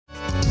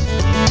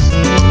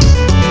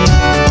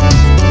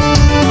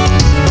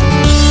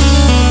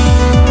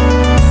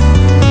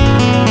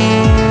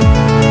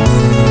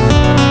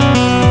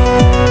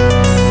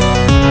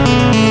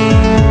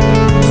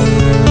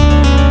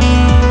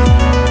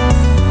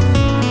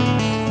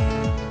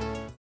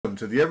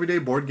to the Everyday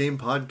Board Game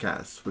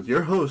Podcast with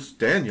your host,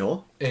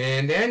 Daniel.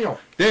 And Daniel.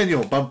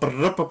 Daniel,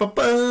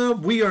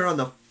 we are on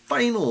the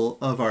final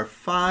of our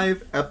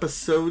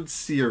 5-episode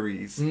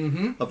series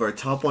of our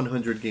top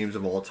 100 games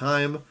of all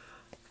time.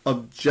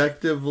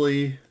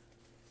 Objectively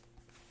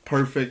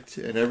perfect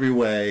in every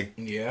way.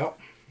 Yep.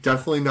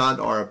 Definitely not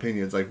our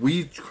opinions. Like,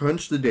 we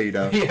crunched the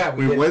data. Yeah,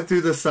 we went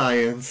through the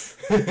science.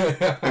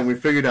 And we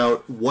figured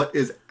out what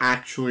is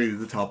actually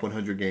the top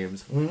 100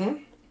 games.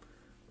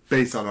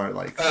 Based on our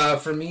likes.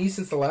 For me,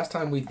 since the last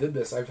time we did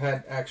this, I've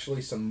had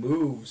actually some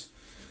moves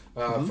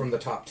from the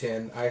top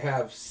 10. I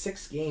have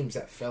 6 games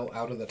that fell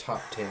out of the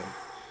top 10.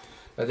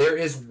 There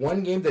is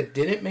one game that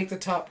didn't make the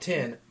top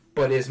 10,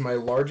 but is my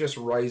largest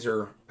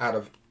riser out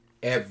of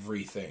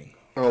everything.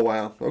 Oh,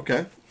 wow.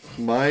 Okay.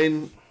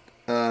 Mine,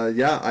 I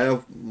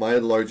have my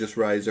largest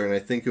riser, and I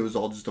think it was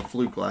all just a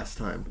fluke last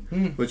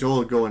time, which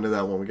we'll go into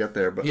that when we get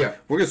there. But yeah,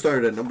 we're going to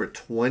start at number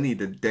 20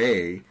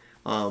 today.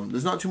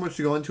 There's not too much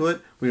to go into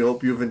it. We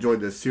hope you've enjoyed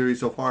this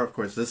series so far. Of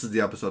course, this is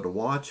the episode to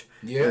watch.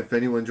 Yeah. If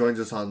anyone joins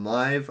us on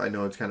live, I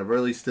know it's kind of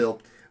early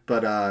still,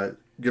 but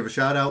give a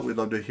shout out. We'd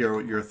love to hear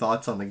your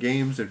thoughts on the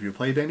games if you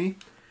played any.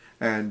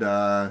 And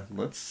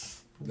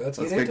let's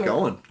get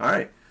going. All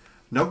right.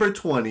 Number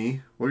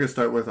 20, we're going to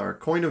start with our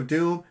Coin of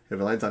Doom. If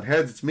it lands on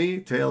heads, it's me.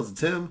 Tails,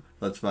 it's him.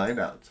 Let's find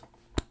out.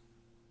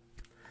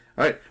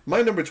 All right.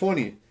 My number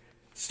 20,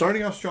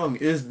 starting off strong,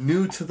 is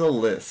new to the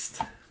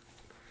list.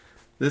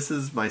 This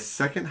is my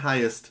second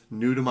highest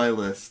new to my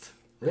list,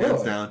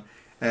 hands down.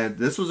 And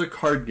this was a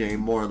card game,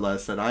 more or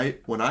less, that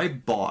when I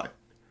bought,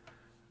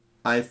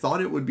 I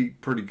thought it would be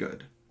pretty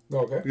good.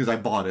 Okay. Because I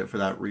bought it for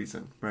that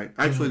reason, right?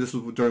 Actually, this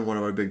was during one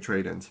of our big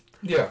trade-ins.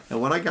 Yeah.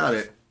 And when I got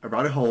it, I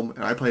brought it home,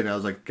 and I played it, and I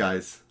was like,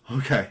 guys,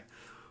 okay,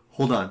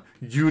 hold on.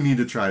 You need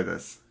to try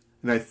this.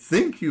 And I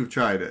think you've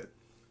tried it.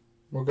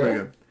 Okay. Very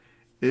good.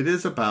 It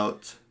is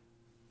about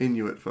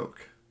Inuit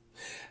folk.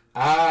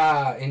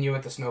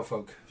 Inuit the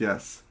Snowfolk.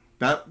 Yes.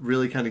 That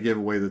really kind of gave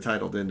away the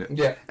title, didn't it?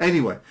 Yeah.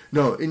 Anyway,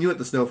 no, Inuit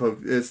the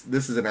Snowfolk, this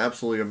is an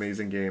absolutely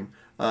amazing game.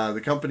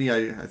 The company,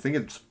 I think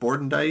it's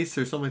Board and Dice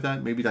or something like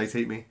that. Maybe Dice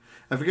hate me.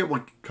 I forget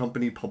what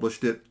company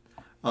published it.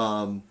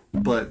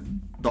 But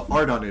the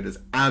art on it is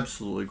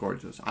absolutely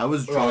gorgeous. I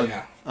was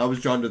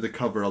drawn to the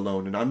cover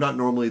alone, and I'm not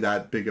normally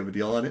that big of a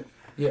deal on it.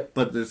 Yeah.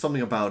 But there's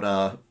something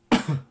about,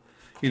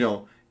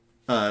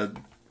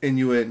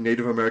 Inuit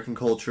Native American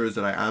cultures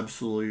that I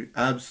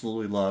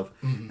absolutely love.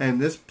 And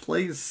this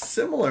plays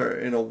similar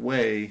in a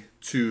way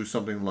to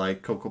something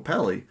like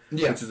Kokopelli,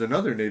 which is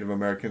another Native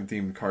American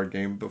themed card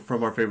game, but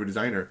from our favorite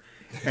designer.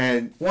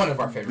 And one of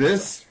our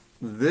favorites.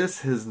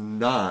 This has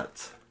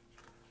not...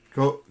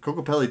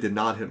 Kokopelli did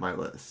not hit my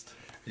list.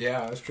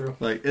 Yeah, that's true.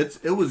 Like,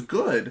 it was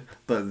good,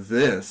 but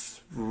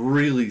this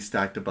really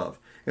stacked above.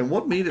 And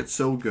what made it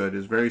so good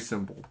is very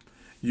simple.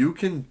 You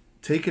can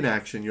take an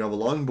action. You have a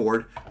long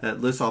board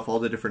that lists off all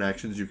the different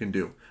actions you can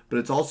do. But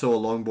it's also a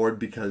long board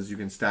because you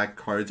can stack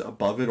cards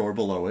above it or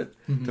below it,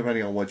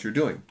 depending on what you're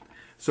doing.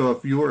 So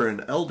if you are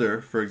an elder,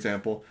 for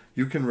example,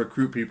 you can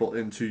recruit people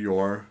into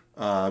your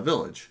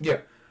village. Yeah.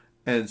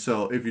 And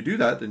so if you do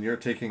that, then you're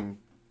taking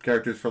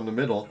characters from the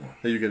middle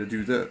that you get to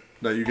do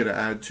that you get to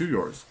add to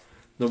yours.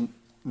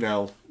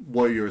 Now,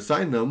 what you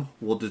assign them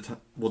will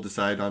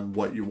decide on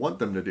what you want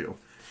them to do.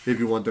 If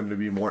you want them to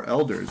be more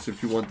elders,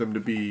 if you want them to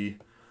be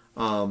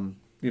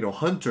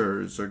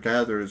hunters or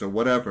gatherers or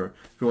whatever.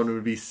 If you want them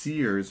to be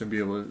seers and be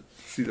able to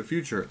see the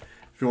future.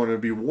 If you want them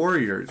to be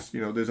warriors,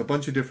 there's a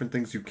bunch of different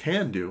things you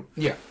can do.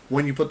 Yeah.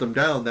 When you put them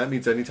down, that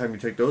means anytime you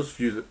take those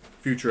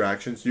future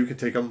actions, you can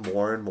take them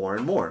more and more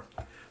and more.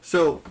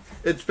 So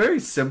it's very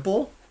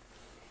simple.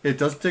 It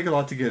doesn't take a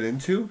lot to get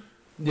into.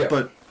 Yeah.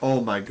 But,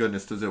 oh my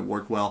goodness, does it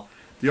work well.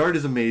 The art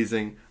is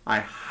amazing. I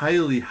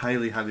highly,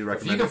 highly, highly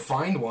recommend it. If you can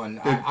find one,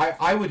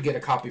 I would get a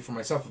copy for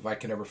myself if I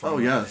can ever find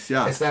one. Oh, yes,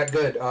 yeah. It's that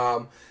good.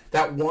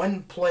 That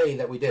one play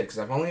that we did, because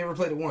I've only ever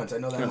played it once, I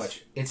know that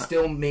much, it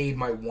still made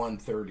my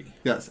 130.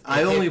 Yes,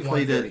 I only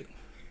played it,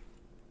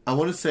 I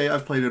want to say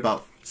I've played it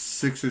about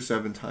 6 or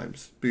 7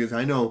 times, because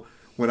I know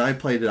when I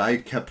played it, I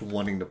kept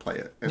wanting to play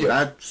it. And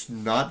that's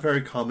not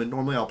very common.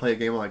 Normally I'll play a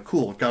game, I'm like,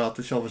 cool, got off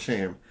the shelf of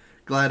shame.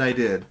 Glad I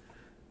did.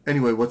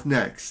 Anyway, what's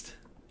next?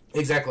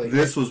 Exactly.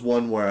 This was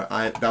one where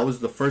that was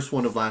the first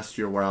one of last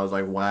year where I was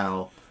like,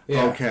 wow,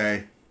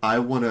 okay, I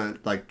want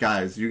to,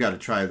 guys, you got to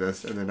try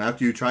this. And then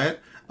after you try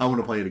it, I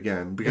want to play it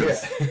again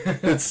because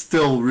it's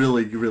still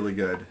really, really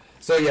good.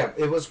 So, yeah,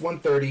 it was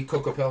 130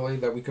 Kokopelli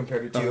that we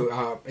compared it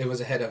to. It was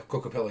ahead of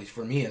Kokopelli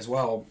for me as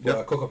well.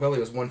 Yep. Kokopelli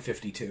was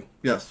 152.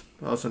 Yes.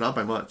 Oh, so not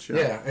by much.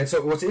 Yeah. And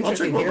so what's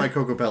interesting I'll check what my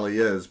Kokopelli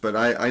is, but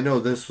I know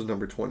this was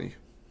number 20.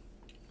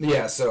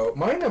 Yeah, so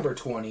my number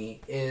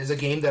 20 is a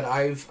game that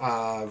I've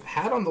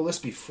had on the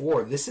list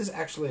before. This is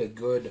actually a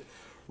good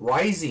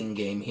rising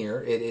game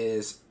here. It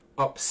is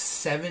up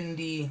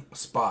 70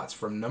 spots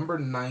from number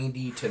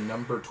 90 to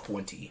number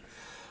 20.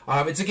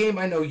 It's a game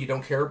I know you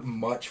don't care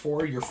much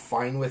for. You're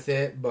fine with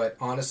it, but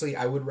honestly,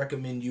 I would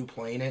recommend you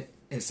playing it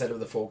instead of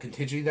the full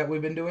contingency that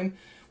we've been doing.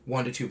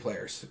 1 to 2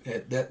 players.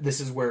 This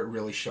is where it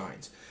really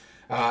shines.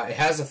 It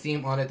has a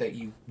theme on it that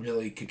you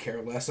really could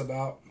care less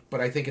about, but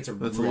I think it's a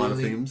lot of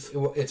themes.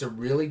 It's a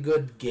really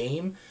good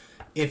game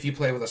if you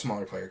play with a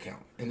smaller player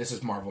count. And this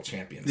is Marvel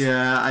Champions.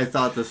 Yeah, I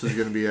thought this was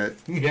going to be it.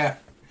 Yeah.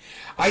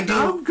 I do.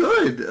 I'm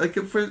good. Like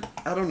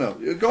I don't know.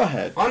 Go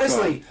ahead.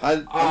 Honestly,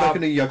 I'm not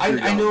going to yuck your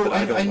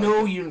yum. I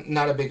know you're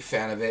not a big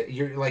fan of it.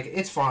 You're like,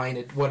 it's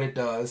fine. What it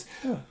does.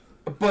 Yeah.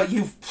 But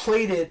you've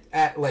played it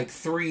at like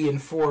 3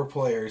 and 4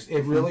 players.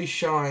 It really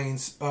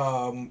shines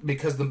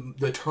because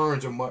the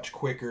turns are much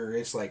quicker.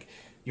 It's like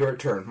your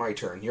turn, my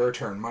turn, your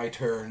turn, my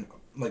turn.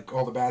 Like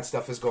all the bad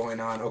stuff is going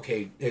on.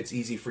 Okay, it's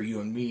easy for you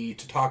and me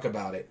to talk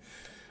about it.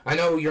 I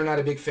know you're not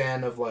a big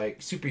fan of like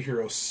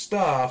superhero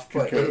stuff,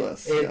 but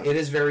it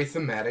is very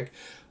thematic.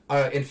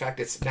 In fact,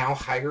 it's now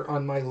higher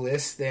on my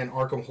list than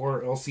Arkham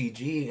Horror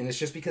LCG, and it's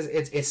just because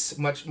it's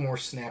much more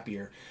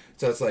snappier.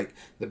 So it's like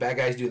the bad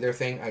guys do their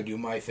thing, I do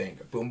my thing.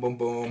 Boom, boom,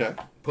 boom. Okay.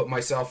 Put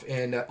myself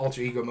in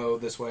alter ego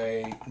mode. This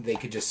way, they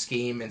could just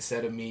scheme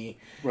instead of me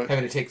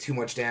having to take too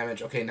much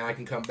damage. Okay, now I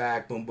can come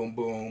back. Boom, boom,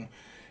 boom.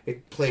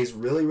 It plays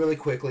really, really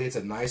quickly. It's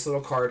a nice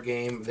little card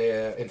game.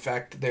 In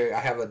fact, I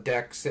have a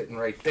deck sitting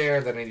right there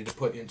that I need to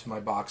put into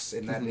my box,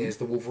 and that is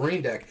the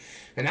Wolverine deck.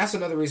 And that's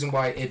another reason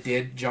why it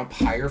did jump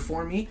higher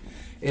for me,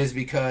 is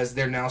because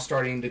they're now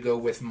starting to go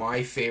with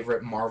my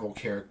favorite Marvel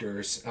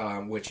characters,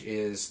 which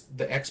is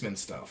the X-Men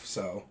stuff.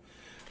 So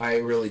I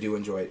really do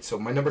enjoy it. So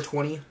my number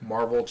 20,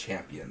 Marvel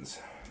Champions.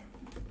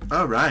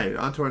 All right,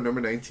 on to our number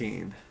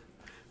 19.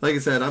 Like I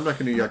said, I'm not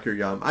going to yuck your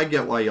yum. I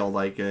get why y'all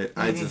like it.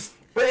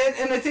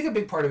 And I think a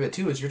big part of it,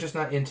 too, is you're just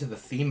not into the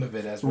theme of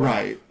it as well.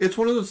 Right. It's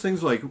one of those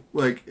things like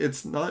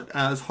it's not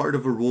as hard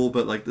of a rule,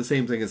 but like the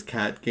same thing as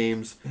cat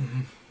games.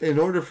 Mm-hmm. In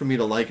order for me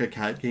to like a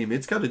cat game,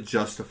 it's got to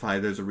justify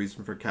there's a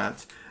reason for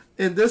cats.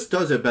 And this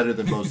does it better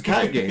than most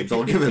cat games,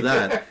 I'll give it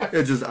that.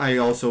 It's just, I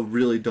also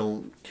really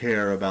don't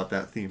care about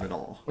that theme at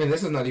all. And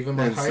this is not even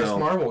my highest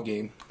Marvel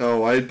game.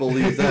 Oh, I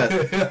believe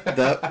that.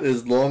 That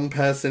is long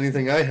past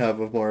anything I have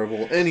of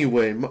Marvel.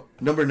 Anyway,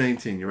 number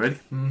 19, you ready?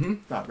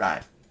 Mm-hmm. All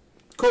right.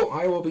 Cool,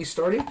 I will be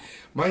starting.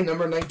 My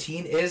number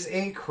 19 is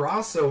a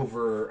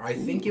crossover. I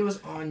think it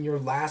was on your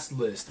last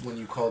list when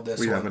you called this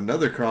one. We have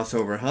another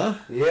crossover, huh?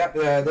 Yep,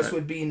 this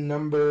would be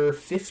number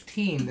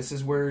 15. This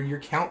is where your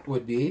count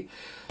would be.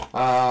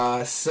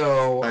 I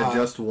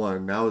just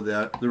won. Now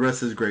the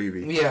rest is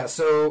gravy. Yeah,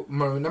 so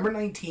my number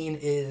 19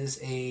 is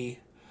a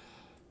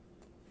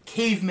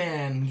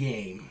caveman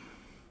game.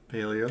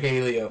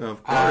 Paleo.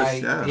 Of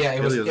course, yeah.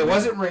 It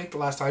wasn't ranked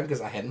last time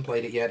because I hadn't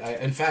played it yet.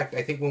 In fact,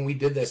 I think when we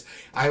did this,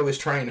 I was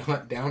trying to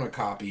hunt down a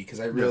copy because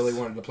I really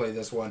wanted to play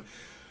this one.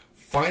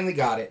 Finally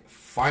got it.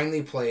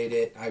 Finally played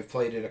it. I've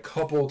played it a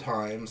couple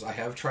times. I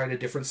have tried a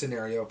different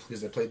scenario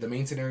because I played the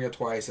main scenario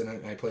twice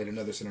and I played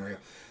another scenario.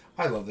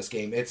 I love this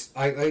game.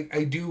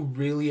 I do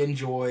really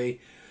enjoy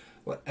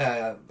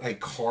like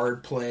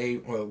card play,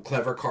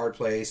 clever card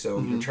play. So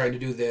you're trying to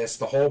do this.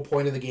 The whole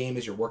point of the game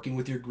is you're working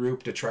with your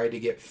group to try to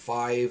get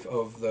 5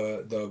 of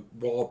the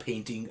wall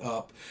painting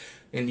up,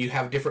 and you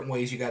have different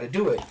ways you got to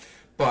do it.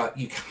 But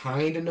you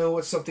kind of know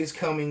what something's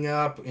coming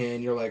up,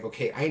 and you're like,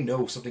 okay, I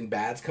know something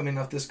bad's coming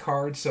off this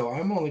card, so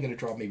I'm only going to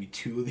draw maybe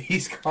 2 of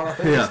these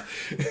cards. Yeah.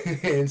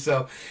 And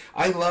so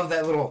I love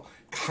that little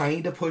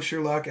kind of push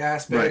your luck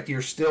aspect. Right.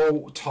 You're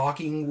still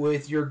talking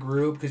with your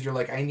group because you're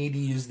like, I need to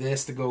use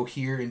this to go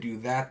here and do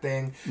that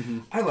thing.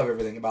 I love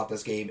everything about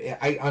this game.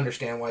 I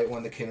understand why it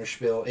won the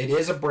Kinderspiel. It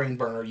is a brain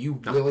burner.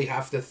 You really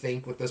have to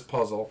think with this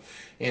puzzle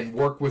and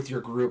work with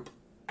your group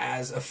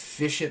as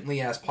efficiently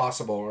as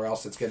possible, or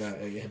else it's going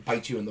to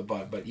bite you in the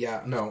butt. But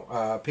yeah, no,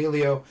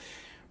 Paleo,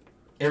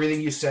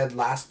 everything you said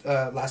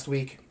last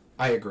week,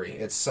 I agree.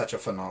 It's such a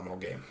phenomenal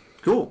game.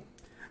 Cool.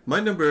 My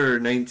number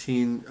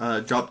 19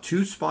 dropped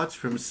 2 spots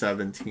from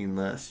 17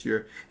 last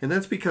year, and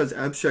that's because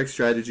abstract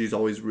strategies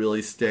always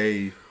really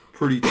stay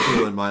pretty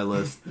true in my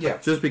list. Yeah.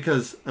 Just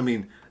because, I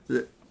mean,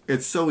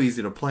 it's so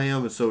easy to play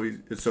them. It's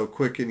so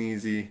quick and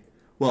easy.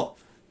 Well,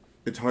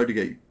 it's hard to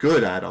get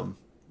good at them,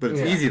 but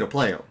it's easy to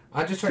play them.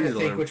 I'm just trying to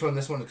think which one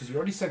this one is, because you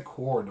already said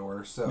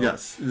Corridor. So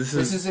yes, this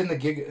is in the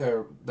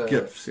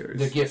GIF series.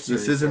 The GIF series.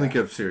 This is in the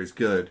GIF series.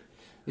 Good.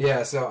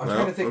 Yeah, so I'm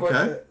trying to think what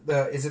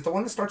is it the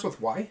one that starts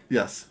with Y?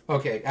 Yes.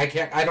 Okay,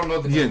 I don't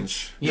know the name.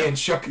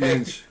 Yinch, okay.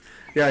 Yinch.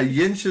 Yeah,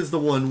 Yinch is the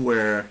one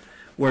where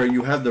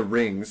you have the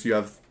rings. You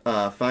have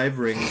 5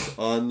 rings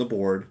on the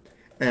board,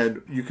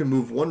 and you can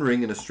move one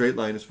ring in a straight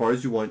line as far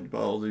as you want,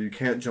 although you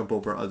can't jump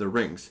over other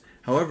rings.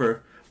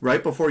 However,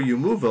 right before you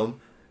move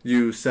them,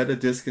 you set a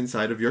disc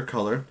inside of your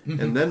color,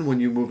 and then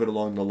when you move it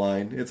along the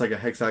line, it's like a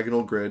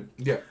hexagonal grid.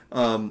 Yeah.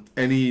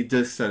 Any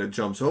discs that it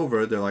jumps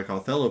over, they're like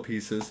Othello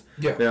pieces.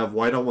 Yeah. They have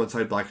white on one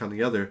side, black on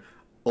the other.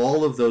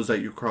 All of those that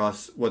you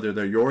cross, whether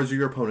they're yours or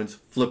your opponent's,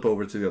 flip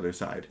over to the other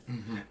side.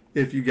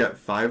 If you get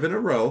 5 in a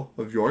row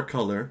of your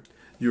color,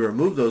 you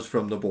remove those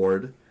from the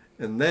board,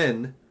 and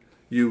then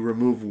you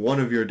remove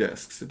one of your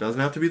discs. It doesn't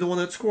have to be the one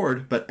that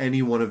scored, but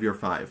any one of your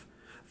 5.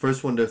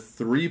 First one to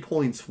 3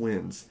 points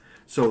wins.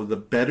 So the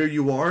better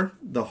you are,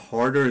 the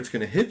harder it's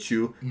going to hit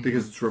you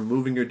because it's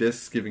removing your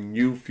discs, giving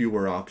you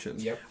fewer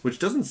options. Yep. Which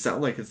doesn't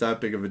sound like it's that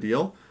big of a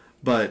deal,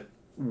 but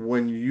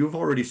when you've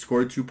already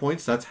scored 2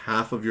 points, that's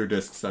half of your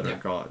discs that are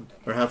gone,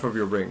 or half of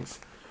your rings.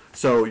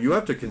 So you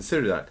have to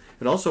consider that.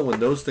 And also when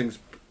those things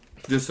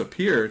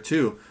disappear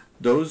too,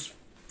 those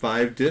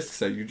 5 discs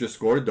that you just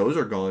scored, those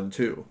are gone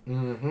too.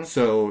 Mm-hmm.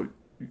 So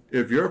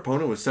if your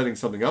opponent was setting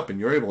something up and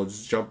you're able to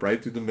just jump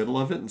right through the middle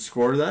of it and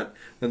score that,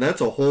 then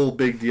that's a whole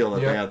big deal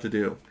that they have to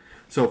do.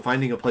 So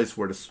finding a place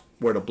where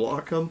to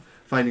block them,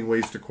 finding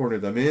ways to corner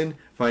them in,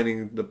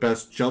 finding the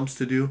best jumps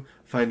to do,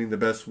 finding the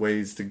best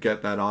ways to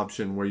get that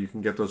option where you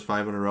can get those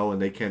 5 in a row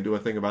and they can't do a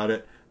thing about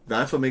it.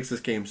 That's what makes this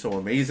game so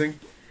amazing.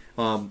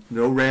 No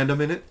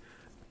random in it.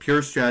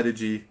 Pure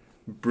strategy.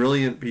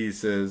 Brilliant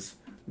pieces.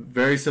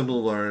 Very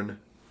simple to learn.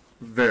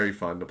 Very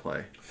fun to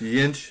play. The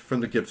Inch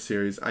from the Gift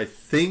series. I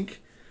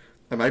think,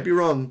 I might be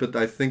wrong, but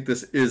I think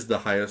this is the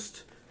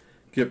highest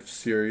Gift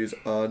series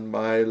on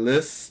my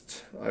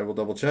list. I will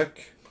double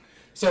check.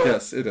 So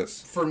yes, it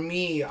is. For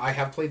me, I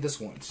have played this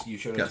once. You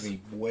showed it to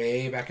me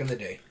way back in the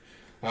day.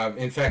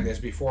 In fact, that's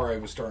before I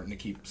was starting to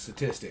keep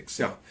statistics.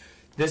 So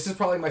this is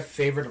probably my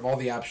favorite of all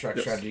the abstract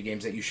strategy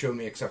games that you showed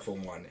me, except for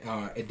one.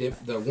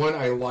 The one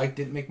I liked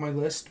didn't make my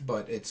list,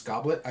 but it's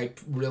Goblet. I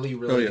really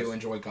do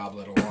enjoy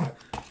Goblet a lot.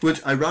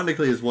 Which,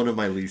 ironically, is one of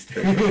my least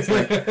favorites.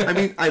 I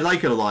mean, I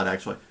like it a lot,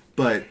 actually.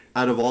 But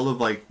out of all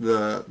of like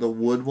the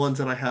wood ones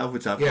that I have,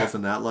 which that falls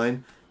in that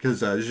line,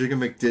 because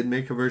Gigamek did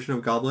make a version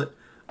of Goblet,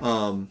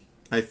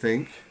 I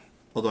think,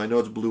 although I know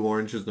it's Blue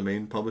Orange is the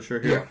main publisher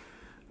here.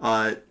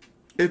 Yeah.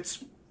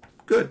 It's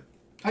good.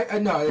 I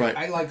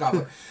like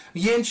Goblet.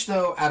 Yinch,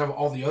 though, out of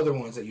all the other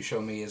ones that you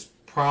showed me, is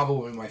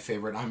probably my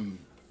favorite.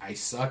 I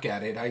suck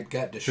at it. I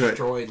got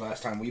destroyed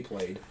last time we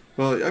played.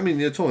 Well, I mean,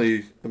 it's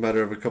only a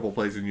matter of a couple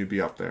plays and you'd be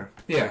up there.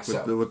 Yeah,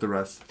 like with the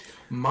rest.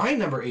 My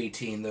number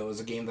 18, though, is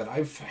a game that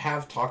I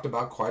have talked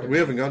about quite a bit. We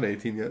haven't gone to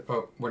 18 yet.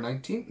 Oh, we're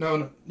 19?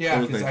 No. Yeah,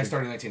 because I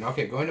started 19.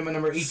 Okay, going to my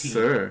number 18.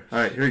 Sir. All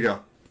right, here you go.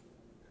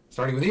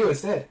 Starting with you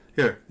instead.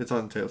 Here, it's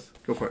on Tails.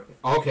 Go for it.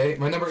 Okay,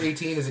 my number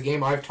 18 is a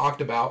game I've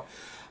talked about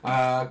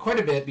quite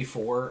a bit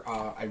before.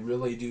 I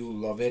really do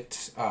love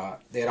it.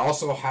 It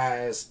also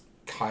has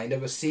kind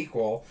of a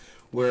sequel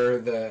where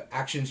the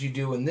actions you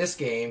do in this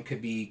game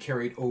could be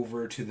carried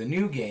over to the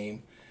new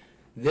game.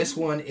 This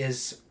one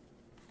is,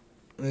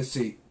 let's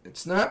see,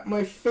 it's not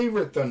my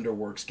favorite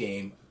Thunderworks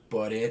game,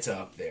 but it's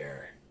up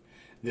there.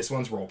 This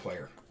one's Role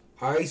Player.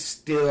 I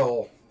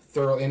still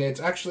thoroughly, and it's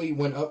actually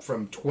went up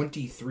from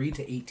 23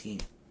 to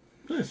 18.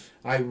 Nice.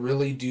 I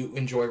really do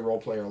enjoy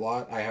Role Player a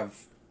lot. I have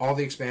all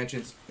the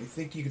expansions. I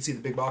think you can see the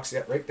big box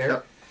right there.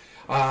 Yep.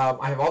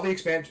 I have all the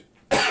expansions.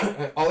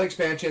 All the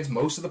expansions,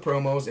 most of the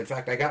promos. In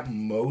fact, I got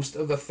most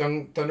of the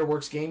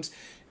Thunderworks games,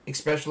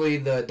 especially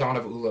the Dawn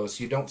of Ulos.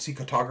 You don't see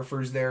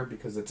Cartographers there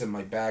because it's in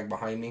my bag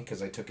behind me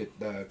because I took it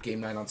game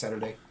night on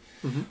Saturday.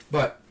 Mm-hmm.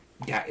 But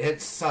yeah,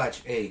 it's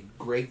such a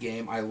great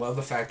game. I love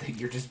the fact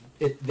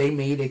that they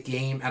made a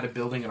game out of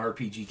building an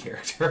RPG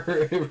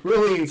character.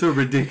 It's a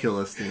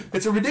ridiculous theme.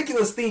 It's a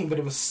ridiculous theme, but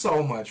it was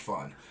so much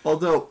fun.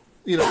 Although,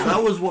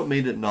 that was what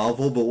made it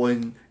novel, but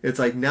when it's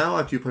like now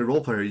after you play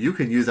Role Player, you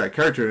can use that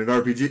character in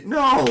an RPG.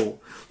 No!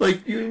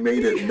 Like, you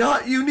made it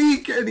not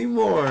unique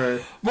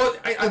anymore. Well,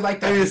 I like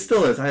that. I mean, it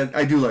still is.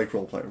 I do like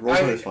Role Player. Role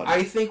Player is fun.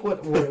 I think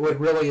what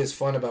really is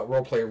fun about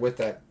Role Player with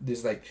that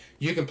is, like,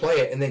 you can play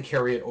it and then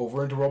carry it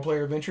over into Role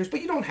Player Adventures, but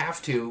you don't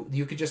have to.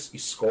 You could just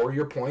score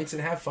your points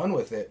and have fun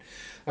with it.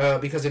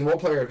 Because in Role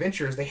Player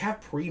Adventures, they have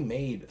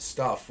pre-made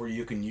stuff where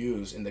you can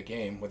use in the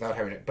game without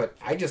having it. But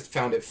I just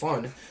found it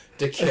fun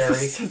to carry.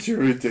 This is such a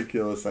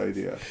ridiculous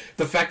idea.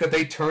 The fact that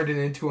they turned it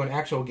into an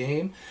actual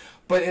game.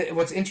 But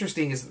what's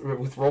interesting is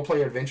with Role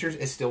Player Adventures,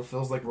 it still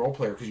feels like Role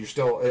Player because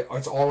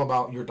it's all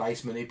about your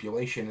dice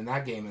manipulation in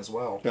that game as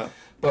well. Yeah.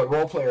 But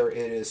Role Player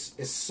is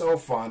so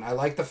fun. I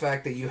like the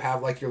fact that you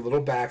have like your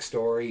little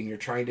backstory and you're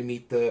trying to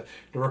meet the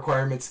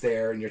requirements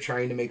there and you're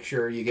trying to make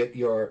sure you get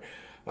your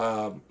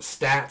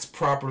stats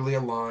properly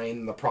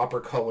aligned, the proper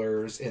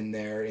colors in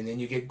there, and then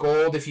you get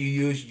gold if you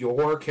use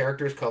your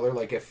character's color.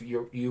 Like if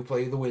you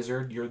play the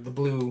wizard, you're the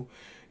blue.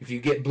 If you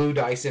get blue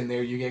dice in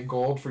there, you get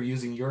gold for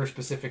using your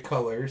specific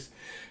colors.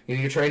 And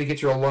you're trying to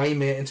get your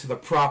alignment into the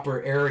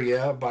proper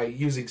area by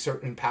using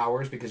certain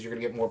powers because you're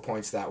going to get more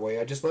points that way.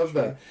 I just love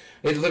that.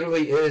 It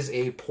literally is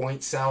a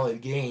point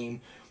salad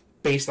game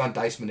based on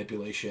dice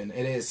manipulation.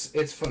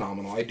 It's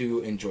phenomenal. I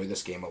do enjoy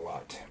this game a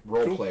lot.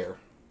 Role Player.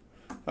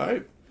 All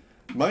right.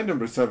 My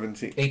number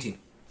 17.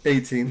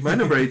 18. My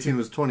number 18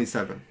 was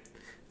 27.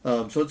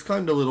 So it's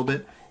climbed a little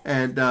bit.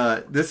 And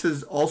this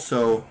is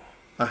also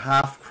a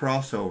half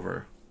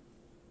crossover.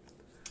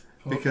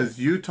 Because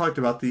you talked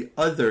about the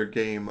other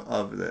game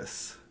of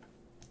this.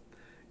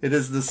 It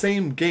is the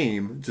same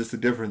game, just a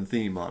different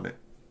theme on it.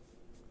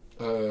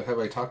 Have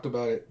I talked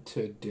about it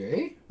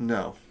today?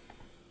 No.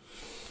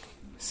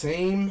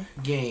 Same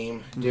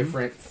game,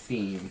 different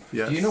theme.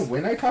 Yes. Do you know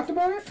when I talked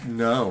about it?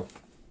 No.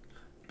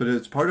 but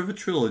it's part of a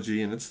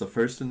trilogy, and it's the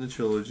first in the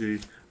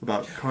trilogy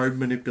about card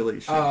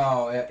manipulation.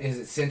 Oh, is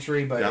it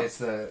Century? But it's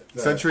the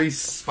Century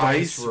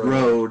Spice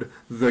Road,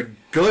 the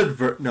good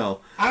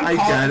No, I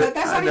get it.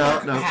 That's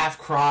not even half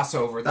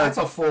crossover. That's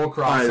a full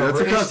crossover. All right,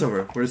 that's a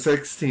crossover. We're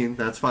 16.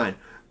 That's fine.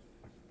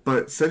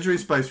 But Century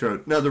Spice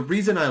Road. Now, the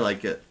reason I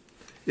like it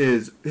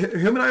is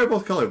him and I are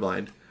both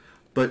colorblind,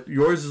 but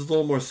yours is a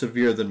little more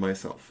severe than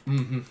myself.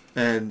 Mm-hmm.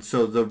 And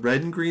so the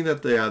red and green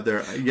that they have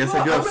there, yes,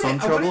 I do have some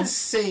trouble. I wouldn't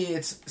say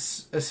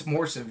it's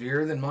more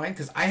severe than mine,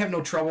 because I have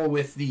no trouble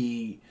with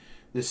the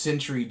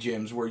Century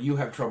gems where you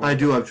have trouble. I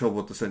do have trouble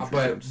with the Century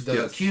gems. But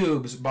the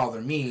cubes bother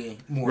me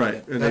more.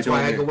 Right. That's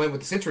why I go in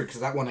with the Century,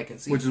 because that one I can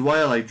see. Which is why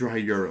I like dry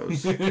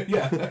Euros.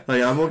 Yeah.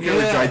 Like, I'm okay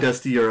with dry,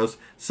 dusty Euros.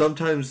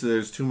 Sometimes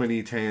there's too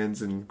many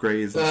tans and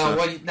grays and stuff.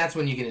 Well, that's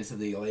when you get into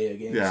the Alea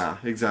games. Yeah,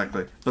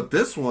 exactly. But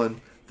this one...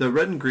 The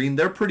red and green,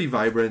 they're pretty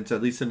vibrant,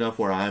 at least enough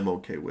where I'm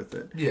okay with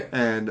it. Yeah.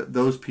 And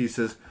those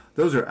pieces,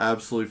 those are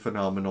absolutely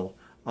phenomenal.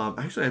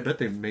 Actually, I bet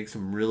they make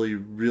some really,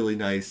 really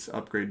nice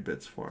upgrade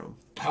bits for them.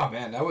 Oh,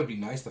 man, that would be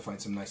nice to find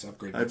some nice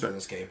upgrade bits for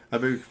this game. I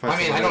mean,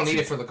 I don't need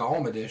it for the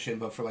Golem edition,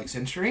 but for, like,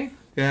 Century?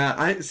 Yeah,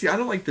 I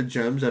don't like the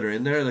gems that are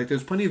in there. Like,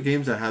 there's plenty of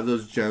games that have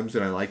those gems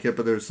and I like it,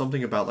 but there's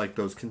something about, like,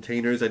 those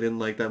containers I didn't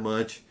like that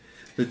much.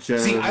 The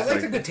gems, see, I like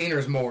the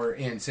containers more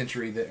in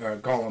Century or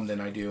Golem than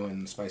I do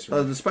in Spice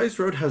Road. The Spice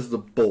Road has the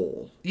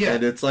bowl. Yeah.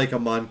 And it's like a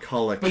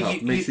Moncala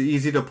cup. Makes it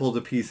easy to pull the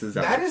pieces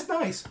out. That is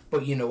nice.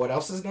 But you know what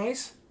else is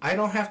nice? I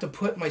don't have to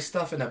put my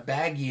stuff in a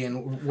baggie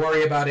and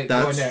worry about it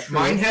going there. True.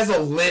 Mine has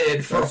a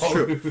lid for That's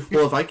true.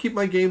 Well, if I keep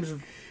my games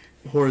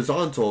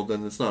horizontal,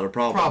 then it's not a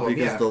problem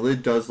because the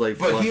lid does like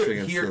flush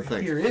against the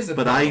thing. Here is a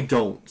but problem. I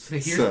don't.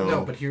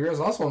 No, but here is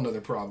also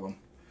another problem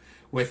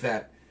with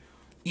that.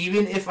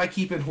 Even if I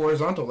keep it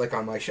horizontal, like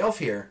on my shelf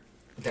here,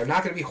 they're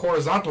not going to be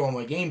horizontal on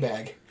my game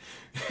bag.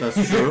 That's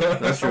true.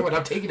 That's true. When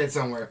I'm taking it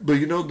somewhere. But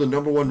you know the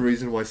number one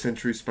reason why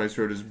Century Spice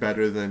Road is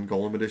better than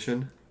Golem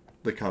Edition?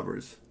 The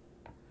covers.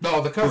 No,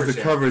 the covers. With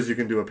the covers, you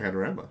can do a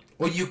panorama.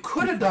 Well, you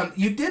could have done...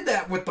 You did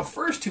that with the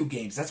first two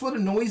games. That's what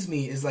annoys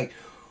me, is like...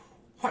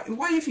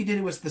 Why if you did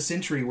it with the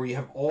Century, where you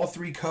have all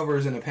three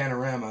covers in a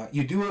panorama,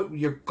 you do it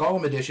your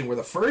Golem edition, where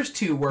the first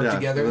two work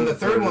together, and the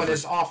third one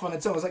is off on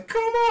its own. It's like,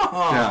 come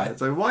on! Yeah, it's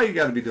like, why you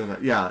got to be doing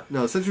that? Yeah,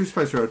 no, Century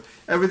Spice Road,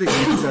 everything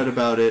you said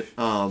about it,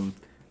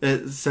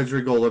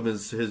 Century Golem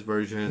is his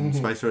version,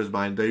 Spice Road is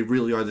mine. They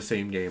really are the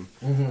same game.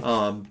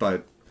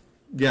 But,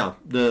 yeah,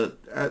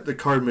 the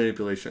card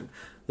manipulation.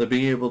 The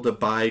being able to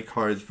buy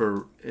cards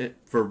for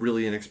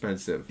really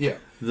inexpensive. Yeah.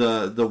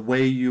 The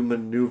way you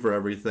maneuver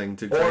everything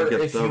to try to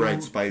get the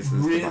right spices.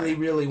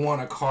 Really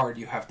want a card,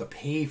 you have to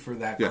pay for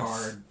that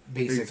card,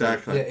 basically.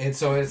 Exactly. And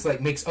so it's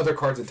like makes other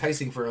cards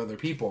enticing for other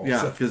people.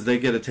 Yeah, because they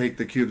get to take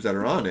the cubes that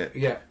are on it.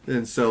 Yeah.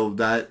 And so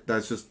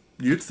that's just,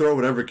 you throw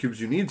whatever cubes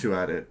you need to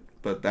at it,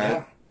 but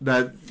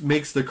that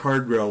makes the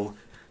card row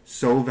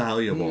so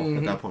valuable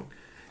at that point.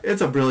 It's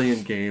a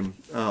brilliant game.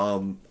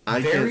 I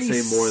can't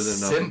say more than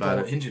enough about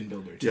it. Engine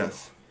builder too.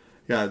 Yes,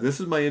 yeah. This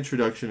is my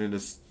introduction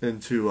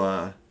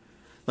into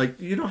like,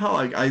 you know how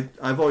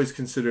I've always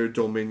considered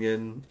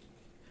Dominion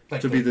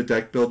to be the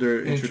deck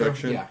builder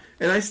introduction,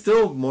 and I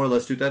still more or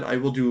less do that. I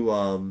will do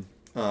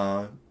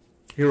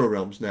Hero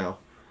Realms now.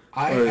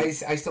 I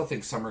still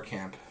think Summer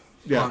Camp.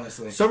 Yeah,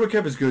 honestly. Summer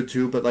Camp is good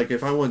too, but like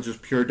if I want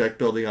just pure deck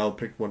building, I'll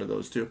pick one of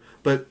those two.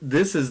 But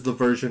this is the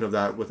version of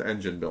that with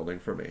engine building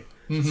for me.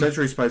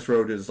 Century Spice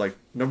Road is like,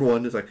 number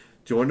one is like,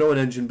 do you want to know what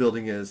engine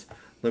building is?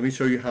 Let me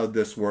show you how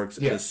this works.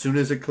 Yeah. As soon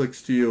as it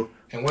clicks to you,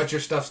 and once your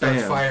stuff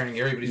starts firing,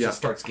 everybody just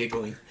starts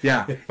giggling.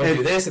 Yeah, I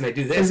do this and I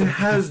do this, and it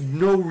has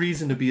no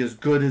reason to be as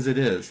good as it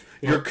is.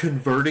 You're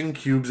converting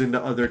cubes into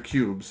other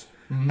cubes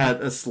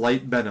at a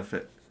slight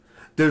benefit.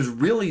 There's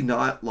really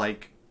not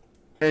like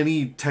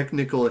any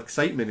technical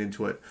excitement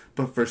into it,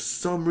 but for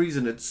some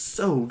reason it's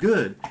so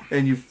good,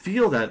 and you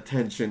feel that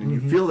tension, and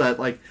you feel that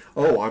like,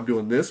 oh, I'm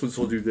doing this, which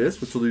will do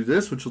this, which will do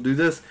this, which will do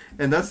this,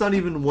 and that's not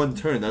even one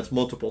turn, that's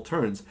multiple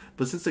turns.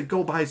 But since they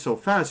go by so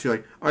fast, you're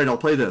like, all right, I'll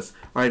play this.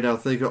 All right, now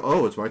think,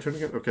 oh, it's my turn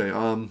again. Okay,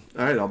 all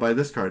right, I'll buy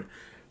this card.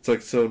 It's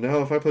like, so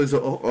now if I play this,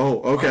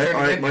 okay,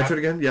 all right, my turn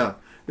again. Yeah,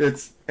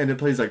 it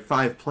plays like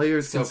 5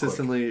 players so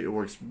consistently. Quick. It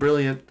works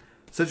brilliant.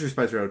 Century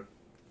Spice Road,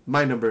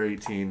 my number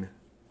 18.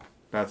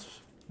 That's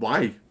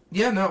why?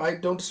 Yeah, no, I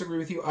don't disagree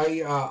with you.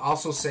 I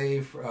also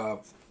say,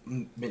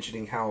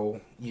 mentioning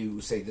how you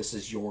say this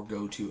is your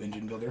go-to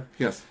engine builder.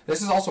 Yes.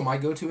 This is also my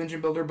go-to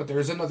engine builder, but there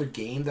is another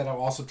game that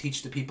I'll also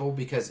teach to people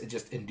because it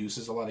just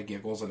induces a lot of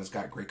giggles and it's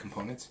got great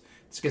components.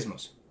 It's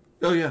Gizmos.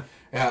 Oh, yeah.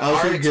 I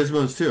was thinking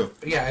Gizmos, too.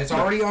 Yeah, it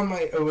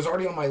was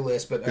already on my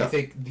list, but I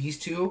think these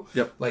two,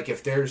 like,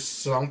 if there's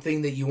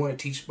something that you want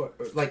to teach,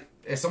 like,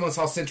 if someone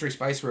saw Century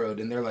Spice Road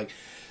and they're like,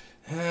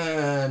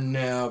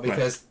 no,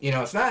 because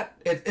it's not.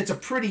 It's a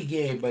pretty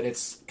game, but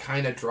it's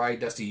kind of dry,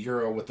 dusty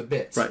Euro with the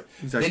bits. Right.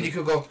 Exactly. Then you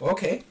could go,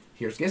 okay,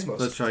 here's Gizmos.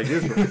 Let's try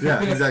Gizmos.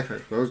 Yeah, exactly.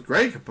 Those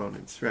great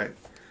components, right?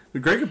 The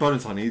great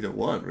components on either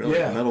one, really.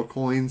 Yeah. Metal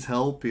coins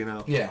help,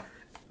 Yeah.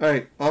 All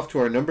right, off to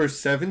our number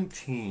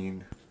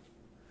 17.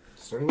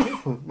 Starting with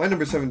you. My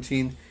number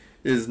 17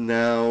 is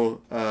now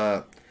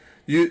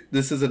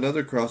this is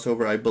another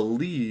crossover, I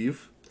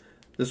believe.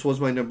 This was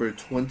my number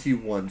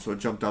 21, so it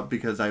jumped up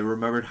because I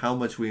remembered how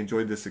much we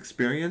enjoyed this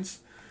experience.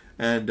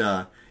 And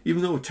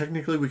even though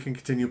technically we can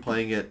continue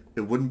playing it,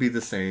 it wouldn't be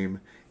the same.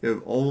 It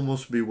would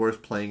almost be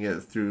worth playing it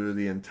through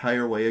the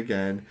entire way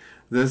again.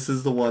 This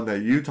is the one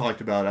that you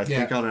talked about, I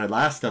think, on our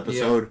last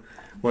episode,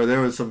 where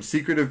there was some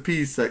secretive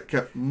piece that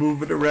kept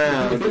moving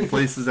around in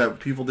places that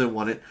people didn't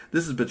want it.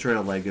 This is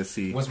Betrayal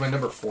Legacy. Was my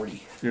number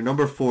 40. Your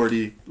number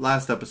 40,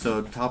 last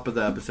episode, top of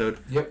the episode.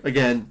 Yep.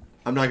 Again,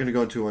 I'm not going to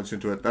go too much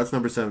into it. That's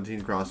number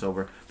 17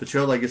 crossover.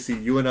 Betrayal Legacy,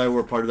 you and I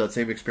were part of that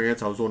same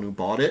experience. I was the one who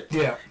bought it.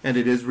 Yeah. And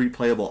it is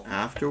replayable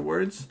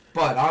afterwards.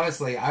 But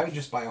honestly, I would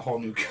just buy a whole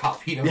new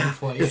copy to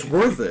replay it. It's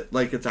worth it.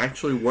 Like, it's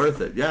actually worth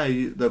it. Yeah,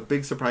 the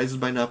big surprises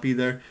might not be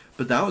there.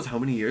 But that was how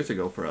many years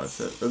ago for us?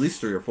 At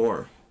least 3 or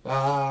 4.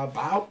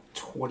 About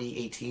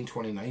 2018,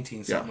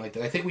 2019, something like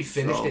that. I think we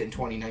finished it in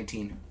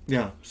 2019.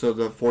 Yeah,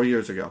 so 4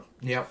 years ago.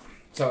 Yep.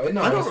 So I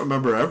don't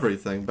remember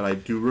everything, but I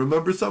do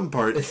remember some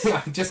parts.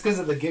 Just because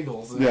of the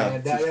giggles. Yeah,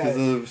 just because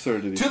of the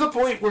absurdity. To the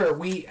point where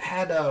we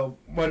had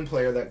one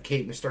player that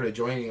came and started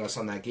joining us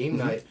on that game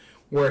night,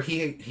 where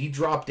he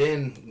dropped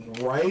in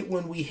right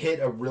when we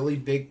hit a really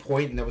big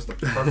point, and that was the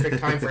perfect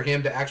time for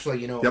him to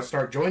actually,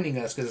 start joining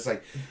us, because it's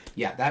like,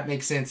 yeah, that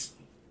makes sense.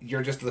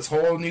 You're just this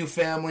whole new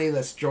family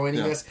that's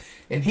joining us,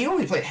 and he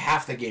only played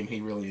half the game.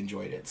 He really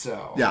enjoyed it.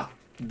 So yeah,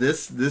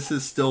 this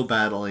is still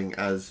battling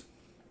as.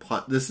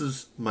 This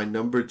is my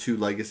number 2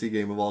 legacy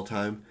game of all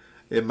time.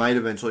 It might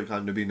eventually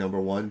come to be number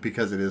 1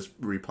 because it is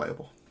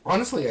replayable.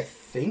 Honestly, I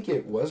think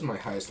it was my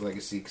highest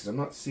legacy because I'm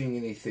not seeing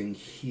anything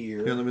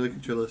here. Yeah, let me look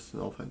at your list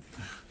and I'll find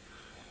it.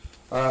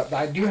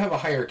 I do have a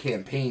higher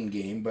campaign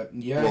game, but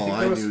yeah. Well,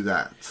 I knew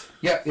that.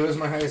 Yeah, it was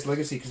my highest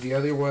legacy because the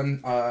other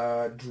one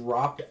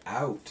dropped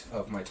out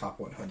of my top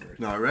 100.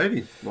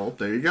 Alrighty. Well,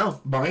 there you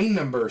go. My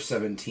number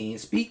 17,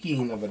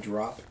 speaking of a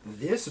drop,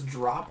 this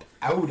dropped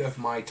out of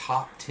my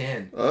top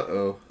 10.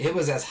 Uh-oh. It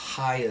was as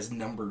high as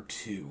number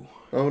 2.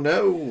 Oh,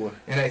 no.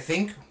 And I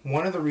think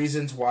one of the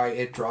reasons why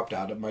it dropped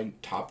out of my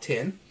top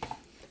 10,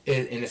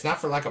 and it's not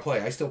for lack of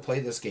play, I still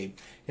play this game,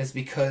 is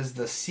because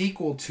the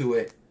sequel to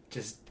it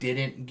just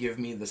didn't give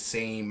me the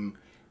same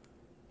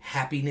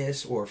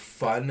happiness or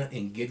fun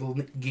and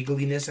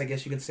giggliness, I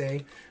guess you could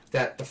say,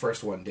 that the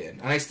first one did.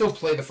 And I still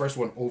play the first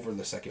one over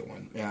the second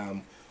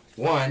one.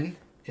 One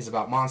is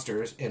about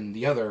monsters, and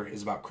the other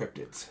is about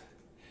cryptids.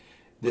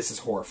 This is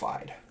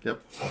Horrified.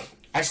 Yep.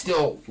 I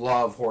still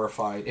love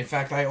Horrified. In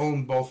fact, I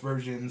own both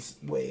versions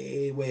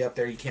way, way up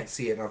there. You can't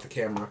see it on the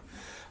camera.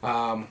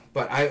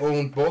 But I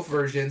own both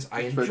versions.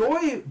 I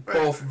enjoy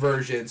both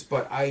versions,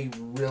 but I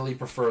really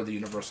prefer the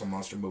Universal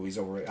Monster movies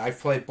over it. I've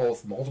played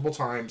both multiple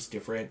times,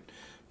 different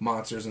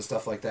monsters and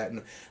stuff like that.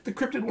 And the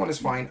cryptid one is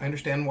fine. I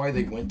understand why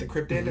they went the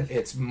cryptid. Mm-hmm.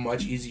 It's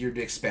much easier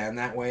to expand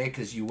that way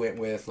because you went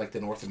with like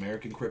the North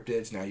American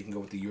cryptids. Now you can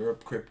go with the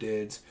Europe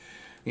cryptids.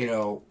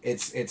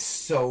 It's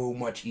so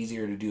much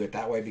easier to do it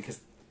that way because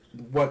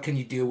what can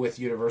you do with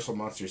Universal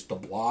Monsters? The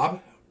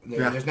Blob?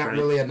 There's not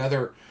really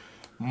another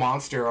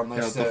monster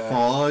unless the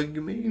fog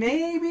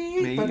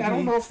maybe, but I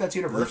don't know if that's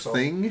Universal. The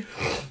Thing.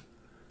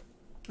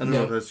 I don't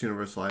know if that's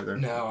Universal either.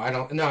 No, I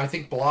don't. No, I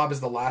think Blob is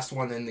the last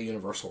one in the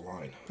Universal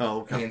line. Oh,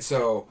 okay. And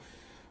so,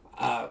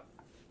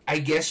 I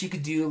guess you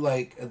could do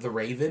like the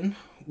Raven,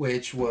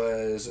 which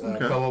was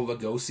Bela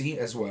Lugosi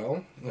as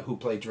well, who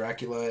played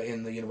Dracula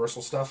in the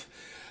Universal stuff.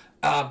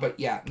 But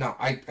yeah, no,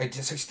 I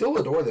still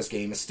adore this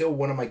game. It's still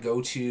one of my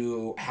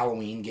go-to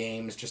Halloween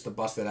games just to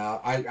bust it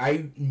out.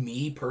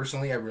 Me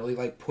personally, I really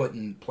like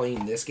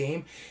playing this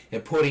game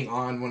and putting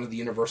on one of the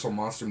Universal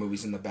Monster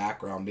movies in the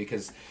background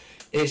because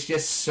it's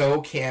just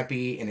so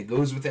campy and it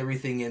goes with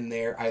everything in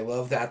there. I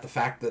love that. The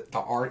fact that the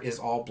art is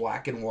all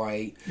black and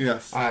white.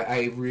 Yes.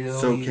 I really...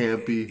 So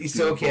campy.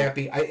 So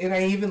campy. And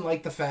I even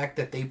like the fact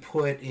that they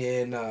put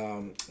in,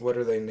 what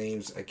are their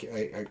names?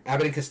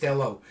 Abbott and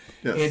Costello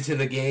into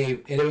the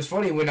game. And it was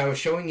funny when I was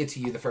showing it to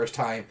you the first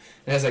time.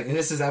 And I was like, and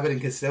this is Abbott and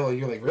Costello. And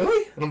you're like,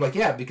 really? And I'm like,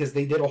 yeah, because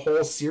they did a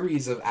whole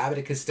series of Abbott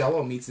and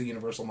Costello meets the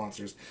Universal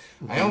Monsters.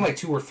 Mm-hmm. I own like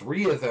 2 or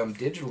 3 of them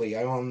digitally.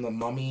 I own the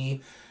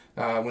Mummy...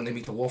 when they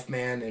meet the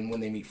Wolfman and when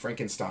they meet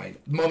Frankenstein.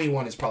 Mummy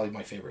one is probably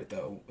my favorite,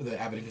 though, the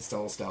Abbott and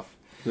Costello stuff.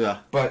 Yeah.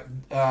 But,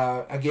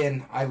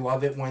 again, I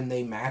love it when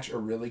they match a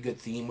really good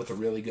theme with a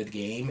really good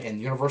game,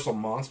 and Universal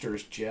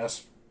Monsters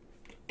just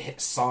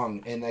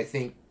sung. And I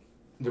think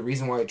the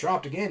reason why it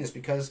dropped, again, is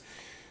because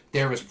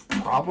there was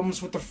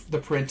problems with the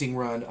printing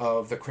run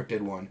of the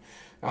Cryptid one.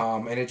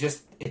 And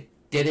it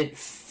didn't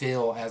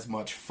feel as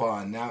much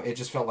fun. Now, it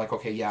just felt like,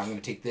 okay, yeah, I'm going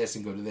to take this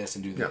and go to this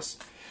and do this.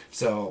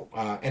 So,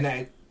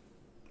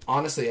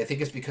 honestly, I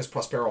think it's because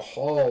Prospero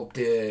Hall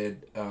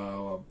did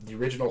the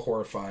original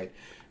Horrified,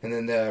 and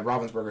then the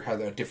Ravensburger had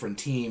a different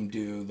team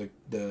do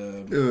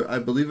the. I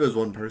believe it was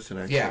one person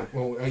actually. Yeah,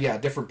 well,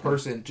 different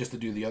person just to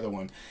do the other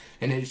one,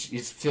 and it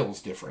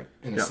feels different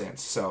in a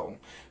sense. So,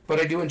 but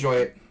I do enjoy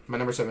it. My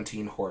number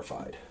 17,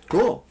 Horrified.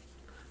 Cool.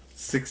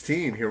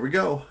 16. Here we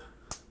go.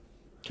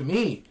 To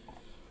me,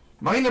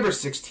 My number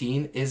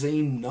 16 is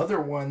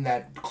another one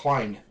that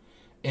climbed.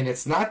 And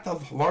it's not the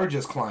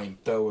largest climb,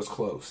 though it was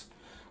close.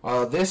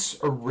 This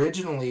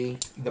originally,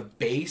 the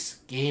base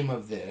game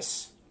of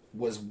this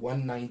was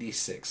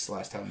 196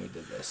 last time we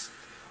did this.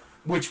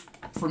 Which,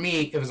 for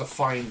me, it was a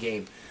fine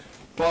game.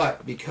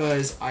 But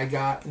because I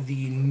got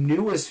the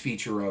newest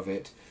feature of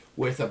it,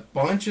 with a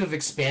bunch of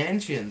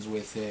expansions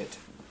with it,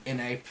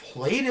 and I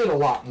played it a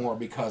lot more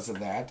because of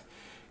that,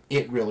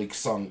 it really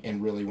sung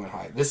and really went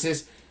high. This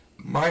is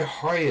my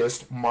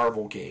highest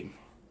Marvel game.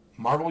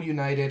 Marvel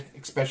United,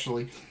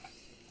 especially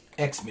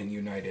X-Men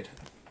United.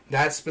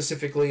 That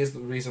specifically is the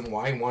reason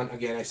why. One,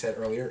 again, I said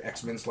earlier,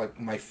 X-Men's like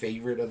my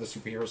favorite of the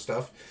superhero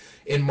stuff.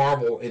 In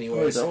Marvel,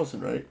 anyways. Oh, that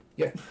wasn't right.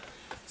 Yeah.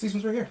 This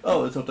one's right here.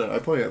 Oh, it's up there. I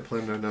probably got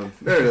plain unknown.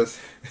 There it is.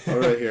 Oh,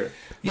 right here.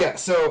 Yeah,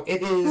 so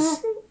it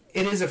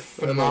is a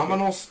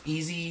phenomenal,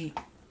 easy,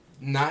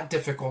 not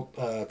difficult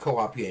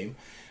co-op game.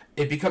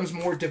 It becomes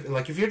more difficult.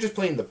 Like, if you're just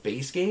playing the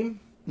base game,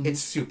 it's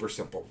super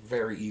simple.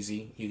 Very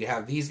easy. You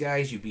have these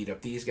guys, you beat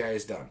up these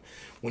guys, done.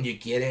 When you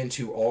get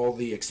into all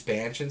the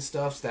expansion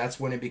stuff, that's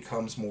when it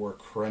becomes more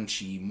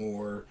crunchy,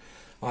 more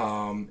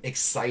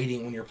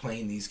exciting when you're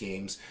playing these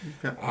games.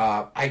 Okay.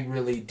 I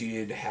really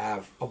did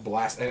have a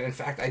blast. And in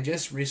fact, I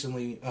just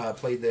recently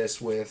played this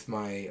with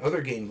my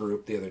other game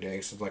group the other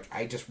day. So like,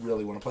 I just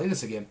really want to play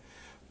this again.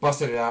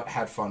 Busted it out,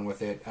 had fun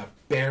with it.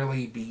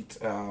 Barely beat,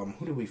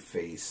 who did we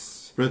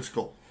face? Red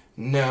Skull.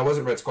 No, it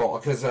wasn't Red Skull,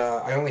 because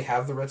I only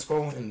have the Red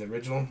Skull in the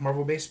original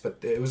Marvel base, but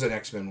it was an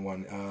X-Men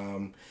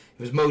one.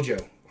 It was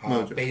Mojo.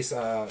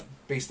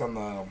 Based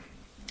on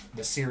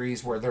the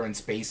series where they're in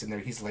space and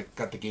he's like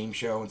got the game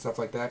show and stuff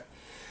like that.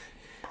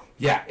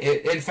 Yeah,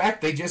 in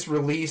fact, they just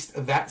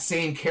released that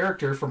same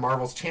character for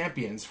Marvel's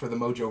Champions for the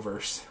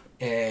Mojoverse,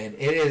 and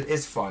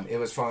it's fun. It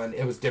was fun.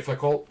 It was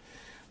difficult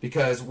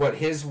because what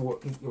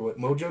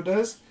Mojo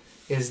does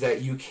is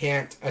that you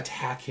can't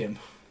attack him.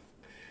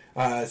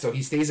 So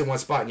he stays in one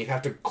spot, and you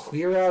have to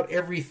clear out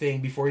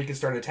everything before you can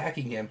start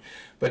attacking him.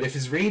 But if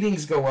his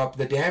ratings go up,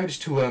 the damage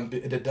to him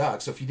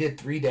deducts. So if you did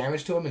 3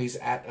 damage to him and he's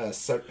at a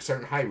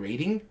certain high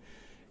rating,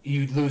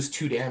 you lose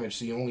 2 damage.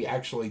 So you only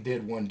actually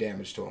did 1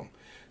 damage to him.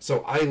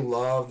 So I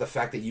love the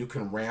fact that you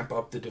can ramp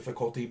up the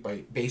difficulty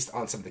based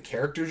on some of the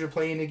characters you're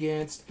playing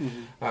against.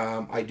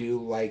 Mm-hmm. I do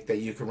like that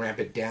you can ramp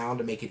it down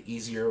to make it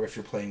easier if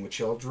you're playing with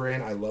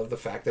children. I love the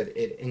fact that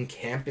it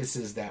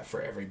encompasses that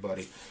for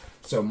everybody.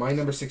 So my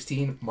number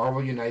 16,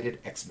 Marvel United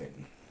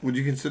X-Men. Would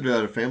you consider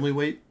that a family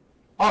weight?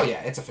 Oh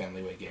yeah, it's a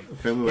family weight game. A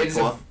family weight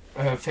co-op?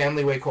 A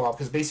family weight co-op,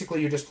 because basically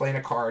you're just playing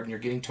a card and you're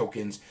getting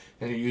tokens,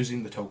 and you're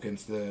using the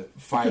tokens to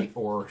fight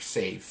or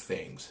save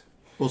things.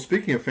 Well,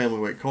 speaking of family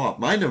weight co-op,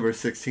 my number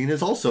 16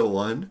 is also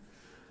one,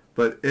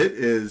 but it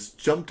is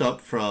jumped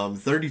up from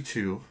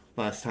 32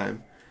 last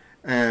time,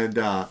 and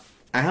I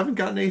haven't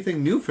gotten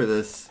anything new for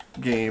this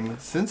game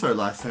since our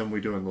last time we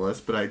doing the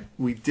list, but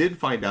we did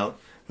find out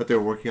that they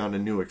were working on a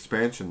new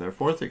expansion, their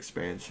 4th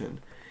expansion.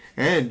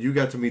 And you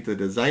got to meet the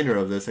designer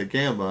of this at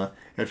Gamma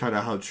and find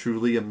out how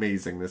truly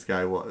amazing this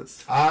guy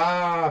was.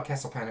 Ah,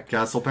 Castle Panic.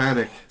 Castle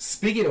Panic.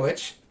 Speaking of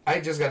which, I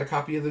just got a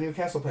copy of the new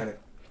Castle Panic.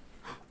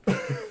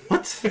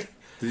 What? Did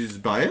you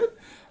just buy it?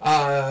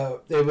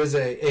 It was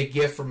a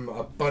gift from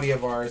a buddy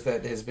of ours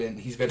that he's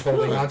been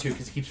holding on to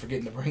because he keeps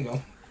forgetting to bring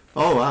them.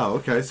 Oh, wow,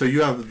 okay. So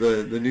you have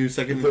the new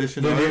second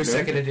edition? The new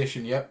second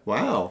edition, yep.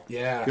 Wow.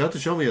 Yeah. You have to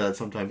show me that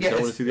sometime. Yeah, I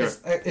want to see the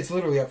art. It's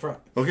literally up front.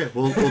 Okay,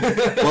 well,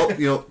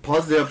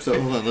 pause the episode.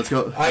 Hold on, let's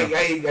go.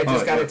 I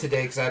just got it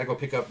today because I had to go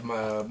pick up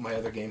my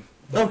other game.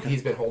 Okay.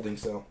 He's been holding,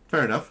 so.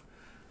 Fair enough.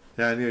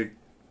 Yeah, I need to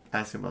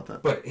ask him about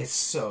that. But it's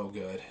so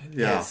good.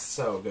 Yeah. It's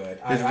so good.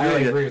 It's I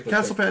really agree with this.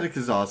 Castle Panic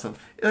is awesome.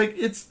 Like,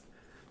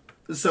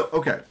 so,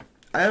 okay.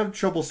 I have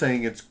trouble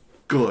saying it's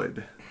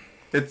good.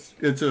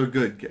 It's a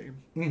good game.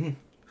 Mm-hmm.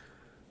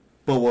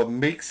 But what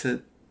makes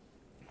it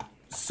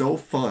so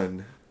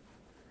fun,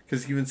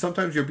 because even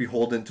sometimes you're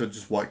beholden to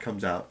just what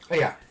comes out. Oh,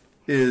 yeah.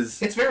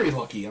 It's very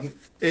lucky.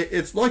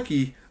 It's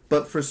lucky,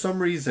 but for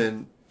some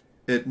reason,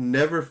 it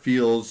never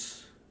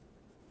feels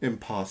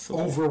impossible.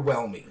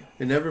 Overwhelming.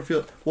 It never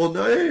feels... Well,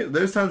 no,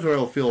 there's times where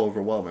it'll feel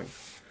overwhelming.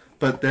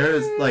 But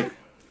there's, like...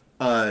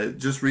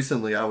 just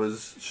recently, I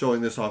was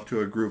showing this off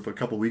to a group a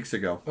couple weeks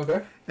ago.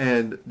 Okay.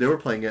 And they were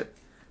playing it...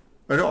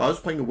 Or no, I was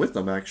playing it with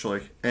them,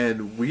 actually.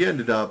 And we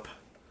ended up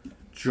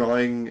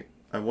drawing,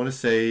 I want to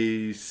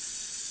say,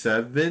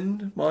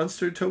 7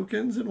 monster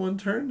tokens in one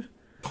turn.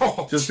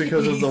 Oh, just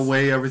because of the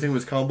way everything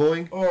was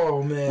comboing.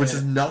 Oh, man. Which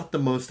is not the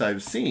most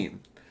I've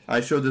seen. I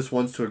showed this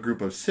once to a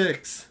group of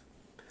 6,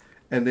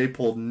 and they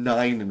pulled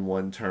 9 in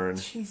one turn.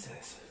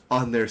 Jesus.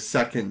 On their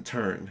second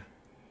turn.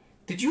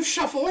 Did you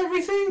shuffle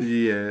everything?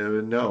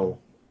 Yeah, no.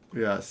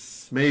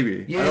 Yes,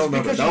 maybe. Yeah, I don't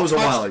remember. That was a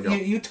while ago.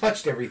 You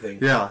touched everything.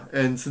 Yeah,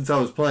 and since I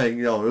was playing,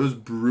 it was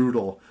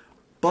brutal.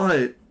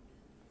 But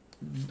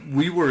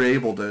we were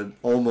able to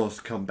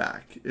almost come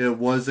back. It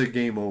was a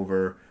game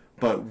over,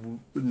 but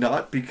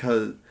not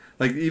because...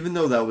 Like, even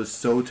though that was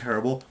so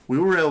terrible, we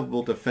were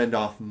able to fend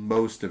off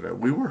most of it.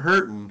 We were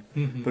hurting,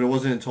 but it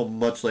wasn't until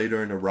much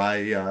later in a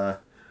Rye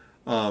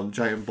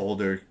giant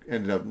boulder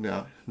ended up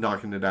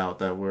knocking it out.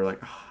 That we're like,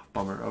 oh,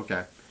 bummer.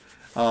 Okay.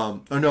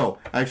 Oh no,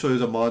 actually, it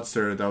was a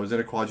monster that was in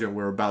a quadrant.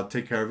 We were about to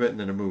take care of it, and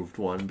then it moved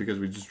one because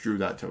we just drew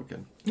that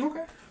token.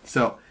 Okay.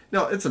 So,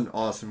 no, it's an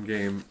awesome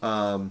game.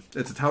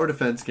 It's a tower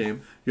defense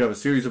game. You have a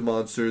series of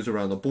monsters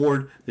around the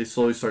board. They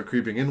slowly start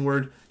creeping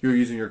inward. You're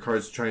using your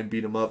cards to try and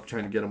beat them up,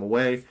 trying to get them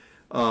away.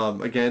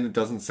 Again, it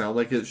doesn't sound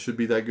like it should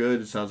be that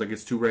good. It sounds like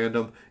it's too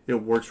random. It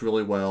works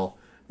really well.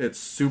 It's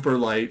super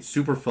light,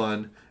 super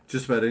fun.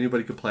 Just about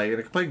anybody could play. And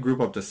it can play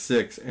group up to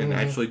 6 and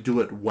actually do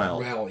it well.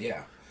 Well,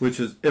 yeah. Which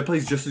is, it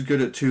plays just as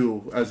good at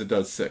 2 as it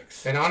does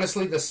 6. And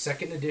honestly, the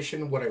second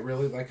edition, what I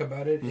really like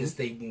about it is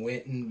they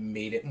went and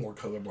made it more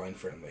colorblind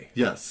friendly.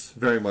 Yes,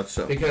 very much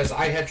so. Because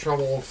I had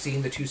trouble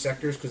seeing the 2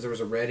 sectors because there was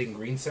a red and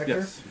green sector.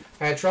 Yes.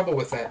 I had trouble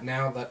with that.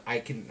 Now that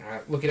I can,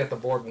 looking at the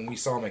board when we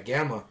saw him at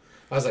Gamma,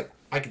 I was like,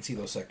 I can see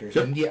those sectors.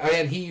 Yep.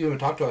 And he even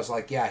talked to us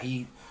like, yeah,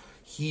 he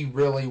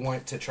really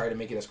went to try to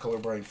make it as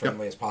colorblind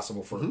friendly as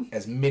possible for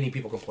as many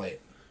people can play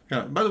it.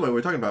 Yeah. By the way,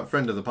 we're talking about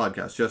friend of the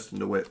podcast, Justin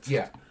DeWitt.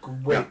 Yeah,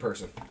 great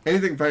person.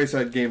 Anything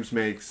Fireside Games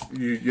makes,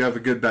 you have a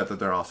good bet that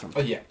they're awesome.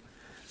 Oh, yeah.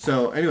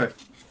 So, anyway,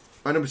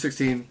 my number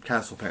 16,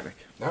 Castle Panic.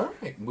 All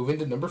right, moving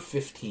to number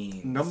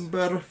 15.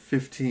 Number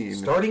 15.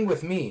 Starting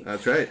with me.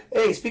 That's right.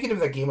 Hey, speaking of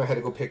that game I had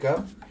to go pick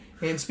up,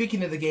 and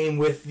speaking of the game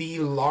with the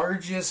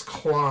largest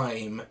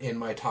climb in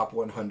my top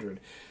 100,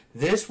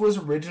 this was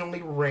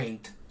originally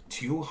ranked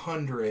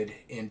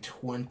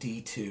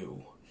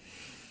 222.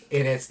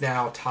 And it's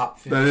now top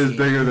 15. That is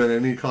bigger than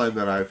any climb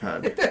that I've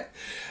had.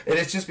 And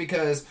it's just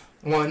because,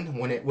 one,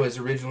 when it was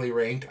originally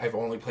ranked, I've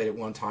only played it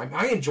one time.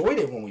 I enjoyed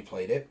it when we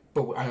played it,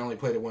 but I only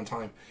played it one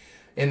time.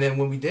 And then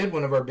when we did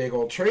one of our big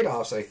old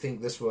trade-offs, I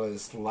think this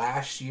was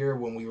last year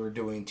when we were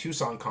doing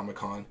Tucson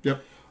Comic-Con.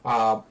 Yep.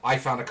 I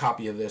found a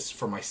copy of this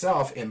for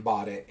myself and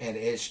bought it, and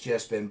it's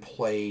just been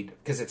played,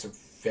 because it's a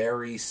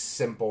very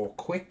simple,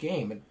 quick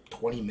game. In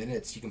 20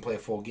 minutes, you can play a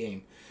full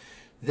game.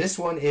 This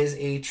one is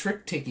a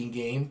trick-taking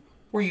game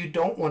where you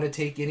don't want to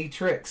take any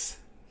tricks.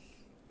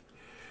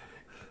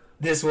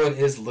 This one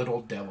is Little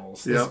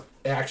Devils. Yep.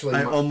 Actually,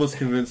 I almost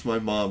convinced my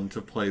mom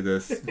to play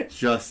this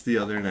just the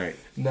other night.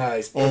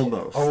 Nice.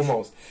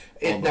 Almost.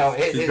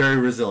 She's very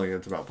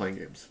resilient about playing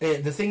games.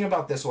 The thing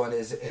about this one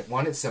is,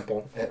 one, it's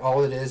simple.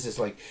 All it is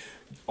like,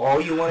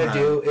 all you want to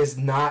do is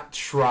not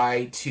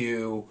try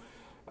to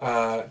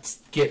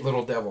get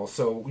Little Devil.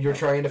 So you're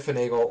trying to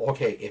finagle,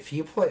 okay, if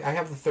you play, I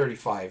have the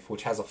 35,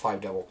 which has a 5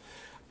 devil.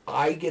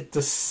 I get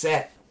to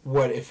set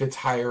what if it's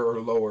higher or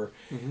lower.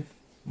 Mm-hmm.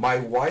 My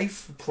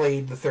wife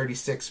played the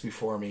 36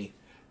 before me.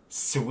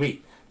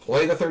 Sweet.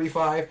 Play the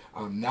 35.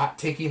 I'm not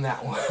taking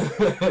that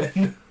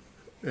one.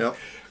 Yep.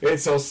 And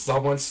so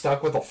someone's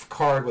stuck with a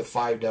card with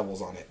 5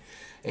 devils on it.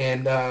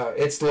 And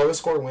it's the lowest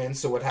score wins.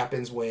 So what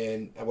happens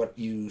when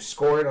you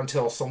score it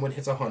until someone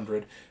hits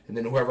 100, and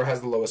then whoever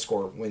has the lowest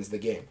score wins the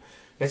game.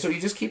 And so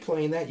you just keep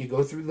playing that. You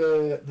go through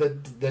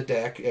the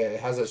deck. It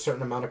has a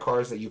certain amount of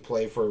cards that you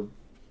play for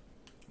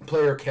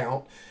player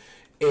count.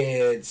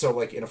 And so,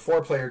 like, in a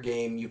 4-player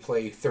game, you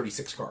play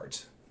 36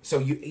 cards. So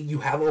you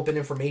have open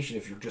information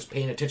if you're just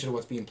paying attention to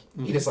what's being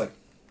played. Mm-hmm. It's like,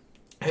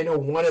 I know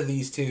one of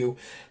these two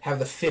have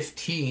the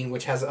 15,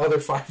 which has other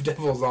 5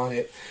 devils on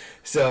it.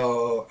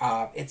 So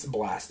it's a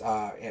blast.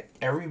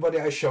 Everybody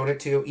I showed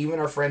it to, even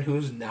our friend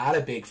who's not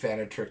a big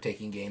fan of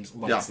trick-taking games,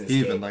 likes this game.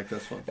 Yeah, he even liked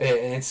this one.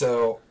 And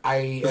so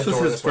this was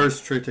his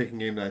first trick-taking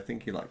game that I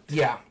think he liked.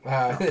 Yeah.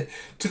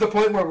 To the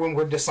point where when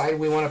we're deciding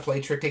we want to play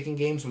trick-taking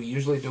games, we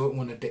usually do it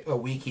when a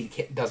week he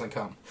doesn't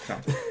come.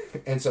 Yeah.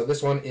 And so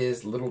this one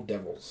is Little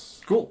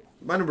Devils. Cool.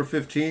 My number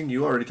 15,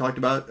 you already talked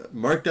about.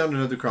 Mark down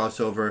another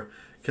crossover,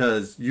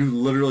 because you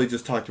literally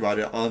just talked about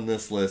it on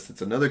this list.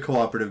 It's another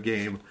cooperative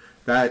game.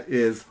 That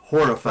is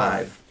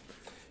Horrified.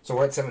 So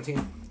we're at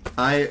 17.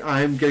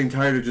 I'm getting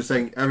tired of just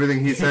saying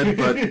everything he said,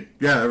 but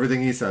yeah,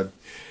 everything he said.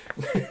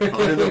 On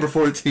to number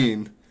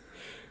 14.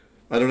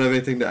 I don't have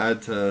anything to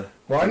add to...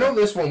 Well, I know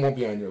this one won't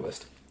be on your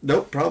list.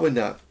 Nope, probably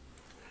not.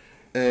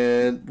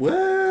 And,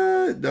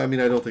 what? I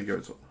mean, I don't think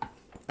yours will.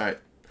 Alright,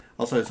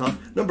 I'll start this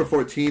off. Number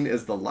 14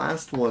 is the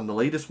last one, the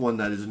latest one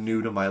that is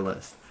new to my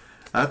list.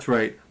 That's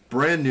right,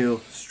 brand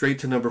new, straight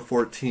to number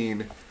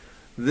 14.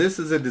 This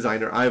is a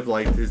designer. I've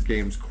liked his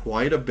games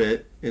quite a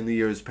bit in the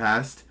years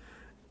past.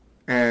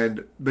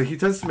 But he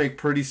tends to make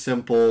pretty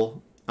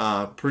simple,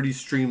 pretty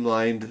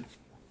streamlined,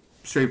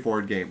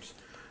 straightforward games.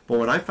 But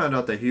when I found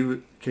out that he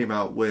came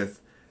out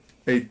with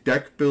a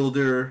deck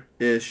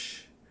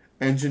builder-ish,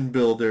 engine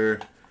builder,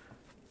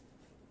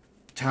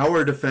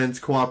 tower defense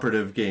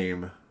cooperative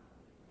game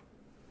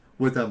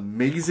with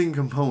amazing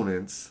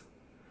components.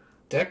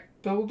 Deck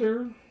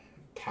builder,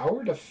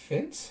 tower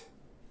defense?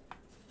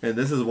 And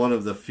this is one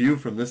of the few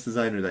from this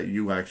designer that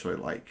you actually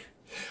like.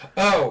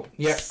 Oh,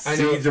 yeah, I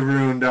know. Siege of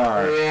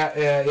Ruindar.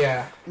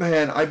 Yeah.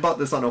 Man, I bought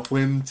this on a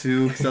whim,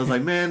 too, because I was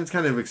like, man, it's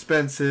kind of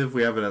expensive.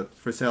 We have it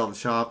for sale at the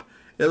shop.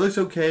 It looks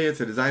okay.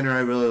 It's a designer I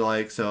really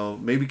like, so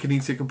maybe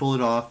Kinesia can pull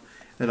it off.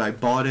 And I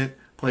bought it,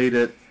 played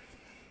it,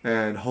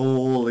 and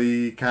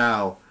holy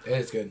cow. It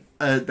is good.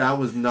 That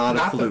was not a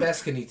fluke. Not the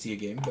best Knizia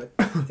game, but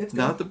it's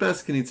not the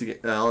best Knizia game.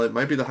 Well, it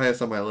might be the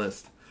highest on my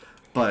list,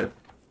 but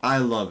I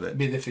love it.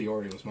 Mille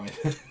Fiori was mine.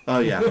 Oh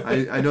yeah,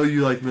 I know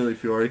you like Mille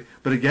Fiori,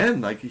 but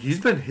again, like he's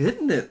been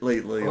hitting it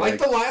lately. Like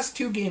the last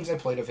 2 games I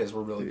played of his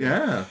were really good.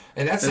 Yeah,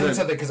 and that's saying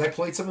something because I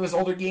played some of his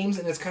older games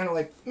and it's kind of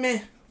like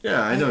meh.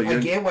 Yeah, I know. I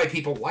get why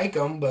people like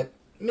them, but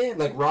meh.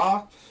 Like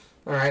Raw,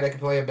 all right, I can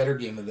play a better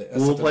game of it.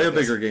 We'll play a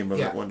bigger game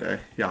of it one day.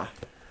 Yeah,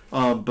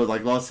 but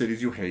like Lost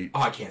Cities, you hate.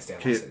 Oh, I can't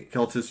stand Lost Cities.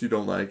 Keltis, you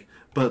don't like,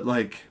 but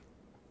like.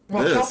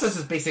 Well, Keltis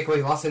is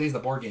basically Lost Cities, the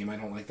board game. I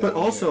don't like that. But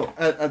also,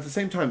 at the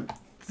same time,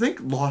 think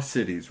Lost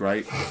Cities,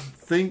 right?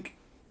 Think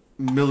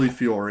Mille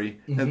Fiori,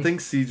 and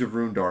think Siege of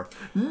Rundar.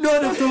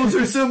 None of those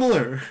are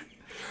similar.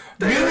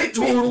 They're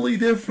totally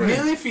different.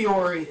 Mille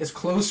Fiori is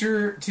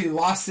closer to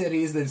Lost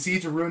Cities than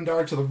Siege of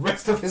Rundar to the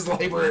rest of his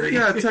library.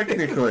 Yeah,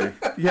 technically.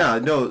 Yeah,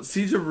 no,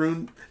 Siege of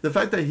Rundar... The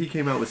fact that he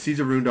came out with Siege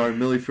of Rundar and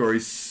Mille Fiori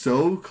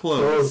so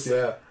close...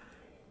 yeah.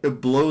 It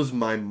blows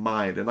my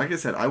mind. And like I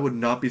said, I would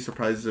not be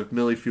surprised if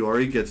Mille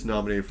Fiori gets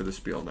nominated for the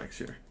Spiel next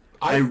year.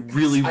 I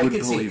really would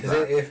believe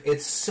that.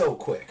 It's so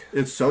quick.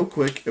 It's so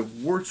quick. It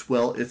works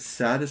well. It's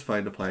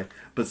satisfying to play.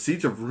 But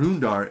Siege of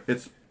Rundar,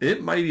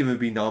 it might even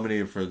be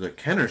nominated for the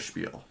Kenner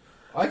Spiel.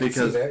 I can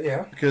see that,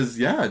 yeah. Because,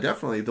 yeah,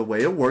 definitely. The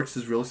way it works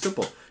is real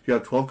simple. You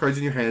have 12 cards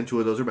in your hand. 2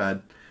 of those are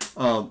bad.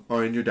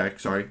 Or in your deck,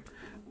 sorry.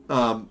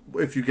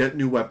 If you get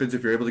new weapons,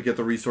 if you're able to get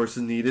the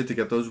resources needed to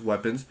get those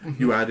weapons,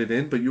 you add it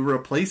in, but you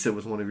replace it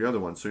with one of your other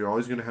ones. So you're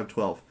always going to have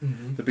 12.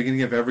 The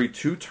beginning of every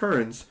 2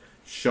 turns,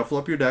 shuffle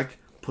up your deck,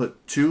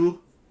 put 2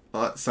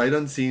 sight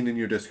unseen in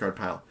your discard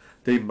pile.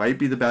 They might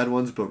be the bad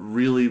ones, but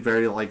really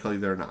very likely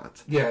they're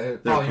not. Yeah, they're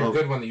probably your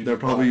good one that you They're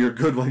probably your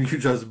good one you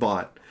just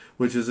bought,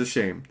 which is a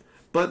shame.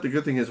 But the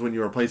good thing is when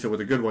you replace it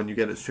with a good one, you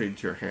get it straight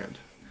into your hand.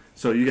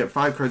 So you get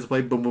 5 cards to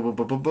play, boom, boom, boom,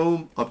 boom, boom,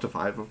 boom, up to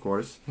 5, of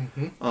course.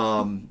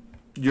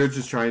 You're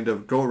just trying to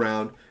go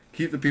around,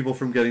 keep the people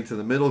from getting to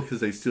the middle because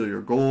they steal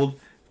your gold.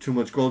 Too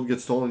much gold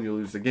gets stolen, you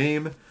lose the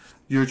game.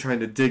 You're trying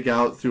to dig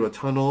out through a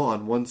tunnel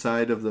on one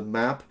side of the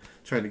map,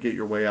 trying to get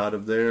your way out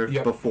of there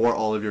before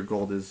all of your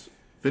gold is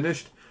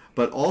finished,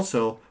 but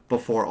also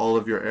before all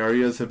of your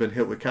areas have been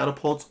hit with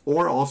catapults,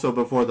 or also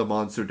before the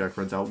monster deck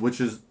runs out,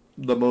 which is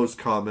the most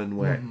common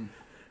way.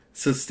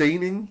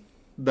 Sustaining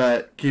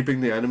that,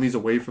 keeping the enemies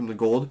away from the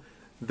gold,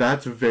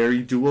 that's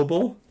very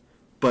doable,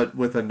 but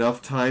with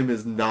enough time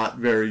is not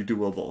very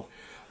doable.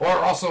 Or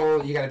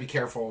also, you got to be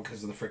careful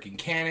because the freaking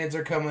cannons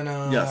are coming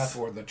up,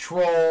 or the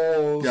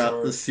trolls. Yeah,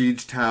 or the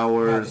siege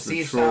towers,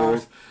 the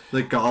trolls,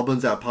 the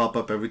goblins that pop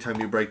up every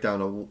time you break down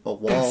a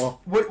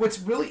wall. What's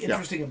really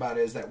interesting about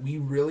it is that we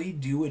really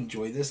do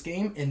enjoy this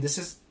game, and this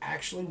is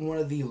actually one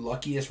of the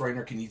luckiest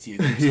Reiner Knizia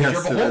games. You're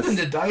beholden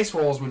to dice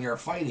rolls when you're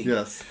fighting.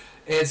 Yes.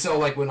 And so,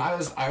 like, when I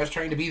was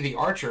trying to be the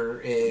archer,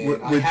 and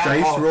with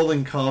dice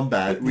rolling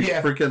combat, we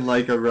freaking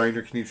like a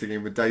Reiner Knizia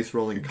game with dice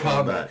rolling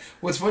combat.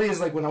 What's funny is,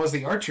 like, when I was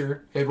the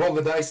archer, I'd roll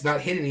the dice, not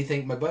hit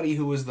anything. My buddy,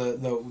 who was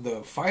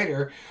the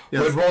fighter,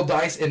 would roll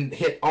dice and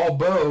hit all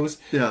bows.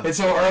 Yeah. And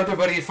so our other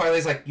buddy finally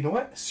is like, you know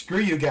what? Screw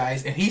you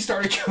guys, and he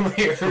started killing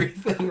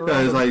everything.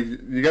 Yeah, he's like,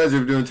 you guys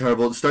are doing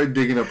terrible. Start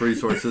digging up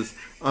resources.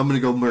 I'm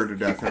gonna go murder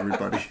death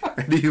everybody,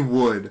 and he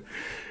would.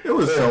 It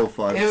was so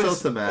fun. It was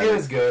so thematic. It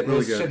was good.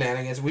 Really it was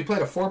shenanigans. We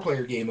played a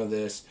 4-player game of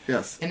this.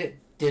 Yes. And it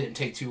didn't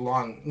take too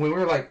long. We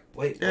were like,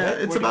 wait. Yeah,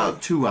 it's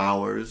about 2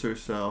 hours or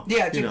so.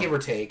 Yeah, give or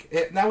take.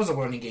 That was a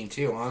learning game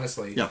too,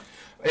 honestly. Yeah.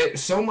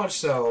 So much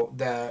so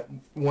that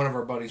one of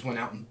our buddies went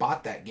out and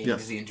bought that game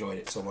because he enjoyed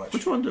it so much.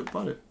 Which one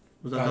bought it?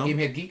 Was that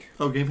Gamehead Geek?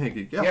 Oh, Gamehead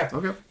Geek. Yeah.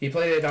 Okay. He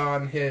played it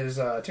on his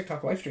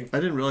TikTok live stream. I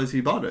didn't realize he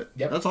bought it.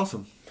 Yep. That's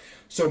awesome.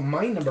 So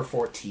my number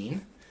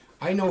 14...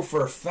 I know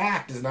for a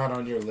fact is not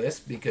on your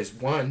list because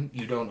 1,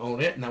 you don't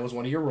own it, and that was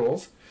one of your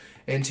rules,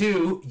 and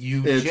 2,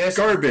 it's just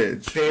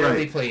garbage.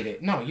 Barely played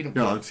it. No, you don't.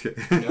 No, I'm just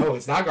kidding. No,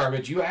 it's not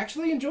garbage. You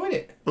actually enjoyed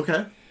it.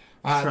 Okay.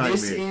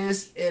 This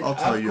is an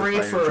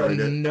upgrade for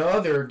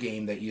another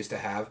game that used to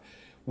have.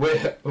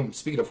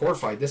 Speaking of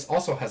horrified, this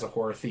also has a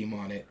horror theme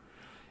on it,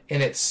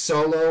 and it's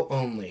solo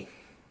only.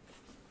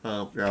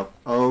 Oh, yeah.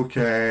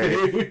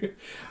 Okay.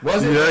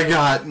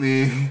 Got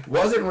me.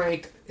 Wasn't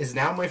ranked. Is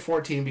now my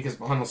 14 because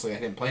honestly I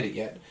didn't play it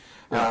yet.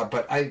 Yeah.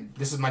 But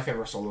this is my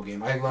favorite solo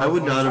game. I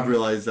would not have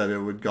realized that it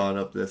would gone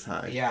up this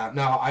high. Yeah.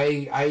 No.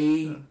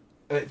 I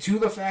to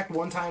the fact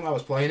one time I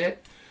was playing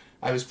it,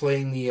 I was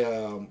playing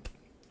the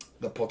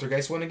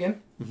Poltergeist one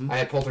again. I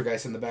had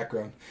Poltergeist in the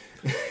background.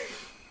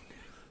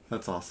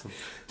 That's awesome.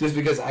 Just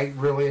because I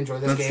really enjoy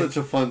this game. That's such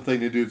a fun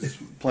thing to do, just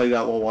play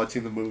that while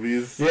watching the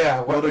movies.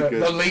 Yeah,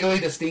 the legally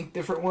distinct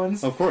different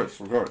ones. Of course.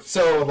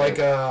 So, like,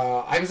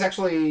 I was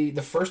actually,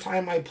 the first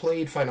time I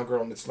played Final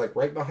Girl, and it's, like,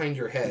 right behind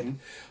your head,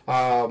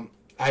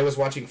 I was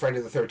watching Friday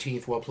the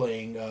 13th while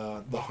playing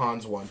the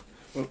Hans one.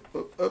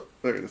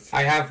 There it is.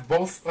 I have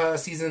both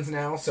seasons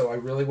now, so I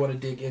really want to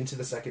dig into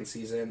the second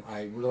season.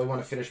 I really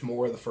want to finish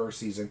more of the first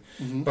season.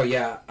 But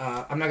yeah,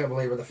 I'm not going to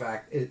belabor the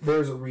fact.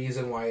 There's a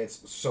reason why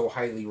it's so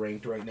highly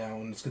ranked right now,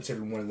 and it's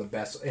considered one of the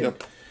best.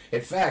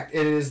 In fact,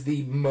 it is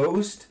the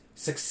most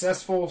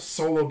successful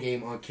solo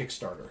game on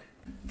Kickstarter.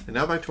 And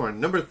now back to our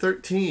number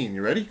 13.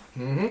 You ready?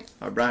 Mm-hmm.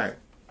 All right.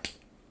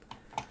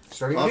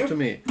 Starting off to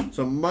me.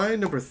 So my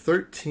number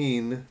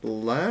 13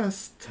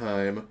 last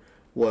time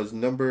was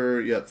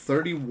number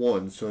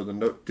 31. So the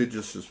note did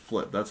just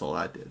flip. That's all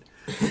I did.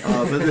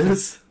 But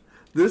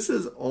this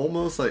is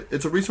almost like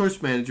it's a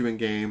resource management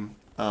game.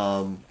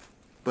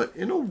 But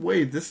in a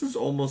way, this is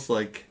almost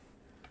like,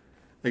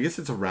 I guess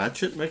it's a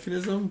ratchet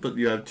mechanism, but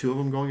you have two of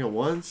them going at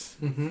once.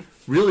 Mm-hmm.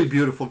 Really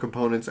beautiful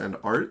components and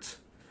art.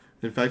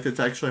 In fact, it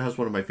actually has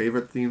one of my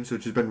favorite themes,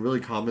 which has been really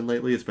common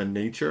lately. It's been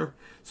nature,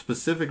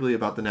 specifically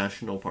about the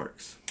national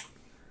parks.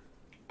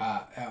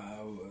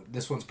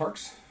 This one's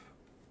Parks?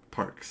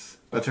 Parks.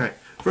 That's right.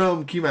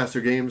 From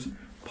Keymaster Games,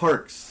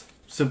 Parks.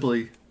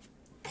 Simply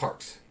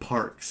Parks.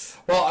 Parks.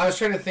 Well, I was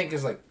trying to think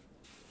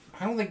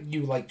I don't think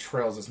you like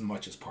Trails as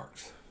much as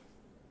Parks.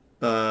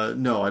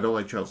 No, I don't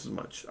like Trails as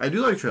much. I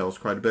do like Trails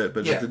quite a bit,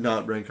 but it did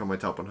not rank on my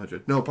top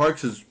 100. No,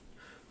 Parks is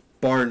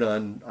bar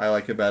none. I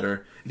like it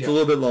better. It's a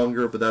little bit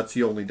longer, but that's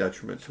the only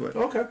detriment to it.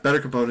 Okay. Better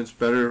components,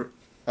 better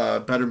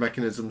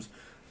mechanisms,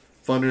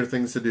 funner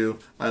things to do.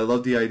 I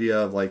love the idea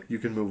of like you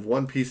can move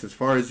one piece as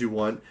far as you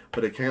want,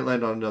 but it can't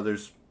land on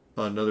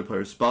another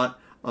player's spot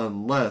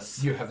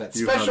unless you have that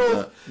special.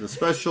 Have the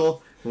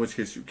special, in which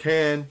case you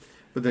can.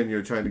 But then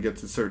you're trying to get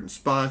to certain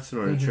spots in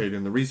order to trade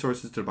in the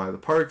resources to buy the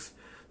parks.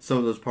 Some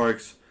of those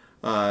parks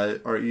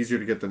are easier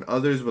to get than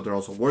others, but they're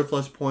also worth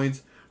less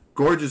points.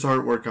 Gorgeous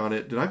artwork on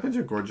it. Did I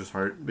mention gorgeous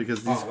art?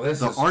 Because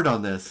the art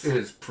on this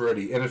is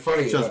pretty. And it's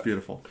funny. It's just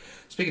beautiful.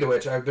 Speaking of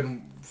which, I've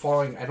been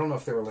following, I don't know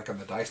if they were like on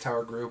the Dice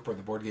Tower group or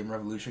the Board Game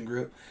Revolution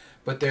group,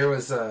 but there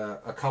was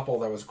a couple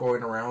that was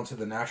going around to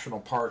the national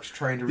parks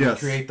trying to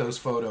recreate those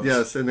photos.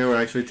 Yes, and they were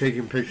actually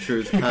taking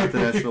pictures at the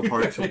national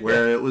parks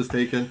where it was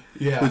taken,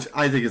 which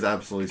I think is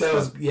absolutely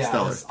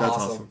stellar. That's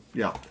awesome.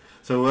 Yeah.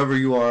 So whoever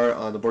you are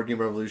on the Board Game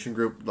Revolution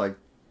group, like,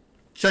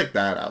 check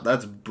that out.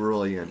 That's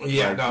brilliant.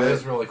 Yeah,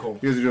 that's really cool.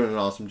 You guys are doing an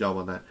awesome job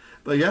on that.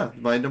 But yeah,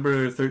 my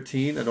number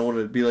 13, I don't want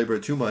to belabor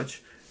it too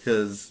much,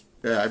 because,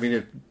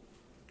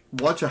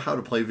 watch a how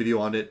to play video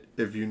on it.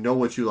 If you know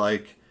what you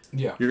like,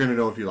 you're going to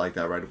know if you like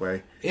that right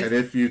away. And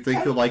if you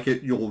think you'll like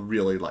it, you'll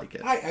really like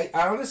it. I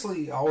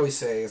honestly always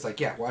say, it's like,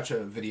 watch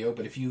a video,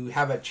 but if you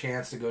have a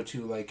chance to go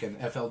to like an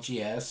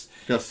FLGS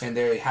and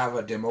they have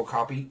a demo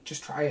copy,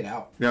 just try it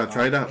out. Yeah,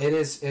 try it out. It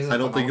is I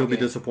don't think you'll be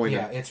disappointed.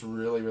 Yeah, it's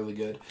really, really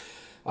good.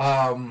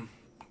 I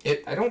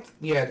don't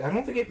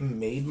think it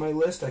made my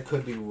list. I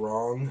could be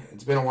wrong.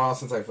 It's been a while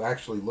since I've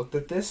actually looked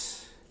at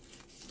this.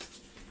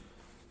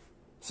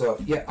 So,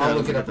 I'll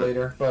look it up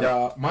later.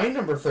 But my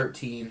number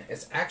 13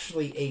 is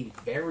actually a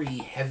very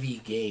heavy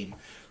game.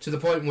 To the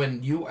point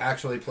when you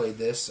actually played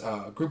this,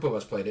 a group of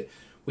us played it,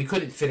 we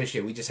couldn't finish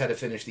it. We just had to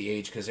finish the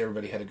age because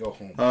everybody had to go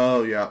home.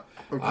 Oh, yeah.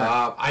 Okay.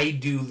 I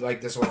do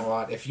like this one a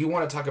lot. If you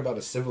want to talk about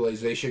a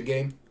civilization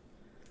game,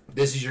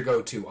 this is your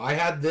go-to. I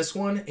had this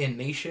one in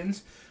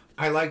Nations.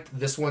 I liked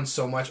this one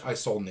so much, I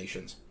sold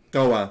Nations.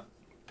 Oh, wow.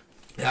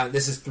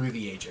 This is Through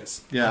the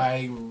Ages. Yeah.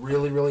 I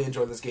really, really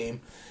enjoy this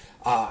game.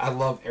 I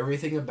love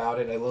everything about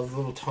it. I love the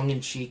little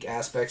tongue-in-cheek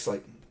aspects.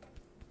 Like,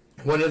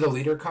 one of the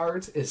leader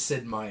cards is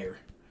Sid Meier.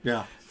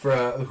 Yeah.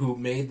 Who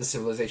made the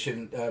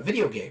Civilization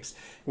video games.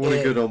 What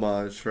a good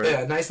homage, right?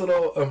 Yeah, nice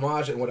little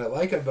homage. And what I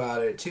like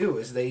about it, too,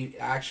 is they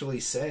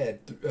actually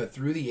said,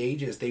 Through the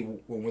Ages, I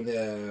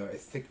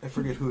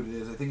forget who it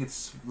is. I think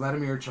it's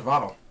Vladimir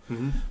Chavato.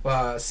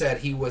 Said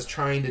he was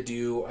trying to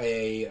do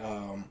a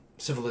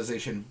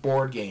Civilization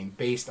board game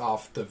based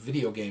off the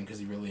video game because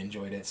he really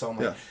enjoyed it. So I'm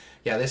like,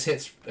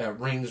 this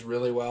rings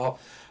really well.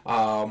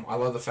 I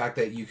love the fact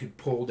that you could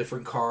pull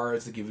different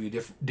cards that give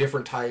you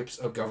different types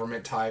of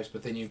government types,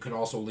 but then you can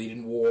also lead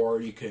in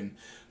war. You can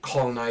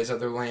colonize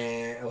other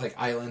land, like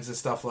islands and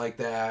stuff like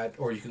that,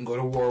 or you can go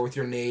to war with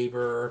your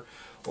neighbor.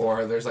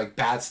 Or there's like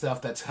bad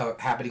stuff that's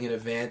happening in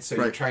events, so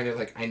you're trying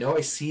to I know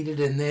I seeded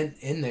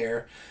in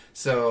there,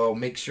 so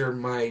make sure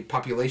my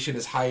population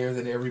is higher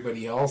than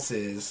everybody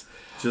else's,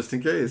 just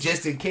in case.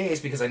 Just in case,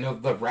 because I know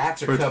the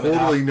rats are coming out. For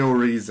totally no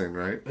reason,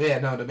 right? Yeah,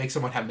 no, to make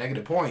someone have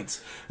negative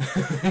points.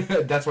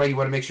 That's why you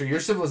want to make sure your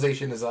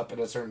civilization is up at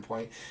a certain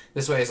point.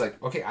 This way, it's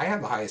like, okay, I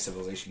have the highest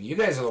civilization. You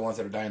guys are the ones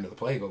that are dying of the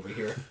plague over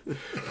here.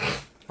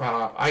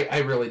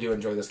 I really do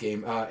enjoy this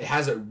game. It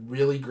has a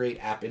really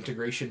great app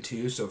integration,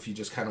 too, so if you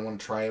just kind of want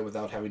to try it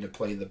without having to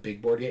play the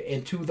big board game.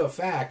 And to the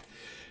fact,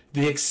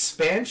 the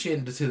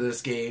expansion to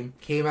this game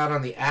came out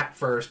on the app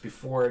first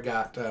before it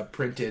got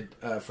printed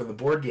for the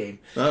board game.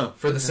 Oh.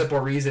 For the simple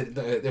reason,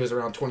 it was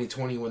around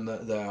 2020 when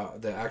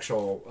the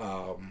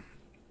actual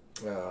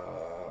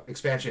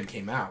expansion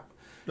came out.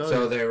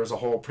 So there was a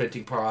whole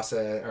printing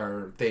process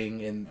or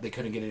thing, and they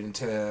couldn't get it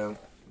into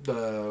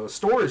the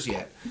stores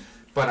yet.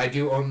 But I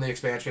do own the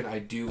expansion. I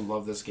do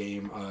love this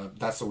game.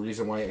 That's the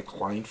reason why it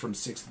climbed from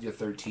 60 to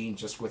 13,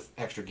 just with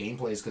extra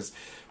gameplays. Because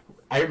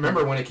I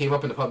remember when it came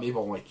up in the Pub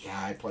Maple, I'm like,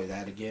 I'd play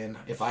that again.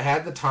 If I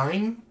had the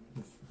time,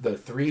 the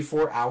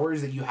 3-4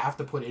 hours that you have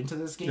to put into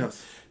this game,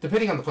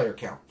 depending on the player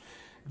count.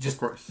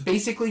 Just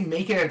basically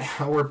make it an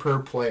hour per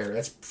player.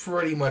 That's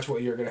pretty much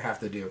what you're going to have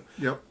to do.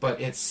 Yep.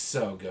 But it's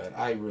so good.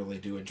 I really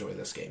do enjoy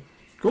this game.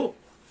 Cool.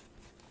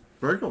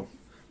 Very cool.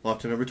 Off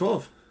to number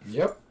 12.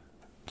 Yep.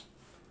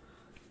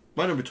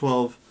 My number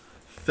 12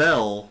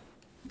 fell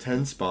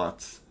 10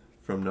 spots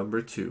from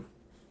number 2.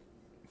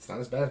 It's not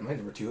as bad as my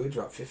number 2. It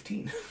dropped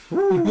 15.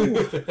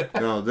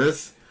 No,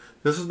 this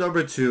is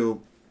number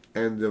 2,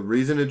 and the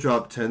reason it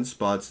dropped 10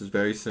 spots is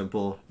very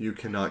simple. You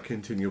cannot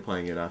continue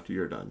playing it after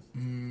you're done.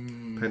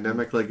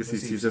 Pandemic Legacy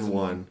Season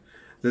 1.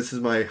 This is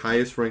my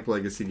highest ranked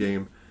Legacy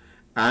game.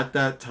 At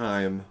that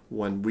time,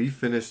 when we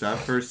finished that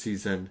first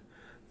season,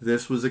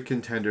 this was a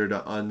contender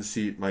to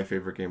unseat my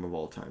favorite game of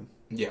all time.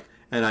 Yeah.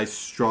 And I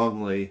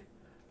strongly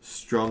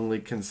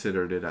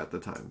considered it at the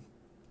time.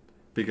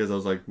 Because I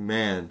was like,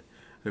 man,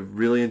 I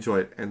really enjoy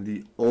it. And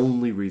the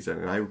only reason,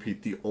 and I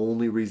repeat, the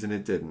only reason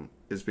it didn't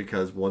is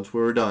because once we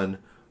were done,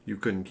 you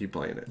couldn't keep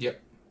playing it.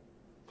 Yep.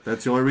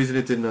 That's the only reason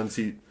it didn't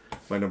unseat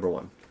my number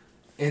 1.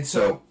 And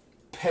so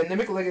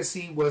Pandemic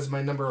Legacy was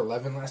my number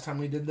 11 last time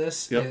we did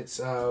this. Yep. It's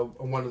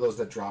one of those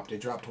that dropped.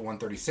 It dropped to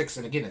 136,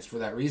 and again, it's for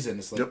that reason.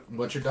 It's like,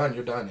 once you're done,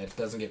 you're done. It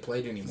doesn't get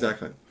played anymore.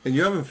 Exactly. And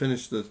you haven't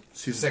finished the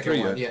season 3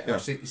 one, yet. Or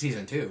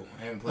season 2.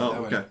 I haven't played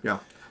that one. Okay, yeah.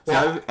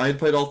 Well, See, I had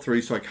played all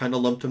 3, so I kind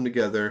of lumped them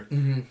together.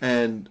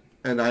 And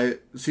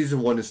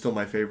season 1 is still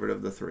my favorite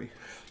of the 3.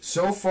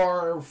 So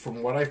far,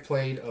 from what I've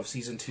played of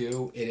Season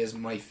 2, it is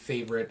my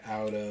favorite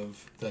out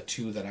of the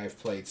 2 that I've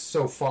played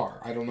so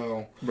far. I don't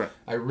know. Right.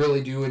 I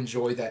really do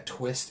enjoy that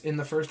twist in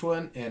the first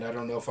one, and I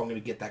don't know if I'm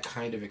going to get that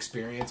kind of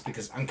experience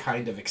because I'm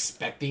kind of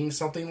expecting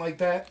something like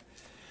that.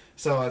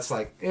 So it's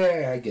like,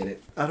 yeah, I get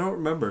it. I don't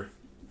remember.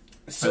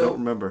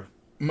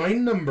 My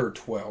number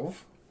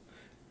 12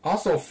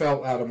 also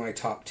fell out of my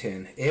top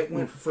 10. It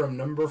went from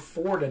number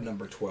 4 to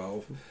number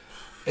 12.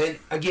 And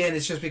again,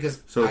 it's just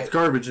because... So it's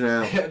garbage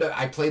now.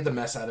 I played the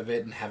mess out of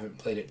it and haven't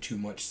played it too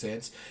much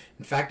since.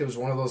 In fact, it was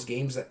one of those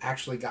games that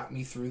actually got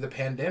me through the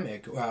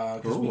pandemic.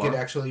 Because we could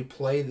actually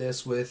play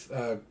this with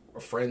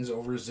friends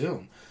over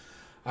Zoom.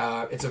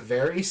 It's a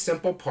very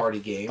simple party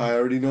game. I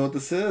already know what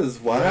this is.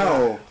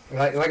 Wow.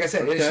 Like I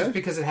said, it's just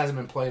because it hasn't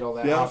been played all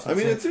that often. I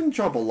mean, it's in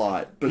trouble a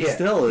lot. But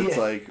still, it's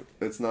like,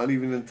 it's not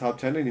even in the top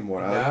 10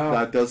 anymore. No.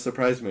 That does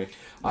surprise me.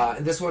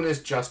 This one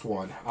is just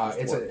one.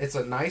 It's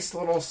a nice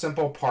little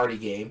simple party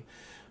game.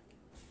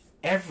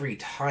 Every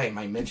time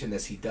I mention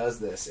this, he does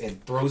this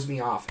and throws me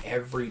off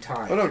every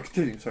time. Oh, no,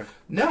 continue. Sorry.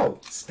 No,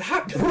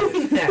 stop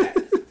doing that.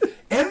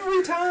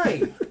 Every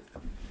time.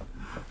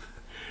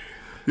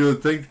 You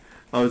would think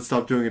I would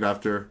stop doing it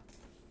after.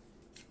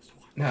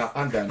 No,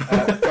 I'm done.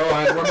 Go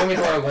on. We're moving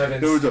to our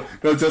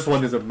 11s. No, Just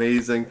One is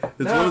amazing.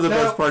 It's one of the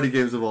best party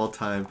games of all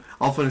time.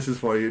 I'll finish this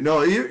for you.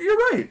 No, you're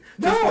right.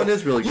 Just One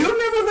is really good. You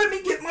never let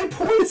me get my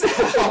points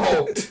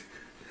out.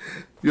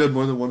 You had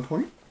more than 1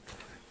 point?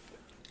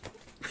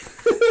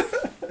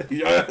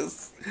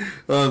 Yes.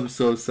 I'm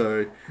so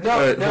sorry. No,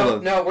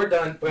 we're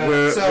done.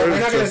 We're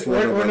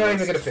not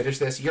even gonna finish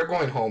this. You're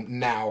going home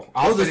now.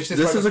 I'll finish this.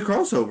 This is a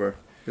crossover.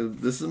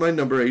 This is my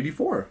number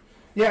 84.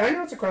 Yeah, I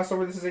know it's a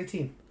crossover. This is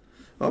 18.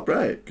 All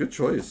right, good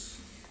choice.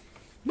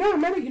 No,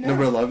 maybe you know.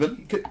 Number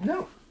 11.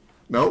 No.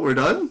 No, we're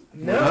done.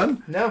 No, we're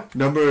done? No.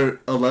 Number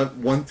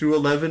 11, 1 through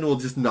 11 will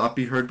just not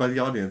be heard by the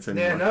audience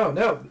anymore. Yeah,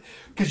 no,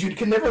 because you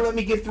can never let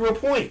me get through a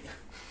point.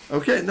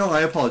 Okay, no,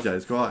 I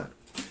apologize. Go on.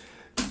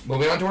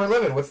 Moving on to our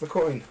 11. What's the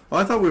coin? Oh,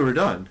 I thought we were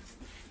done.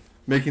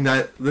 Making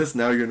this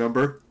now your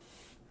number.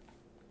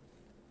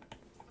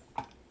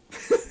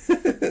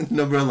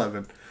 Number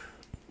 11.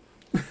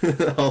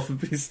 I'll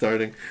be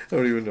starting. I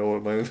don't even know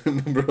what my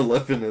number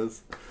 11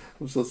 is.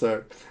 I'm so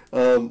sorry.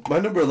 My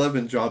number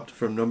 11 dropped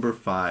from number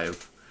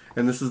 5.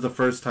 And this is the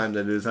first time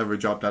that it has ever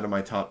dropped out of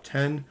my top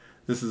 10.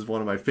 This is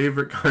one of my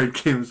favorite card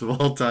games of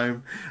all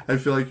time. I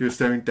feel like you're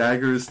staring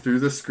daggers through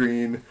the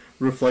screen,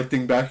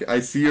 reflecting back. I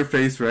see your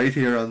face right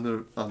here on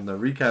the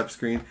recap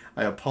screen.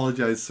 I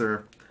apologize,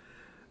 sir.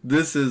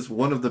 This is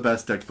one of the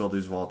best deck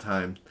builders of all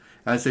time.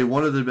 I say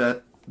one of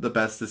the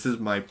best. This is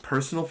my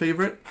personal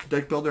favorite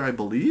deck builder, I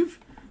believe.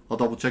 I'll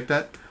double check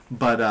that.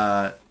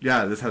 But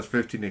yeah, this has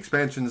 15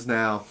 expansions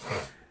now.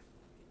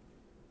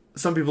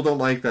 Some people don't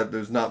like that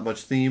there's not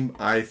much theme.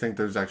 I think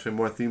there's actually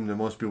more theme than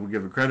most people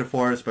give it credit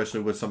for,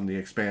 especially with some of the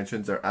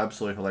expansions. They're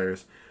absolutely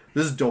hilarious.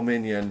 This is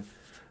Dominion.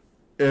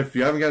 If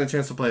you haven't gotten a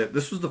chance to play it,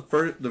 this was the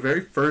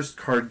very first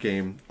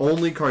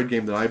only card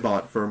game that I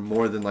bought for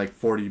more than like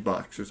 $40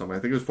 or something. I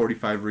think it was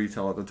 45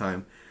 retail at the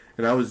time.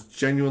 And I was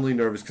genuinely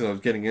nervous because I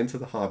was getting into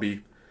the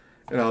hobby.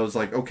 And I was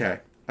like, okay,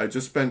 I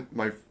just bought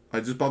my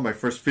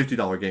first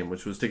 $50 game,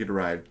 which was Ticket to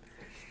Ride.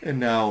 And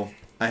now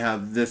I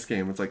have this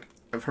game. It's like,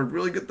 I've heard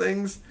really good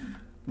things. I'm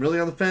really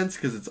on the fence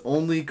because it's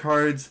only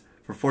cards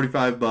for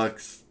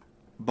 $45.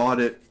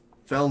 Bought it,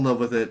 fell in love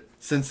with it.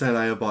 Since then,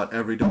 I have bought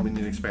every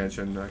Dominion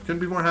expansion. I couldn't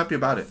be more happy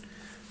about it.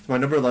 It's my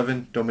number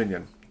 11,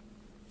 Dominion.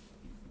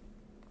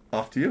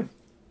 Off to you.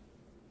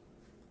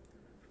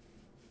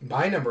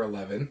 My number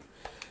 11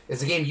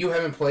 is a game you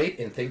haven't played,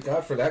 and thank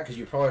God for that because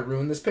you probably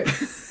ruined this pick.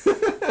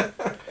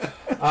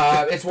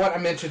 It's what I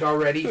mentioned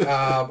already.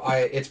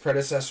 Its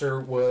predecessor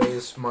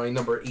was my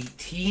number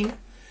 18.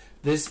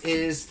 This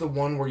is the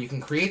one where you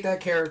can create that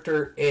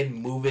character and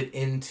move it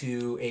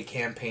into a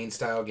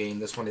campaign-style game.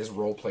 This one is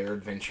Role Player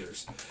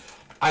Adventures.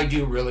 I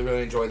do really,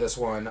 really enjoy this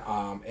one.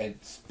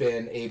 It's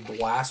been a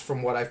blast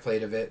from what I've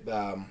played of it.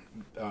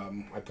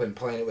 I've been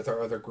playing it with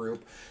our other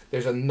group.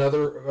 There's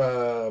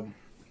another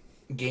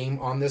game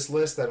on this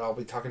list that I'll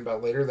be talking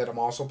about later that I'm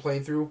also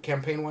playing through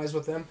campaign-wise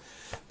with them.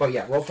 But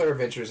yeah, Role Player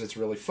Adventures, it's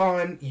really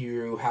fun.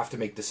 You have to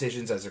make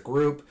decisions as a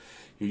group.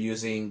 You're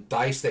using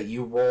dice that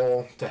you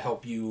roll to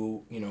help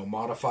you,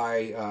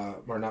 modify,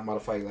 or not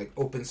modify, like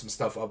open some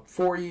stuff up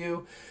for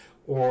you.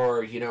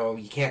 Or,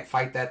 you can't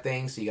fight that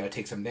thing, so you gotta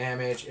take some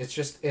damage. It's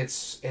just,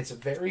 it's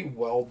very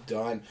well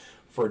done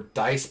for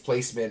dice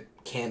placement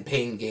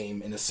campaign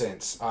game, in a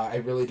sense. I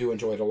really do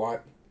enjoy it a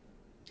lot.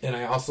 And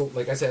I also,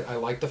 like I said, I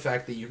like the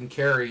fact that you can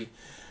carry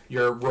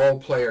your role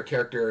player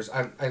characters.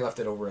 I left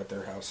it over at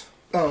their house.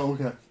 Oh,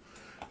 okay.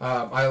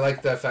 I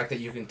like the fact that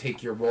you can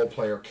take your role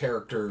player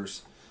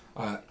characters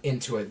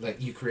into it.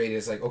 Like, you create it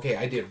as like, okay,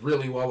 I did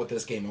really well with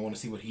this game. I want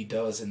to see what he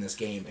does in this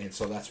game. And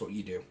so that's what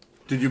you do.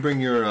 Did you bring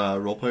your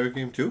role player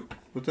game too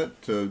with it?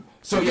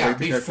 So yeah,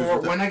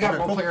 before when I got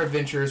Role Player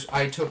Adventures,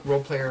 I took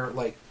Role Player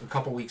like a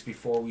couple weeks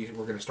before we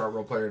were going to start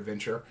Role Player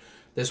Adventure.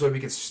 This way we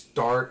could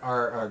start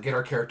get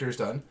our characters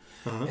done,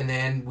 and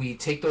then we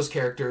take those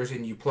characters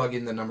and you plug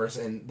in the numbers.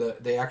 And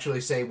they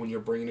actually say when you're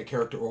bringing a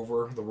character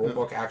over, the rule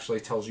book actually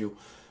tells you,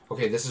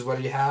 okay, this is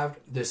what you have,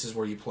 this is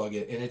where you plug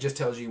it, and it just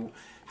tells you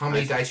how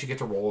many dice you get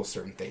to roll with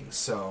certain things.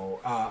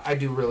 So I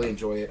do really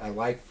enjoy it. I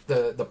like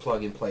the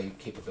plug and play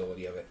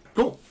capability of it.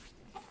 Cool.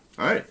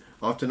 All right,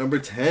 off to number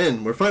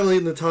 10. We're finally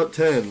in the top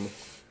 10.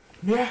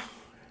 Yeah.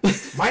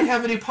 Might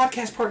have a new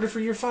podcast partner for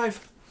year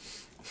 5.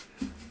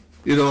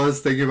 I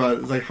was thinking about it.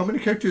 It's like, how many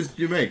characters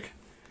do you make?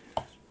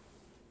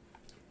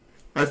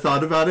 I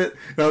thought about it,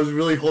 and I was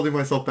really holding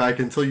myself back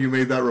until you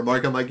made that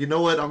remark. I'm like, you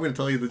know what? I'm going to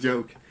tell you the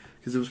joke,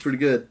 because it was pretty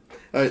good.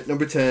 All right,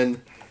 number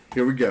 10.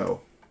 Here we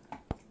go.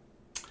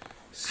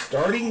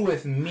 Starting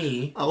with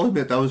me... I'll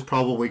admit, that was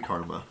probably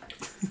karma.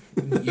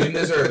 You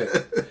deserve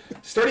it.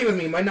 Starting with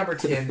me, my number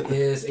 10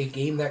 is a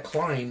game that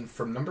climbed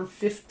from number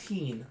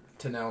 15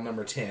 to now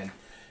number 10.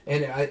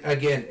 And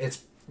again,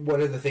 it's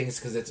one of the things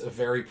because it's a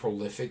very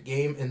prolific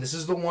game. And this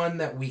is the one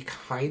that we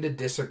kind of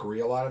disagree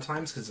a lot of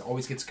times because it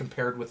always gets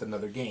compared with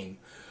another game.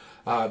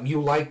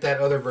 You like that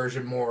other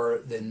version more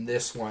than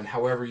this one.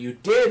 However, you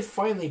did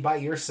finally buy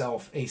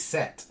yourself a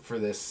set for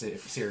this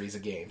series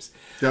of games.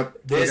 Yep.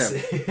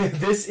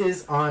 This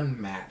is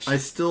Unmatched. I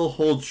still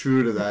hold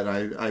true to that.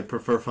 I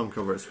prefer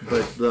Funkoverse,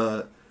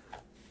 but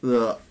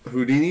the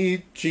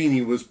Houdini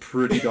Genie was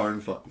pretty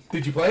darn fun.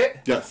 Did you play it?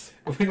 Yes.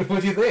 What do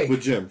you think?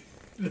 With Jim.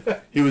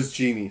 He was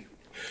Genie.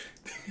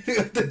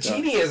 The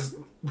Genie is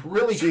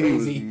really Genie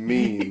crazy. Was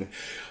mean.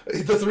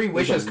 The 3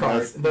 Wishes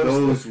cards.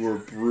 Those were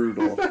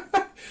brutal.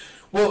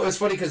 Well, it's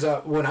funny because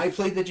when I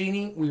played the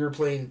Genie, we were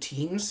playing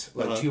teams,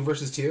 like 2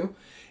 versus 2,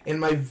 and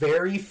my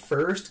very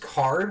first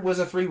card was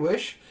a 3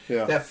 Wish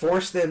that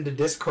forced them to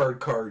discard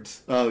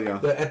cards. Oh, yeah.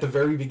 At the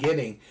very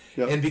beginning.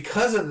 Yep. And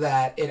because of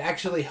that, it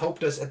actually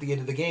helped us at the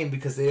end of the game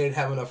because they didn't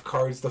have enough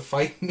cards to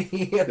fight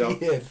me at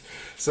the end.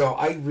 So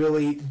I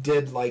really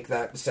did like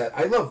that set.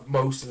 I love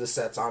most of the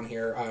sets on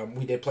here.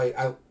 We did play...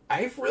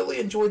 I've really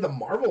enjoyed the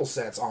Marvel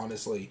sets,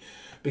 honestly.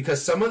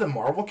 Because some of the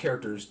Marvel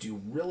characters do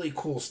really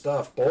cool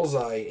stuff.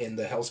 Bullseye in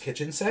the Hell's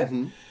Kitchen set,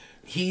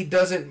 he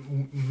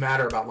doesn't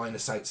matter about line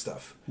of sight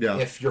stuff. Yeah.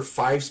 If you're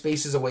 5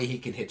 spaces away, he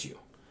can hit you.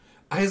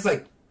 I was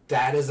like,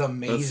 that is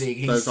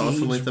amazing. That's he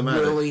seems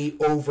really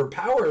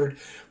overpowered.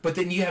 But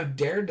then you have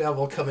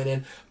Daredevil coming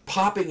in,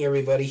 popping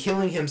everybody,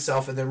 healing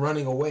himself, and then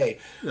running away.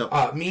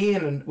 Yep.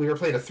 We were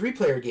playing a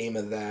 3-player game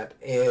of that,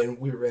 and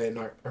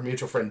our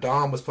mutual friend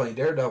Dom was playing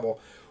Daredevil.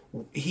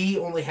 He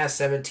only has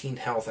 17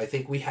 health. I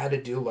think we had to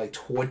do like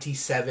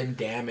 27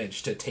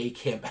 damage to take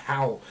him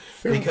out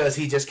because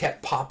he just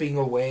kept popping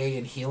away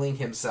and healing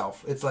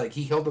himself. It's like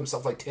he healed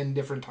himself like 10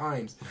 different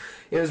times.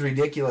 It was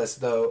ridiculous,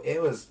 though.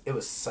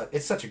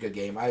 It's such a good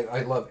game.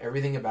 I love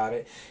everything about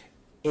it.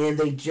 And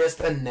they just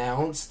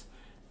announced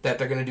that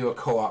they're going to do a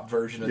co-op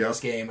version of this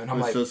game, and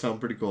I'm like, it does sound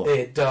pretty cool.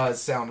 It does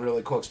sound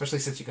really cool, especially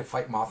since you can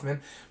fight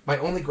Mothman. My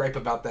only gripe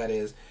about that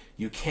is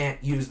you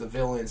can't use the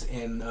villains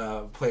in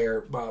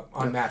player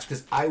Unmatched,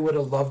 because I would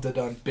have loved to have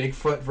done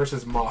Bigfoot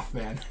versus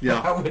Mothman.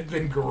 Yeah. That would have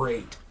been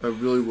great. I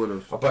really would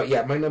have. But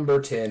yeah, my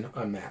number 10,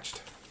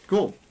 Unmatched.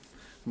 Cool.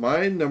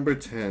 My number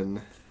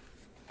 10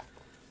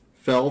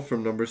 fell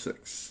from number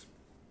 6.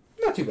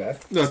 Not too bad.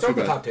 Not Start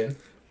too bad. The top 10.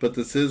 But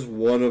this is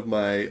one of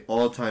my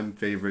all-time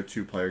favorite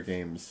 2-player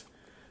games.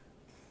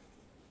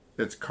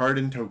 It's Card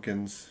and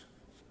Tokens.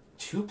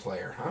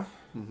 2-player, huh?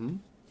 Mm-hmm.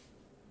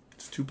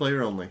 It's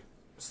 2-player only.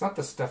 It's not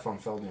the Stefan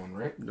Feld one,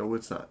 right? No,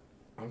 it's not.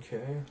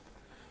 Okay.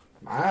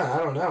 I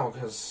don't know,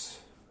 because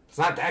it's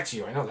not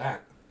Daxio, I know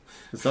that.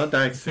 It's not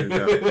Daxio,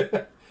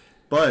 no.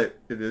 But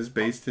it is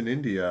based in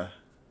India.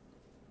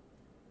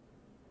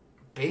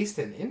 Based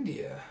in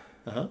India?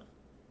 Uh-huh.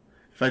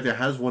 In fact, it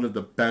has one of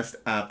the best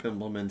app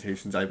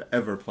implementations I've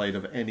ever played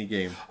of any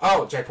game.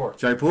 Oh, Jaipur.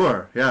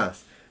 Jaipur,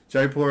 yes.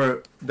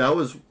 Jaipur, that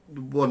was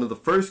one of the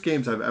first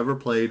games I've ever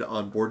played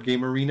on Board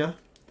Game Arena.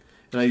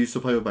 And I used to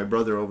play with my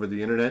brother over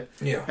the internet.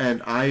 Yeah.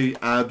 And I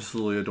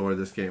absolutely adore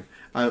this game.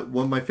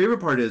 One of my favorite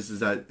part is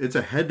that it's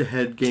a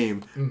head-to-head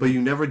game, but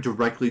you never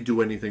directly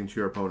do anything to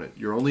your opponent.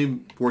 You're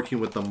only working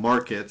with the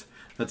market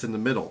that's in the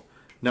middle.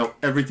 Now,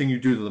 everything you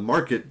do to the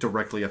market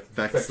directly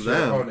affects them,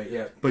 your opponent,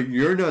 yeah. But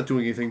you're not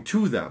doing anything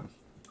to them.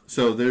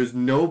 So there's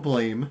no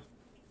blame.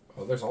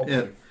 Oh, there's all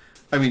blame.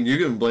 I mean, you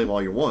can blame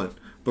all you want,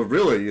 but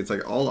really, it's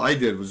like all I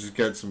did was just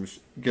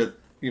get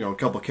a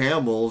couple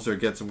camels or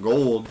get some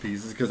gold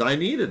pieces because I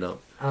needed them.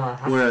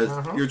 Whereas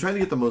you're trying to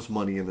get the most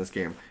money in this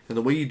game, and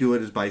the way you do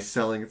it is by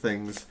selling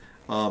things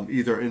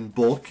either in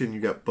bulk and you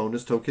get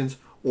bonus tokens,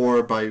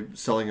 or by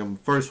selling them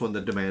first when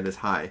the demand is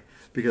high,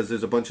 because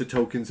there's a bunch of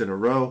tokens in a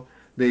row.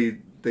 They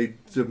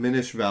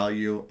diminish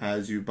value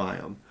as you buy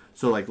them.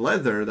 So like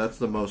leather, that's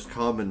the most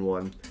common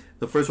one.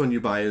 The first one you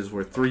buy is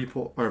worth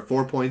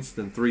 4 points,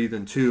 then 3,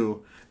 then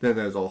 2. Then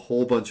there's a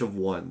whole bunch of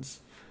 1s.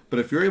 But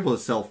if you're able to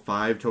sell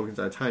 5 tokens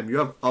at a time, you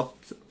have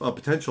a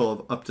potential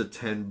of up to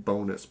 10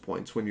 bonus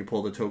points when you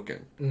pull the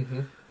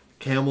token.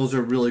 Camels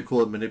are really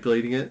cool at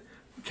manipulating it.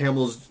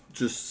 Camels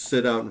just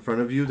sit out in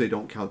front of you. They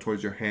don't count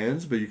towards your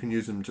hands, but you can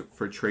use them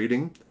for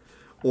trading.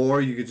 Or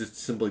you could just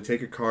simply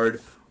take a card,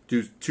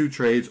 do 2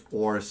 trades,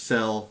 or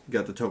sell,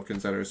 get the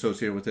tokens that are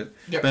associated with it.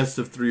 Yep. Best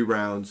of 3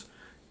 rounds.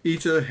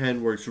 Each of the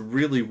hand works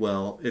really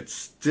well. It's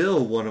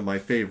still one of my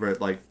favorite,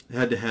 like,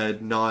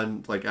 head-to-head,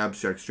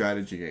 abstract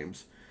strategy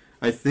games.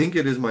 I think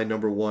it is my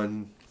number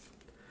 1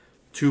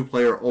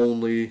 2-player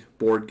only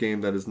board game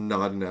that is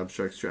not an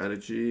abstract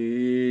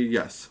strategy.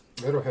 Yes.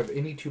 I don't have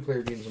any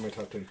 2-player games in my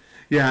top 10.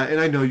 Yeah, and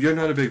I know you're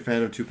not a big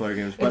fan of 2-player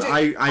games, but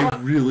I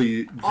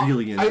really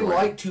enjoy I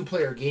like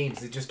 2-player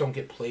games. They just don't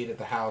get played at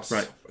the house.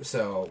 Right.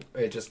 So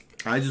it just...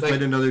 I just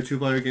played another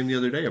 2-player game the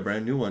other day, a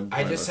brand new one.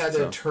 I just had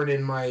to turn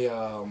in my...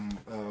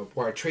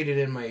 I traded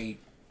in my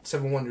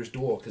Seven Wonders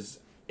Duel, because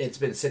it's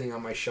been sitting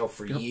on my shelf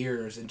for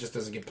years and just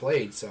doesn't get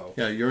played, so...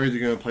 Yeah, you're either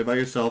going to play by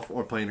yourself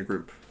or play in a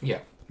group. Yeah.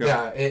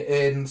 Yeah,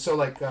 and so,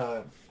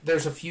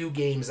 there's a few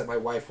games that my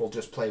wife will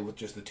just play with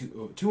just the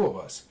two of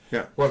us.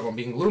 Yeah. One of them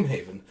being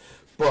Gloomhaven.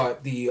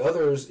 But the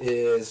others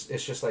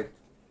it's just like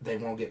they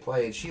won't get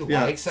played. She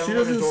likes them. She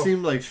doesn't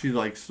seem like she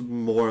likes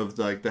more of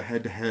the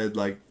head-to-head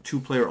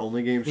 2-player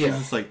only games.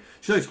 She's just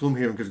she likes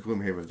Gloomhaven because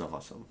Gloomhaven is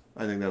awesome.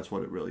 I think that's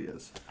what it really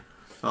is.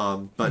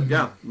 But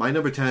yeah, my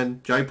number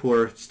 10,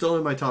 Jaipur, still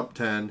in my top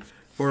 10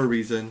 for a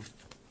reason.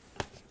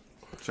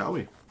 Shall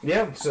we?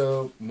 Yeah,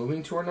 so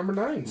moving to our number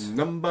 9s.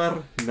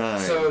 Number 9.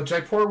 So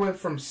Jaipur went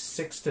from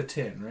 6 to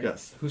 10, right?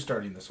 Yes. Who's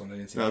starting this one? I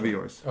didn't see. That'll be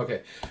yours.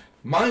 Okay.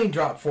 Mine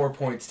dropped 4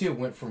 points too.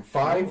 Went from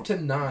 5 to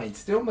 9.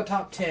 Still in the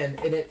top 10.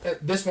 And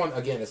this one,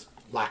 again, is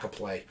lack of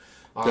play.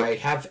 I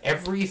have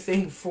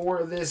everything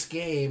for this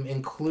game,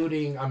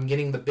 including I'm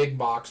getting the big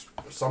box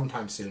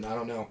sometime soon. I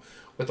don't know.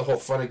 With the whole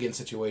Fun Again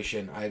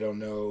situation, I don't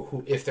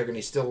know if they're going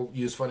to still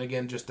use Fun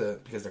Again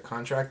because they're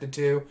contracted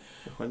to,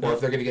 or if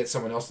they're going to get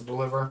someone else to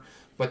deliver.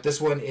 But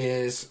this one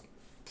is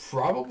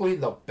probably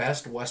the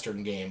best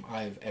Western game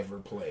I've ever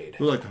played.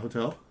 You like the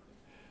hotel?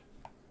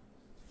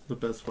 The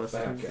best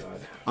Western? Oh,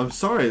 God. I'm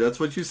sorry, that's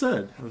what you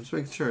said. I'm just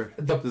making sure.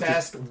 The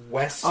best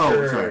Western.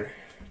 Oh, sorry.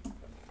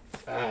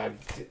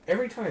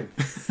 Every time.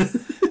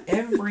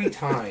 Every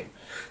time.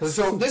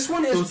 So this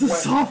one is... It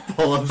was a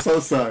softball, I'm so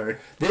sorry.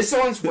 This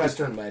one's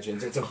Western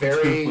Legends. It's a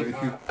very...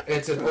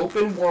 it's an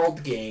open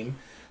world game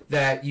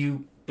that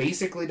you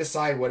basically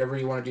decide whatever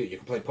you want to do. You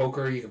can play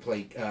poker, you can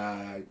play...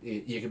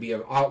 you can be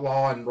an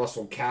outlaw and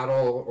rustle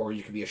cattle, or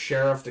you can be a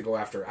sheriff to go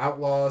after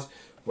outlaws.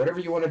 Whatever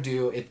you want to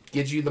do, it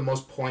gives you the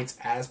most points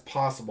as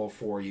possible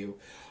for you.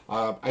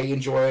 I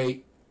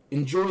enjoy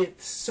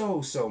it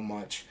so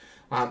much.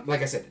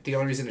 Like I said, the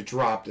only reason it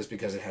dropped is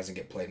because it hasn't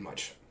get played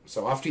much.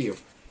 So off to you.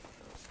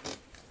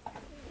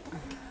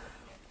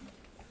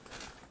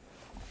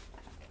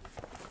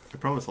 I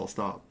promise I'll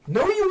stop.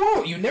 No, you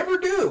won't. You never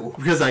do.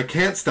 Because I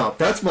can't stop.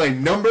 That's my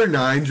number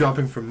 9,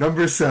 dropping from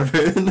number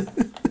 7.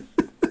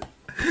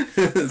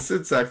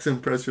 Sid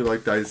Saxon Press Your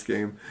Luck Dice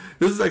game.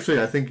 This is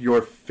actually, I think,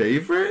 your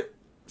favorite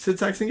Sid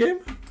Saxon game?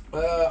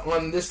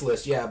 On this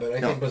list, yeah, but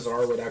I think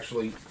Bazaar would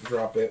actually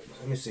drop it.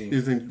 Let me see.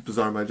 You think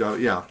Bazaar might drop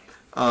it? Yeah.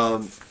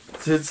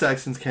 Sid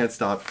Saxon's Can't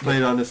Stop. Play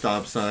it on a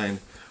stop sign.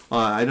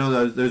 I know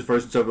that there's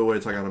versions of it where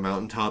it's like on a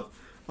mountaintop.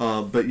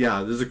 But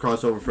yeah, this is a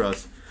crossover for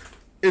us.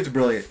 It's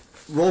brilliant.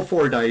 Roll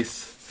 4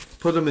 dice.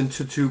 Put them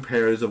into 2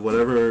 pairs of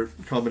whatever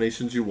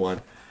combinations you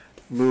want.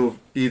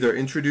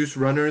 Introduce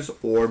runners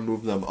or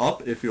move them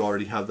up if you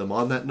already have them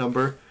on that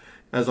number.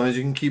 As long as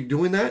you can keep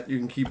doing that, you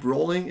can keep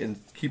rolling and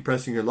keep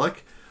pressing your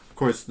luck. Of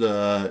course,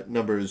 the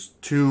numbers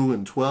 2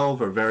 and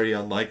 12 are very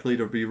unlikely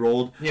to be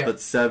rolled. Yeah. But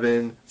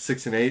 7,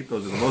 6, and 8,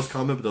 those are the most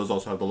common, but those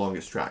also have the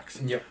longest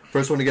tracks. Yep.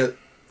 First one to get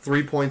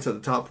 3 points at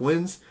the top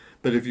wins.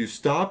 But if you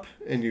stop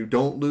and you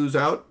don't lose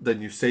out,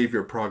 then you save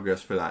your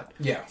progress for that.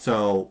 Yeah.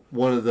 So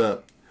one of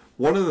the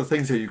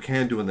things that you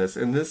can do in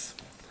this,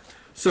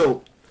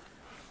 so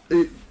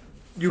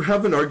you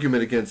have an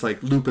argument against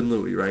like Loop and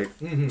Louie, right?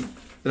 Mm-hmm.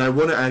 And I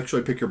want to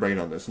actually pick your brain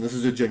on this, and this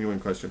is a genuine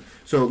question.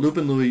 So Loop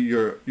and Louie,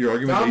 your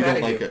argument that you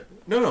don't like it.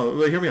 No,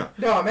 hear me out.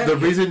 No, I'm the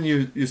reason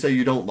you say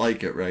you don't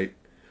like it, right,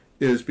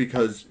 is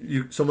because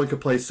someone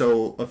could play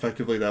so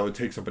effectively that would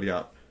take somebody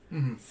out.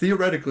 Mm-hmm.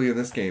 Theoretically, in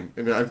this game,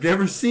 and I've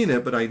never seen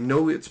it, but I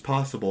know it's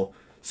possible,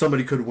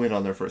 somebody could win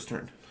on their first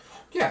turn.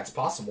 Yeah, it's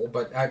possible,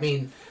 but I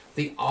mean,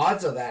 the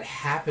odds of that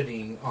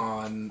happening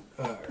on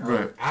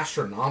are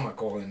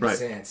astronomical in a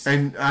sense.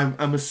 And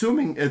I'm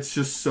assuming it's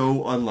just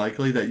so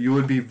unlikely that you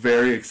would be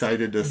very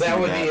excited to see that. That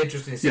would be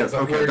interesting to see. Yes,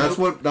 okay, that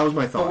was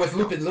my thought. But with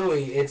Loop and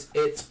Louie,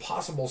 it's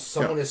possible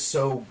someone is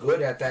so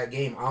good at that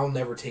game, I'll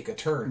never take a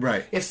turn.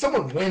 Right. If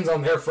someone wins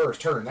on their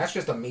first turn, that's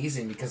just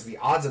amazing because the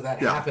odds of that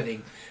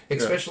happening,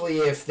 especially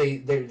if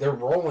they're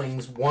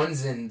rollings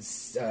 1s and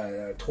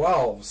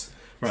 12s,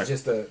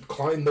 just to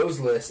climb those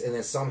lists and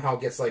then somehow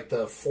gets like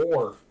the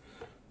 4.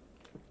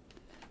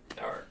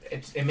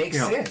 It makes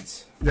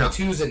sense. Yeah.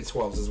 2s and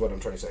 12s is what I'm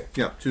trying to say.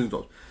 Yeah, 2s and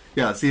 12s.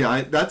 Yeah, see,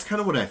 that's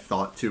kind of what I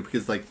thought too,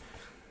 because like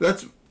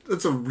that's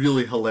a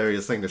really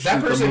hilarious thing to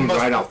shoot the moon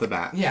right off the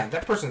bat. Yeah,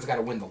 that person's got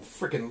to win the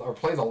freaking or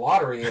play the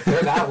lottery if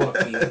they're that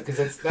lucky, because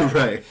it's that,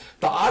 right.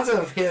 The odds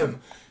of him,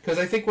 because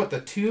I think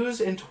the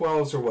 2s and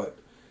 12s are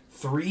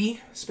 3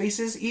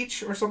 spaces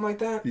each or something like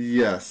that.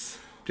 Yes.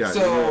 Yeah,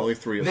 so only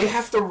 3 of they them.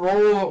 have to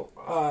roll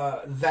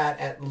that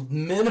at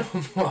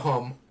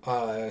minimum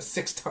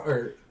 6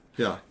 times.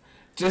 Yeah.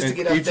 Just to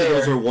get up there. Each of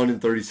those are 1 in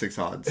 36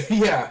 odds.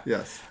 Yeah.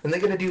 Yes. And they're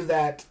going to do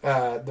that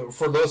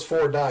for those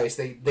 4 dice.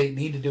 They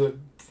need to do it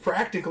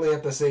practically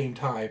at the same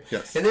time.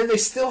 Yes. And then they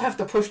still have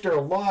to push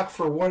their luck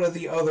for one of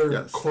the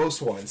other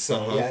close ones.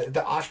 So, yeah,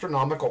 the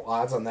astronomical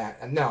odds on that.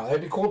 And no,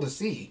 that'd be cool to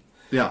see.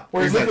 Yeah.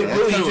 Whereas exactly.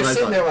 Louie just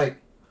sitting there like...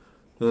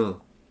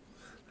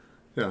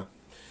 Yeah.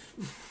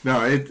 No,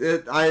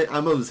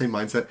 I'm of the same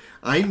mindset.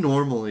 I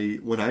normally,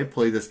 when I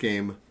play this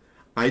game,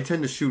 I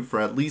tend to shoot for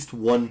at least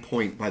 1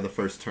 point by the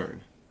first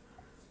turn.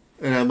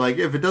 And I'm like,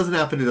 if it doesn't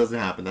happen, it doesn't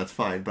happen. That's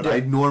fine. But I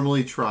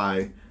normally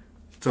try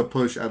to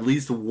push at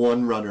least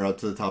one runner up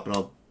to the top, and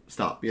I'll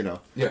stop, Yeah.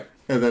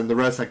 And then the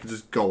rest I can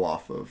just go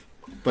off of.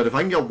 But if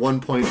I can get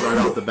 1 point right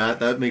off the bat,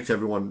 that makes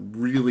everyone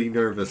really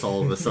nervous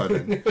all of a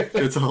sudden.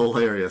 It's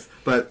hilarious.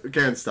 But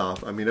can't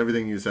stop. I mean,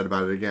 everything you said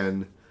about it,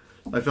 again,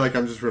 I feel like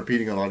I'm just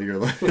repeating a lot of your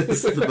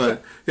lists.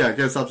 But, yeah,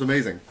 Can't Stop's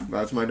amazing.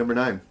 That's my number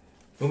 9.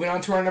 Moving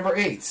on to our number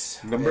 8.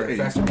 Number 8.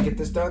 The faster I get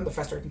this done, the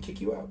faster I can kick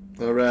you out.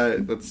 All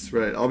right, that's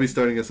right. I'll be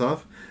starting us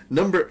off.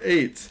 Number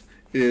 8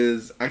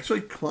 is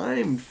actually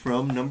climbed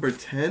from number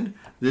 10.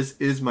 This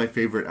is my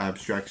favorite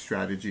abstract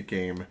strategy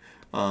game.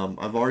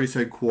 I've already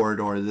said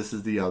Corridor. This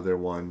is the other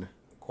one.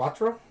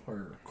 Quattro?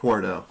 Or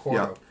Quarto.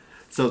 Yeah.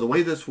 So the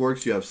way this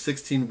works, you have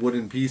 16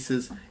 wooden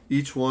pieces.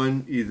 Each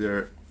one,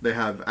 either they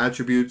have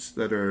attributes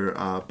that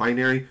are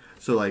binary.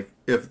 So like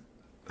if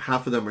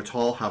half of them are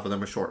tall, half of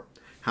them are short.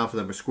 Half of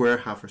them are square,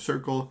 half are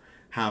circle,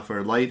 half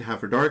are light,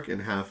 half are dark,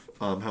 and half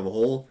have a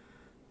hole,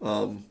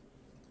 and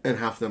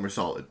half of them are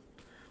solid.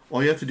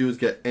 All you have to do is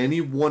get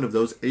any one of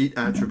those 8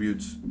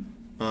 attributes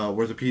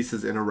worth of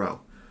pieces in a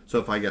row. So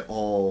if I get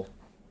all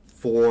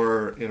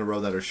 4 in a row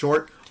that are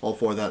short, all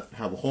 4 that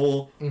have a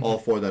hole, all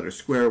 4 that are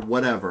square,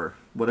 whatever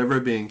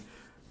it being,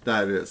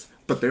 that is.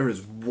 But there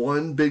is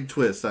one big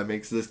twist that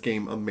makes this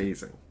game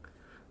amazing.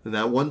 And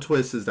that one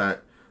twist is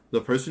that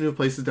the person who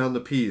places down the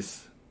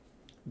piece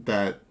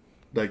that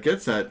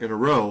gets that in a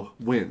row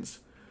wins.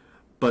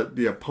 But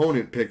the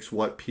opponent picks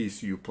what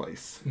piece you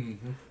place.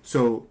 Mm-hmm.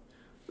 So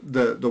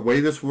the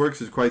way this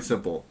works is quite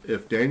simple.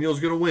 If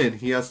Daniel's going to win,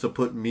 he has to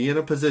put me in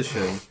a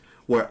position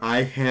where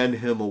I hand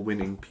him a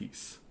winning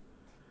piece.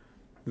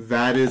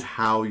 That is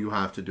how you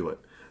have to do it.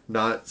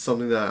 Not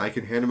something that I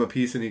can hand him a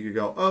piece and he could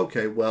go, oh,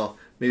 okay, well,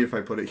 maybe if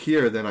I put it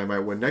here, then I might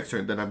win next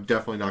turn. Then I'm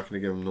definitely not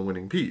going to give him the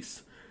winning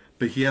piece.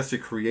 But he has to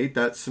create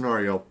that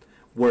scenario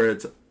where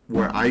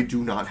I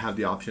do not have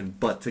the option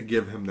but to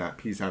give him that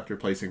piece after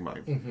placing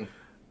mine. Mm-hmm.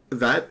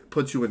 That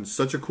puts you in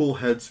such a cool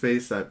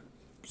headspace that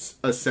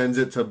ascends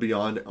it to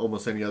beyond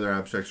almost any other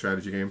abstract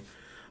strategy game.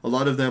 A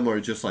lot of them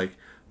are just like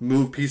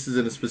move pieces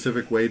in a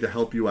specific way to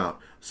help you out.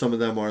 Some of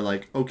them are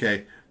like,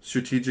 okay,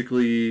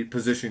 strategically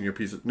position your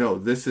pieces. No,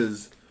 this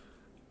is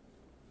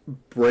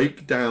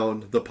break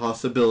down the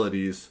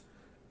possibilities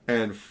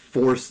and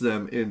force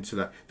them into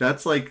that.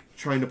 That's like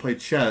trying to play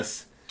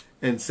chess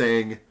and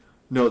saying,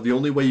 no, the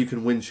only way you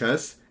can win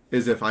chess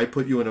is if I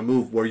put you in a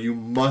move where you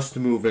must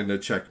move into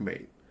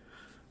checkmate.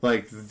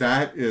 Like,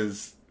 that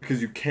is...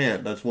 Because you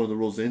can't. That's one of the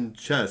rules in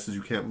chess, is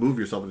you can't move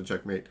yourself into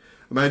checkmate.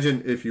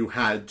 Imagine if you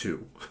had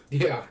to.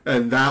 Yeah.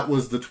 And that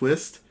was the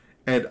twist,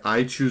 and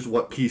I choose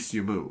what piece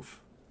you move.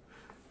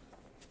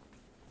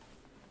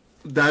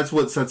 That's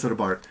what sets it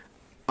apart.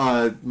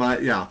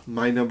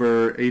 My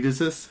number 8 is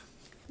this?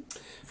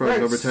 From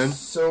number 10?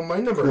 So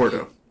my number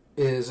 8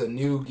 is a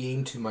new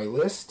game to my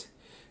list.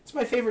 It's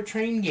my favorite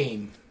train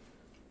game.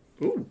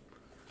 Ooh.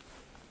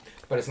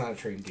 But it's not a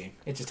train game.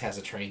 It just has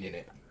a train in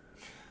it.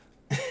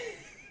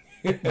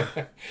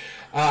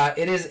 It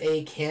is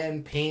a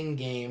campaign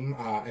game.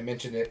 I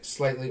mentioned it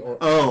slightly.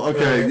 Oh,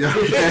 okay. Yeah,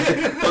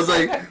 okay. I was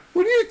like,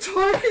 what are you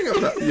talking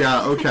about?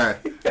 Yeah, okay.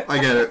 I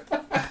get it.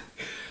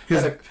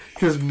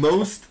 Because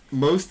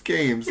most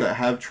games that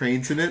have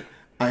trains in it,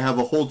 I have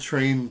a whole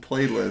train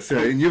playlist.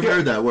 Yeah, and you've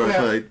heard that, where I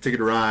play Ticket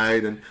to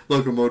Ride and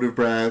Locomotive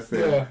Breath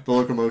and the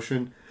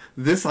Locomotion.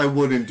 This I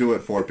wouldn't do it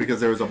for,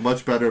 because there was a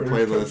much better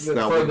playlist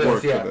that would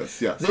work for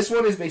this. Yes. This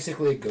one is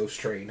basically a ghost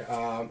train,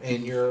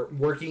 and you're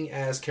working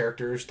as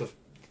characters to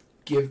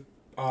give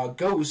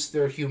ghosts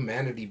their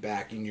humanity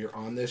back, and you're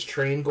on this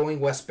train going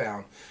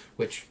westbound,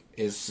 which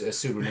is a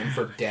pseudonym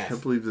for death. I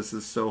can't believe this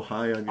is so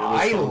high on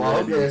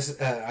your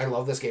list. I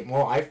love this game.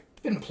 Well, I've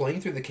been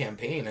playing through the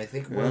campaign. I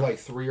think we're like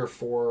 3 or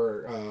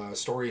 4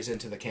 stories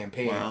into the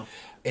campaign. Wow.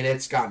 And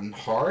it's gotten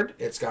hard.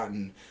 It's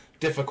gotten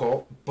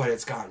difficult, but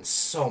it's gotten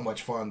so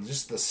much fun.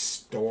 Just the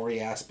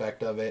story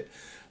aspect of it,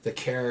 the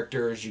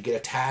characters, you get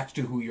attached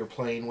to who you're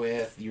playing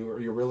with.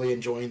 You're really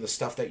enjoying the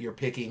stuff that you're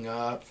picking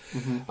up.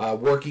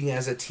 Working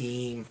as a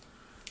team.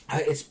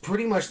 It's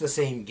pretty much the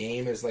same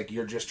game as like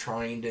you're just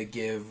trying to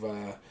give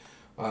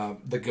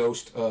the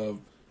ghost of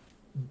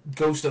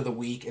the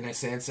week, in a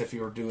sense, if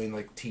you were doing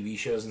like TV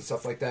shows and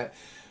stuff like that,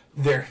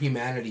 their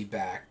humanity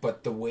back.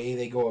 But the way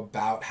they go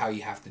about how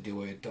you have to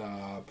do it.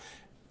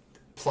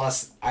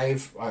 Plus,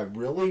 I've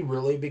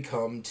really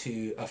become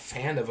a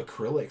fan of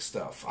acrylic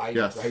stuff. I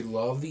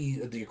love the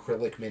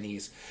acrylic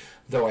minis,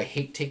 though I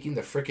hate taking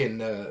the frickin'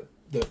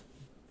 the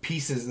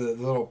pieces, the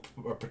little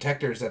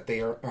protectors that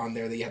they are on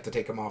there that you have to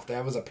take them off.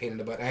 That was a pain in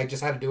the butt. I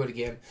just had to do it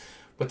again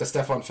with the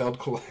Stefan Feld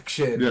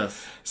collection.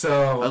 Yes.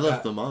 So I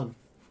left them on.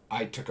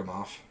 I took them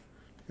off.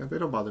 Yeah, they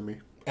don't bother me.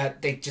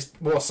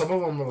 Some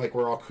of them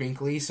were all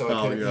crinkly, so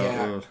I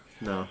couldn't.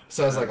 No.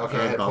 So I was like, okay,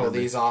 I had to pull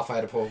these off. I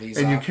had to pull these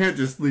off. And you can't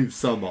just leave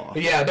some off.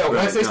 Yeah, no.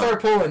 Once they start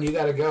pulling, you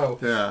got to go.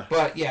 Yeah.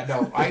 But yeah,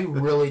 no, I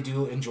really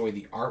do enjoy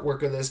the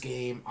artwork of this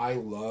game. I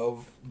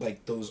love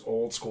like those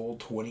old school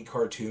 20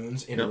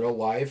 cartoons in real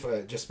life,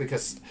 just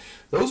because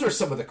those are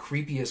some of the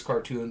creepiest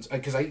cartoons.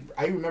 Because I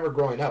remember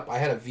growing up, I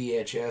had a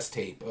VHS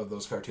tape of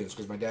those cartoons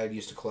because my dad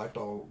used to collect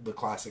all the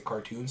classic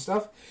cartoon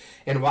stuff,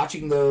 and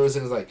watching those,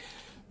 and it was like,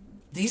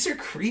 these are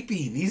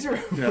creepy. These are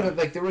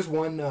like, there was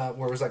one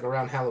where it was like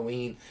around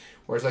Halloween,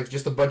 where it's like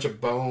just a bunch of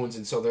bones,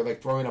 and so they're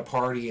like throwing a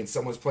party, and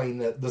someone's playing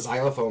the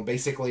xylophone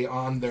basically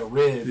on their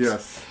ribs.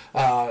 Yes.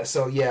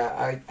 So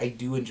yeah, I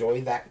do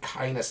enjoy that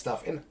kind of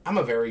stuff, and I'm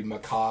a very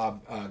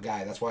macabre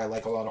guy. That's why I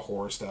like a lot of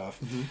horror stuff.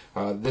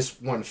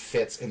 This one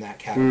fits in that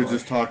category. We were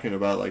just talking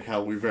about like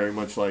how we very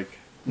much like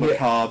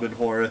macabre and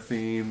horror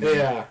themed.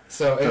 Yeah.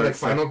 So and like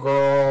Final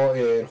Girl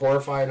and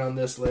Horrified on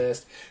this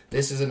list.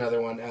 This is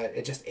another one.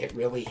 It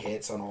really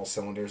hits on all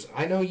cylinders.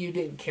 I know you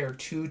didn't care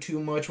too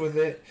much with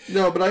it.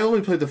 No, but I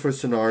only played the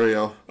first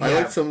scenario. Yeah. I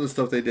liked some of the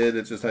stuff they did.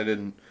 It's just I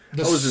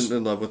wasn't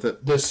in love with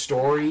it. The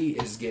story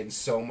is getting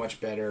so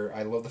much better.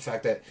 I love the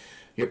fact that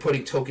you're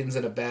putting tokens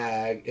in a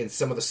bag, and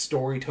some of the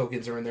story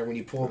tokens are in there. When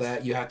you pull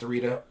that, you have to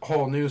read a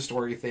whole new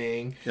story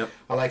thing. Yep.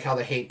 I like how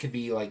the hate could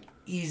be like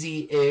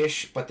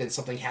easy-ish, but then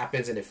something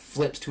happens and it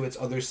flips to its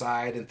other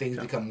side, and things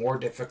become more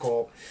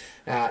difficult.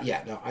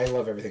 I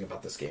love everything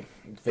about this game.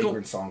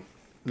 Vagrant Song.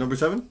 Number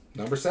 7?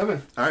 Number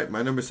 7. All right,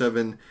 my number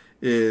 7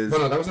 is...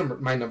 No, that was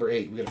my number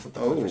 8. We got to flip to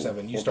number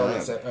 7. You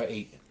started at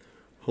 8.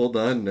 Hold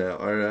on now.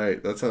 All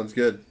right, that sounds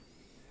good.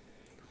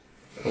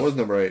 What was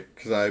number 8?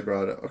 Because I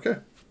brought it. Okay.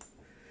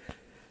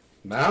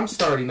 I'm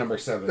starting number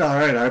 7. All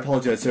right, I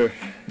apologize, sir.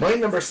 My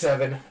number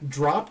 7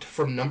 dropped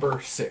from number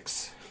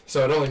 6.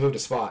 So it only moved a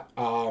spot.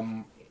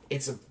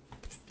 It's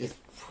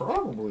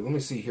probably, let me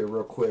see here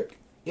real quick.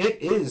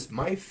 It is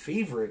my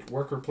favorite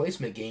worker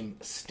placement game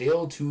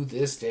still to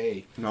this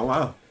day. Oh,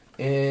 wow.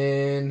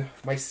 And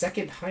my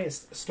second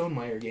highest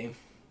Stonemaier game.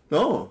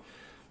 Oh.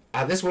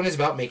 This one is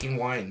about making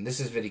wine. This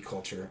is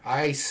viticulture.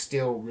 I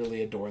still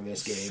really adore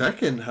this game.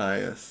 Second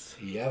highest.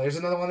 Yeah, there's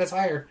another one that's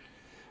higher.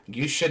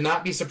 You should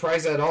not be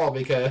surprised at all,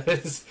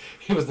 because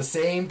it was the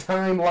same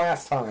time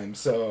last time,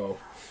 so...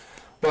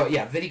 But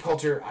yeah,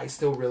 viticulture, I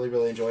still really,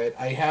 really enjoy it.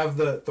 I have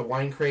the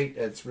wine crate.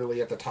 It's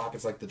really at the top.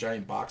 It's like the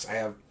giant box. I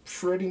have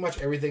pretty much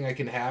everything I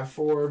can have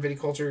for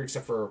viticulture,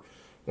 except for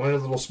one of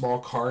the little small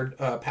card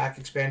pack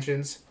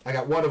expansions. I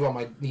got one of them.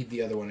 I need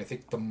the other one. I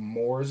think the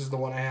Moors is the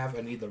one I have.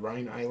 I need the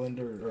Rhine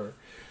Island or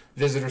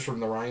Visitors from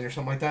the Rhine or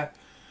something like that.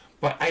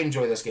 But I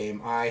enjoy this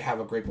game. I have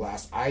a great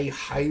blast. I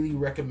highly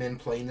recommend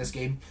playing this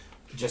game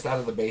just out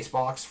of the base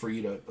box for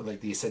you to,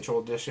 like the Essential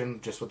Edition,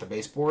 just with the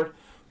baseboard.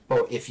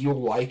 But if you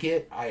like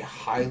it, I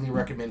highly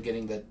recommend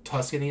getting the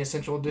Tuscany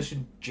Essential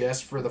Edition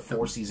just for the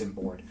 4-season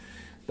board.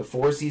 The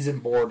 4-season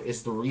board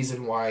is the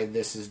reason why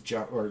this is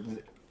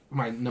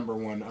my number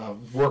one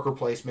worker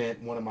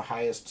placement, one of my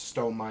highest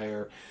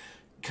Stonemaier,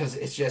 because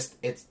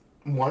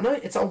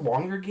it's a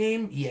longer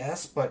game,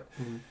 yes, but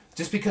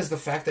just because the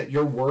fact that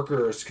your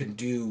workers can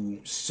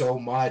do so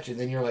much, and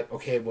then you're like,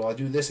 okay, well, I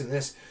do this and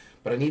this,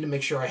 but I need to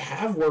make sure I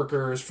have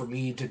workers for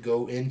me to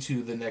go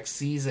into the next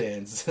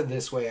season. So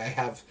this way I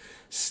have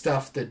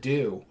stuff to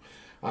do.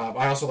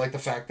 I also like the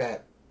fact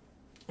that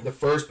The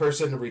first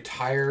person to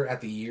retire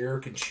at the year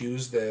can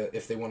choose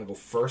if they want to go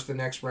first the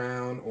next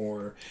round,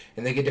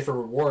 and they get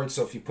different rewards.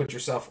 So if you put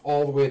yourself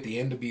all the way at the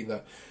end to be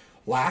the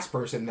last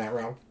person in that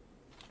round,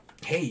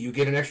 hey, you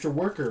get an extra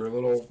worker, a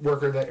little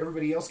worker that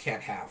everybody else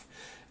can't have.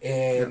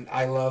 And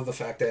I love the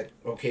fact that,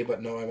 okay,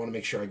 but no, I want to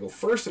make sure I go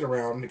first in a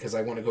round because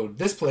I want to go to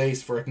this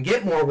place where I can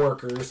get more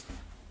workers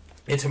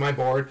into my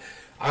board.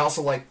 I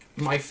also like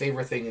my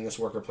favorite thing in this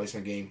worker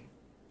placement game,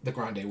 the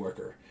Grande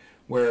worker,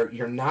 where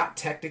you're not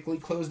technically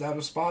closed out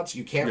of spots.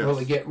 You can't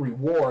really get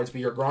rewards,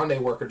 but your Grande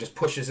worker just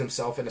pushes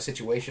himself in a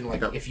situation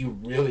like if you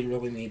really,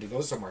 really need to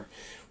go somewhere.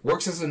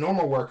 Works as a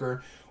normal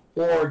worker,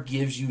 or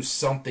gives you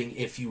something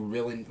if you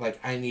really, like,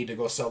 I need to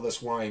go sell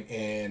this wine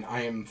and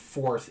I am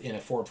fourth in a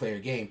 4-player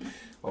game.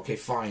 Okay,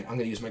 fine. I'm going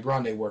to use my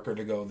Grande worker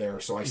to go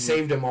there. So I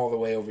saved him all the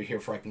way over here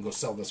so I can go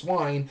sell this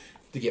wine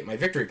to get my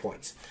victory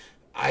points.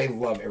 I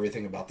love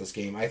everything about this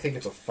game. I think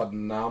it's a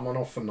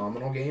phenomenal,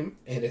 phenomenal game.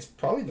 And it's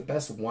probably the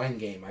best wine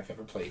game I've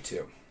ever played,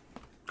 too.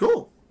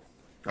 Cool.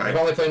 I've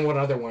only played one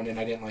other one, and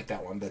I didn't like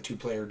that one, the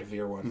 2-player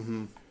Devere one.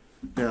 Mm-hmm.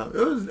 Yeah, it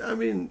was, I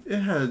mean,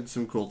 it had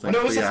some cool things. Oh,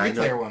 no, it was a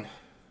 3-player one.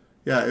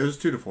 Yeah, it was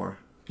 2 to 4.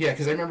 Yeah,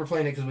 because I remember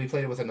playing it because we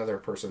played it with another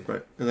person.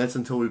 Right, and that's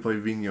until we play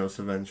Vinos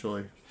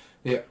eventually.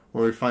 Yeah.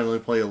 When we finally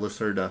play a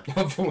Lacerda.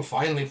 We'll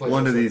finally play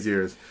one of these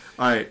years.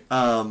 All right,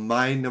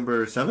 my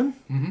number 7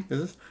 is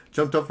this?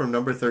 Jumped up from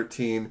number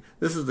 13.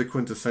 This is the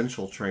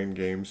quintessential train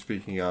game,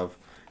 speaking of.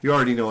 You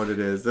already know what it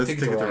is. That's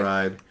Ticket to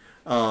Ride.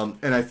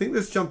 And I think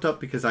this jumped up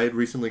because I had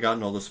recently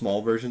gotten all the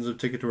small versions of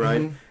Ticket to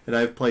Ride, and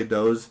I've played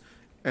those.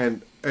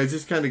 And it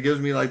just kind of gives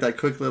me like that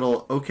quick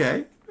little,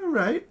 okay, all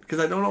right. Because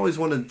I don't always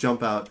want to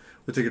jump out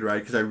with Ticket to Ride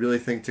because I really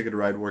think Ticket to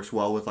Ride works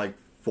well with like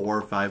 4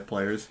 or 5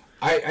 players.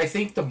 I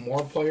think the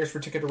more players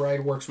for Ticket to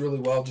Ride works really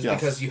well just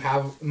because you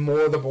have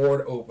more of the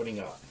board opening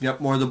up.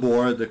 Yep, more of the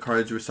board. The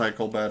cards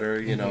recycle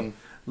better, you know.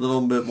 A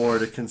little bit more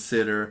to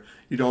consider.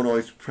 You don't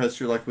always press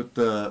your luck with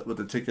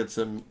the tickets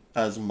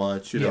as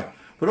much, you know.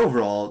 But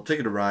overall,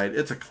 Ticket to Ride,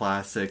 it's a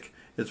classic.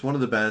 It's one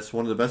of the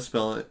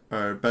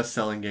best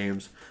selling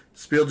games.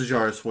 Spiel des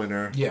Jahres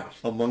winner. Yeah.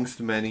 Amongst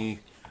many.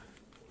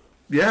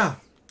 Yeah.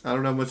 I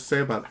don't have much to say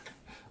about it.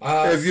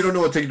 If you don't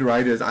know what Ticket to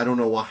Ride is, I don't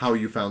know how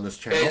you found this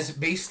channel. Is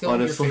base still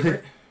your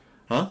favorite?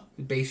 Huh?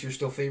 Base your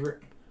still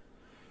favorite?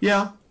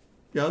 Yeah.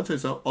 Yeah, I'd say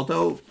so.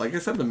 Although, like I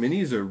said, the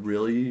minis are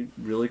really,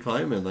 really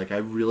climbing. Like, I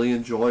really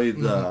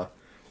enjoyed the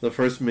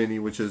first mini,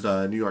 which is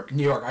New York.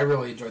 New York, I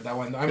really enjoyed that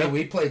one. I mean,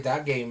 we played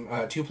that game,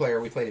 2-player,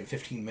 we played it in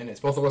 15 minutes.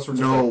 Both of us were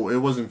No, it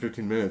wasn't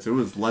 15 minutes. It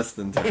was less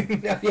than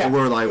 10. Yeah. We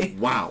were like,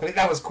 wow. I think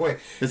that was quick.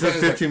 It says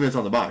 15 minutes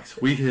on the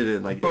box. We hit it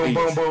in like boom, 8.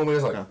 Boom, boom, boom. It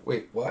was like,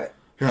 wait, what?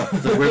 Yeah.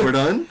 It's like, wait, we're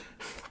done?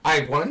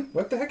 I won?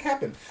 What the heck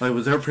happened? Like,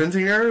 was there a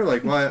printing error?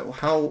 Like, why?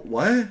 How?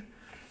 What?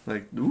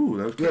 Like, ooh,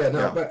 that was good. Yeah,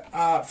 no,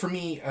 but for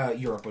me,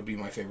 Europe would be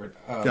my favorite.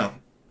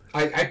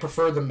 I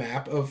prefer the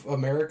map of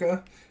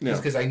America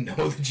just because I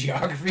know the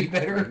geography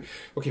better.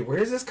 Okay, where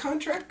is this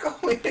contract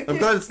going? I'm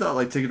glad it's not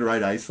like Ticket to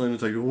Ride Iceland.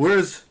 It's like,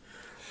 where's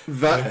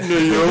that New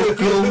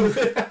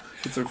York?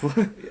 It's like,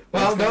 what?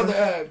 Well,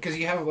 no, because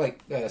you have like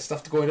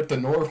stuff going up to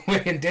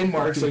Norway and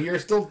Denmark, so you're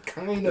still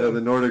kind of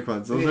the Nordic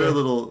ones. Those are a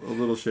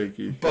little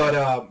shaky.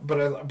 But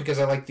because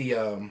I like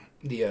the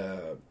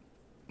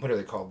what are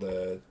they called?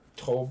 The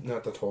toll,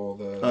 not the toll.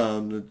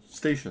 The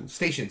stations.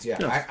 Stations, yeah.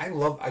 Yes. I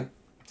love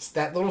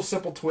that little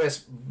simple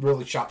twist.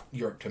 Really shot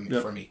Europe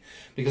for me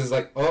because it's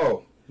like,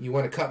 oh, you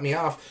want to cut me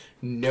off?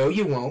 No,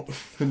 you won't.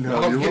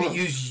 No, I'm going to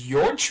use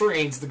your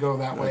trains to go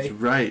that way. That's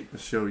right.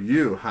 Show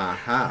you. Ha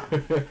ha.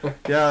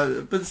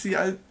 Yeah, but see,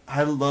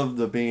 I love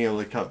the being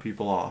able to cut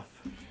people off.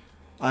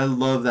 I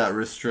love that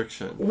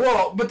restriction.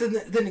 Well, but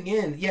then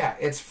again, yeah,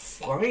 it's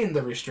fine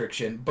the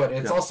restriction, but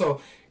it's also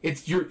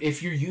if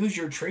you use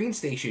your train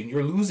station,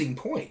 you're losing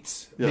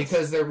points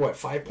because they're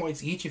 5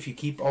 points each if you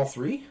keep all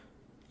 3.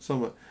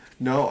 Somewhat.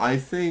 No, I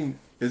think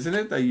isn't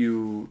it that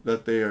you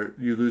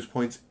lose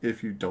points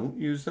if you don't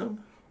use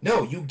them?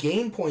 No, you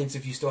gain points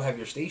if you still have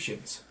your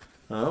stations.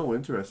 Oh,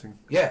 interesting.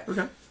 Yeah.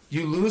 Okay.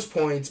 You lose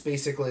points,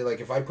 basically, like,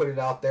 if I put it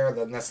out there,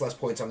 then that's less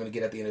points I'm going to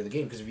get at the end of the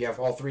game, because if you have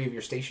all 3 of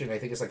your station, I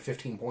think it's like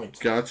 15 points.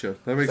 Gotcha.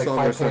 That makes a lot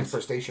more sense. 5 points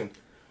per station.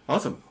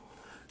 Awesome.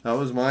 That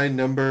was my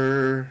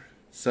number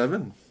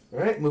 7. All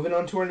right, moving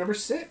on to our number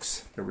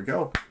 6. Here we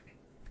go.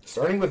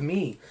 Starting with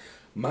me.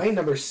 My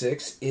number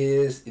 6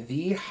 is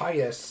the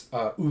highest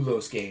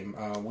Ulos game.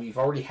 We've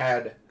already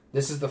had...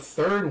 This is the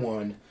 3rd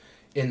one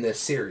in this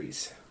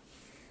series.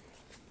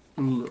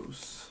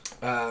 Ulos.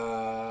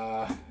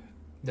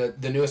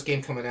 The newest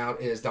game coming out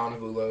is Dawn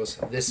of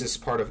Ulos. This is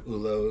part of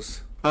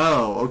Ulos.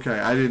 Oh, okay.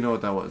 I didn't know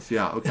what that was.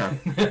 Yeah,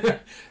 okay.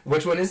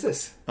 Which one is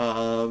this?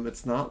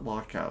 It's not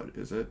Lockout,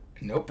 is it?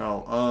 Nope.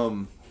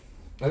 No.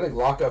 I think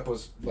Lockup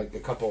was like a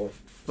couple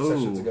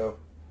sessions ago.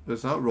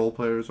 It's not Role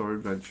Players or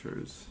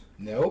Adventures.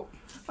 Nope.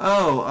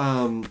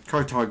 Oh,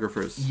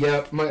 Cartographers.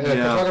 Yep.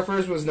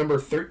 Cartographers was number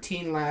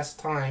 13 last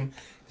time.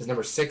 is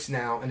number 6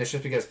 now, and it's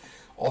just because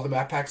all the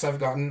map packs I've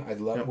gotten, I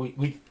love. Yep.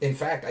 We in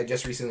fact, I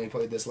just recently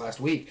played this last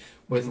week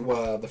with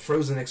the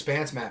Frozen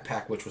Expanse map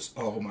pack, which was,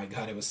 oh my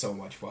god, it was so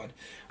much fun.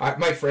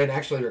 My friend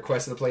actually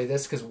requested to play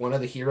this because one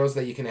of the heroes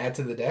that you can add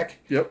to the deck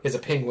is a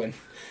penguin.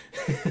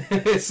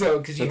 So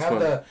because you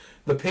have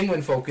the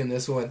penguin folk in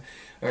this one,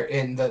 or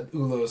in the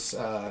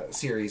Ulos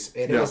series,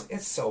 and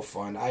it's so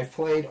fun. I've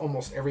played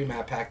almost every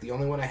map pack. The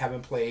only one I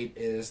haven't played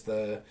is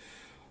the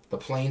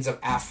Plains of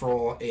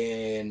Afril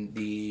and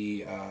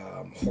the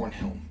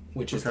Hornhelm,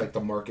 which is like the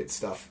market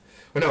stuff.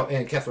 Well, no,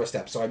 and Kethra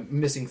Steppe. So I'm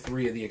missing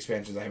 3 of the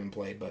expansions I haven't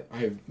played, but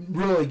I'm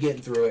really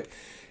getting through it.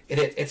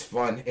 It's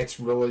fun. It's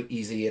really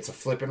easy. It's a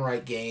flip and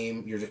right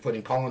game. You're just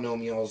putting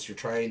polynomials. You're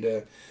trying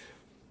to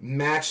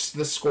match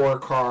the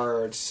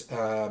scorecards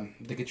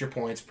to get your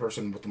points.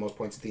 Person with the most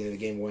points at the end of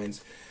the game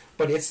wins.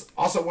 But it's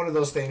also one of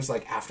those things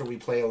like after we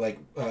play,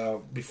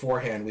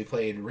 beforehand, we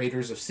played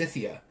Raiders of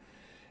Scythia.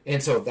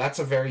 And so that's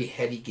a very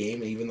heady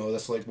game, even though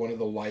that's like one of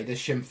the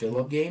lightest Shim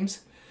Phillip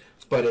games.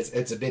 But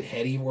it's a bit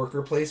heady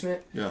worker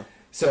placement. Yeah.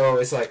 So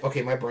it's like,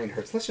 okay, my brain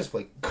hurts. Let's just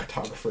play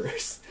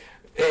cartographers.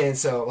 And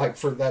so,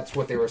 that's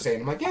what they were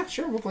saying. I'm like, yeah,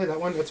 sure, we'll play that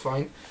one. That's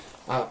fine.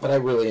 But I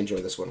really enjoy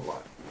this one a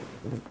lot.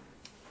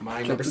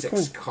 My number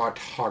 6,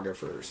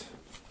 cartographers.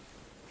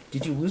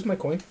 Did you lose my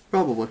coin?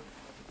 Probably.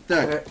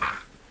 Dang.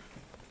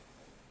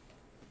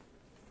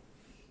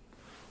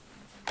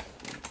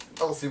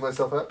 I'll see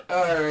myself up.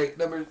 All right,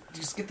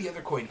 just get the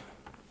other coin.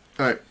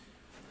 All right,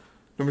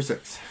 number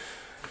 6.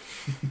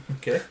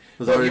 Okay.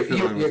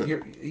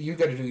 You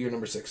got to do your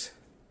number 6.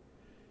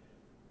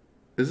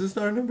 Is this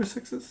not our number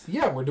 6s?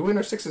 Yeah, we're doing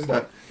our 6s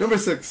now. Number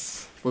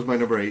 6 was my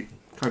number 8.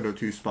 Condo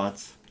 2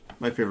 spots.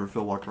 My favorite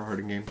Phil Walker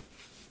Harding game.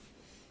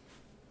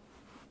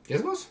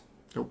 Gizmos?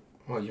 Nope.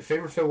 Oh, your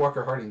favorite Phil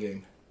Walker Harding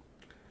game?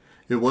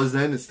 It was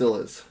then. It still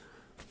is.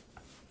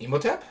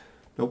 Emotep?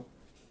 Nope.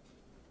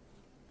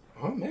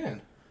 Oh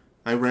man.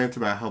 I rant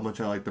about how much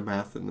I like the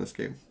math in this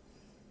game.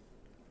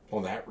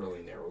 Well, that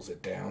really narrows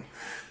it down.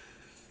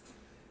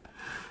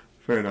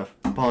 Fair enough.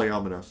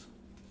 Polyominoes.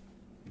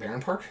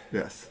 Baron Park?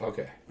 Yes.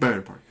 Okay.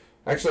 Baron Park.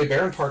 Actually,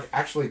 Baron Park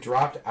actually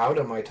dropped out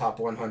of my top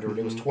 100. Mm-hmm.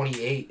 It was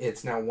 28.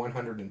 It's now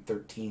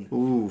 113.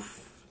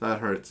 Oof. That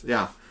hurts.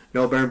 Yeah.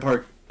 No, Baron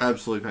Park,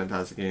 absolutely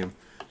fantastic game.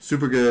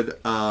 Super good.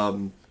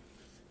 The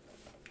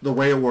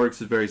way it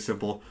works is very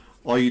simple.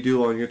 All you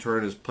do on your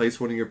turn is place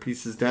one of your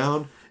pieces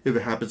down. If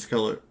it happens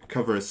to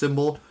cover a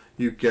symbol,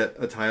 you get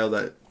a tile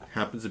that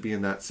happens to be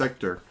in that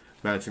sector,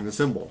 matching the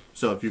symbol.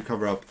 So if you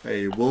cover up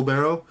a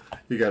wheelbarrow,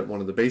 you get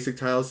one of the basic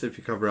tiles. If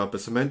you cover up a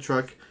cement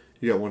truck,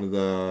 you get one of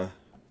the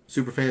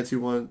super fancy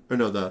ones. Or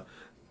no, the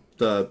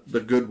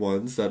good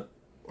ones that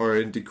are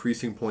in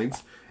decreasing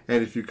points.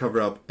 And if you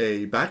cover up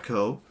a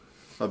backhoe,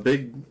 a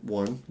big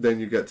one, then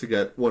you get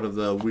one of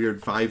the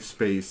weird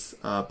 5-space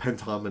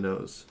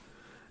pentominoes.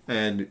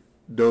 And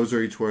those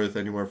are each worth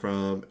anywhere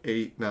from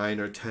 8, 9,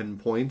 or 10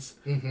 points.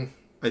 Mm-hmm.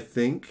 I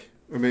think.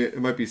 Or maybe it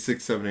might be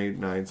 6, 7, 8,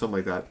 9, something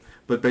like that.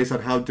 But based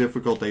on how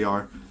difficult they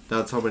are,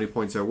 that's how many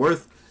points they're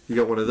worth. You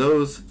get one of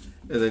those,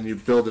 and then you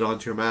build it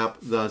onto your map,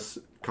 thus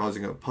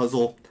causing a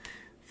puzzle.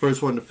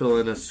 First one to fill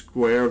in a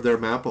square of their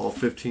map, all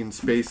 15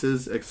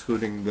 spaces,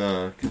 excluding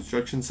the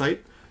construction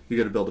site. You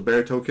get to build a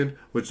bear token,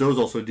 which those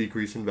also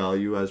decrease in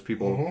value as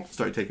people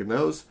start taking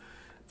those,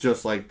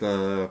 just like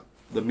the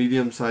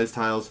medium-sized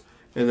tiles.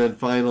 And then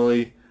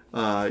finally,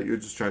 you're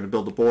just trying to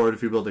build a board.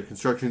 If you build a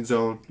construction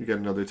zone, you get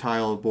another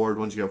tile on the board.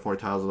 Once you get 4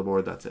 tiles on the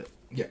board, that's it.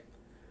 Yeah.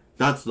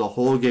 That's the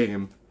whole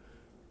game,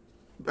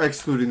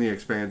 excluding the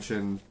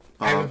expansion,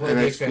 and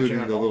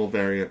excluding the little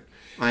variant.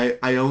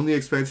 I own the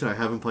expansion. I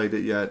haven't played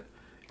it yet.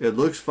 It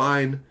looks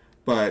fine,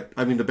 but,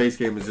 I mean, the base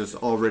game is just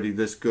already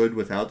this good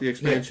without the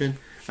expansion. Yeah.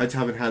 I just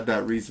haven't had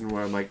that reason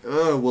where I'm like,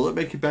 oh, will it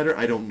make it better?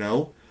 I don't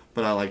know,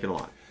 but I like it a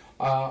lot.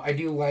 I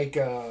do like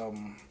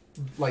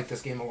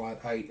this game a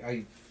lot.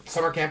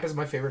 Summer Camp is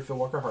my favorite Phil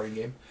Walker Harding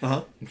game.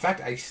 Uh-huh. In fact,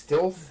 I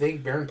still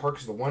think Baron Park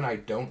is the one I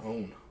don't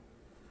own.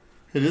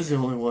 It is the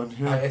only one.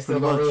 Yeah, I still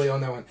don't really own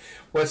that one.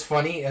 What's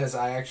funny is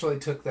I actually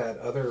took that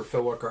other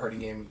Phil Walker Harding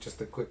game,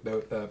 just a quick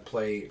note,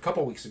 play a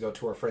couple weeks ago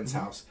to our friend's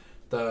house.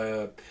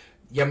 The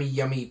Yummy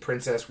Yummy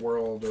Princess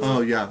World,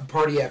 or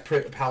Party at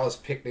Palace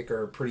Picnic,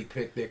 or Pretty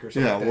Picnic, or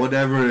something like that.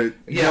 Whatever.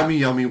 Yummy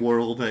Yummy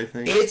World, I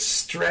think. It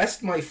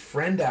stressed my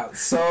friend out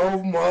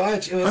so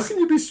much. How can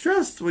you be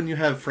stressed when you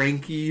have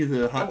Frankie,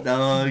 the hot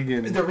dog?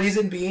 And the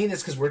reason being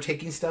is because we're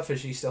taking stuff and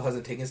she still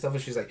hasn't taken stuff,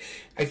 and she's like,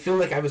 I feel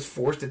like I was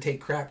forced to take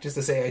crap just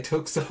to say I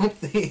took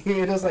something.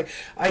 And I was like,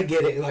 I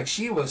get it. Like,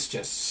 she was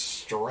just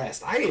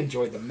stressed. I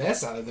enjoyed the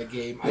mess out of the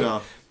game.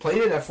 I played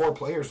it at 4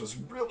 players, was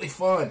really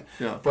fun.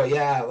 Yeah. But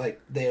yeah, like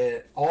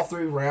all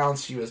 3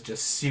 rounds, she was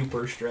just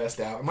super stressed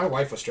out. And my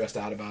wife was stressed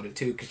out about it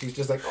too, because she's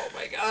just like, "Oh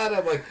my god!"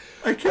 I'm like,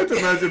 I can't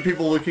imagine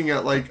people looking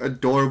at like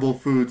adorable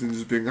foods and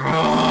just being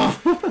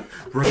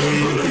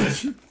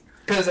rage.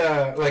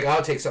 Because, like,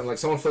 I'll take something. Like,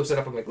 someone flips it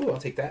up. I'm like, ooh, I'll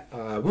take that.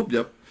 Whoop.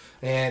 Yep.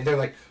 And they're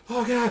like,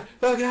 oh,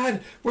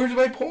 God, where's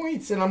my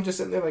points? And I'm just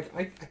sitting there like,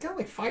 I got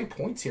like 5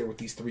 points here with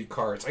these 3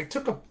 cards. I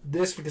took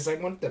this because I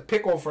want the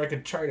pickle for I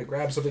could try to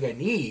grab something I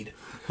need.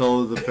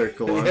 Oh, the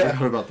pickle. Yeah. I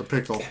forgot about the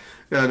pickle.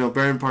 Yeah, no,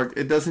 Baron Park,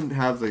 it doesn't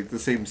have like the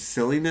same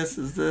silliness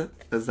as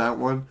that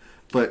one,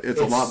 but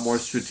it's a lot more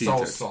strategic.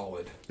 So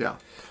solid. Yeah.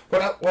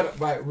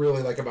 What I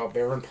really like about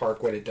Baron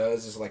Park, what it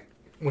does is like,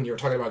 when you're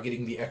talking about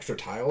getting the extra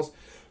tiles,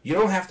 you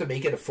don't have to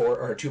make it a 4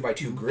 or a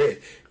 2x2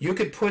 grid. You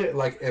could put it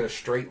like in a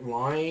straight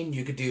line.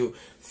 You could do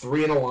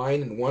 3 in a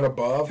line and 1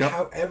 above. Yep.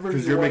 However,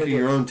 because you're making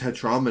your own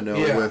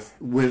tetromino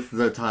with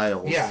the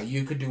tiles. Yeah,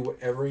 you could do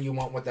whatever you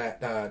want with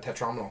that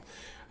tetromino.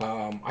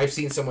 I've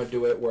seen someone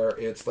do it where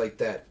it's like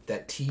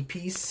that T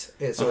piece.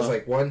 So it's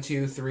like 1,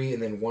 2, 3,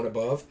 and then 1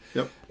 above.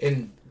 Yep.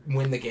 And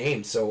win the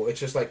game. So it's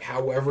just like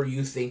however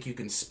you think you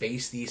can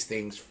space these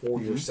things for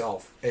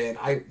yourself. And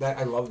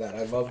I love that.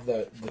 I love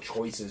the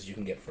choices you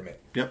can get from it.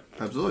 Yep,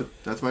 absolutely.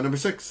 That's my number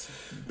 6,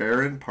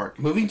 Baron Park.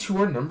 Moving to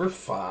our number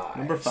 5.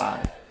 Number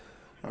 5.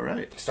 All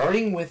right.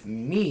 Starting with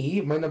me,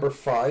 my number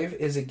 5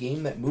 is a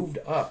game that moved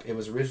up. It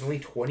was originally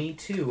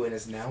 22 and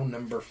is now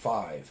number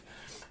 5.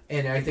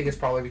 And I think it's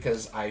probably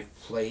because I've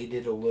played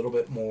it a little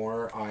bit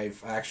more.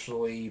 I've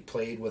actually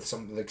played with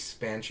some of the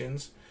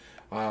expansions.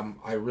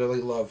 I really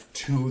love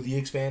 2 of the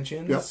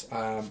expansions.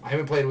 Yep. I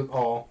haven't played with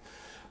all.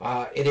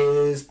 It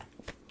is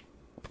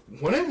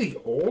one of the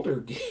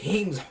older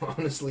games,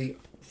 honestly,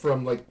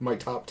 from like my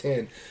top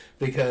 10,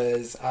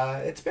 because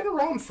it's been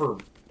around for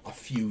a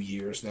few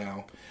years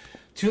now.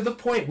 To the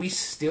point we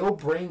still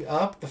bring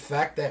up the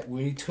fact that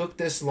we took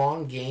this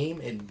long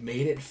game and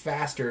made it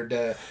faster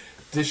to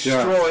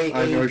destroy AP.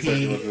 I know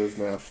exactly what it is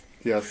now.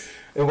 Yes.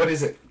 And what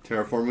is it?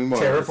 Terraforming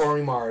Mars.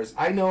 Terraforming Mars.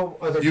 I know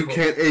other people... You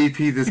can't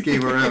AP this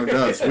game around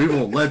us. We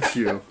won't let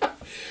you.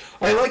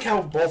 I like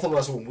how both of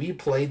us, when we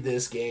played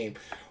this game,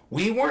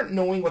 we weren't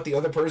knowing what the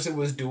other person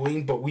was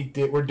doing, but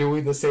we're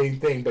doing the same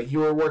thing. But you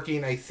were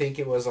working, I think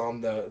it was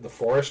on the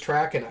forest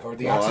track or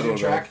the oxygen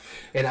track,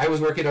 and I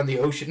was working on the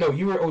ocean. No,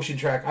 you were ocean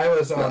track. I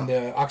was on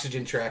the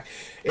oxygen track,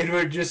 and we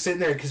were just sitting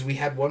there because we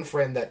had one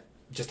friend that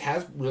just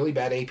has really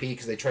bad AP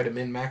because they try to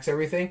min-max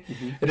everything.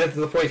 And then to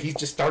the point he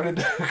just started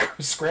to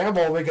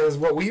scramble because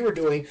what we were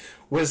doing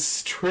was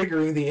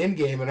triggering the end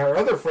game. And our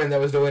other friend that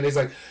was doing it, he's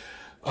like,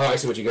 oh, I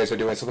see what you guys are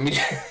doing, so let me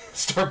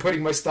start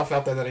putting my stuff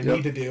out there that I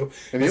need to do.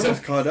 And he was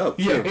caught up,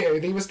 too. Yeah,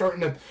 he was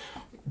starting to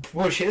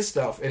push his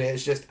stuff, and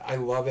it's just, I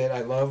love it.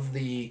 I love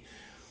the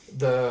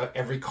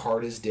every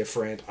card is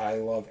different. I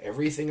love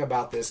everything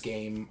about this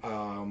game,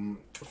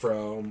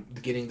 from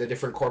getting the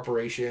different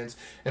corporations,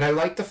 and I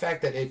like the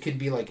fact that it could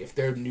be like if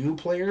they're new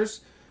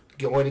players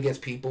going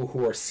against people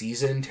who are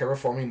seasoned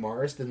terraforming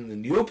Mars, then the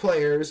new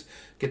players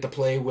get to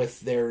play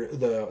with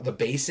the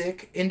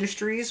basic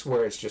industries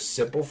where it's just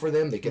simple for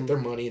them. They get their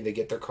money, they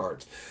get their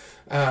cards.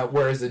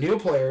 Whereas the new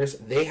players,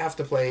 they have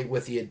to play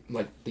with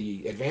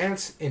the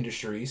advanced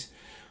industries.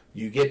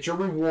 You get your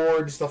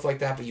reward, stuff like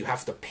that, but you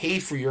have to pay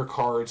for your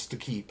cards to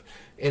keep.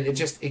 And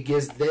it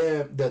gives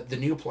them, the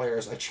new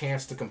players, a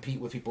chance to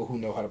compete with people who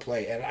know how to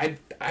play. And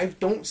I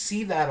don't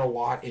see that a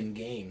lot in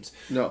games.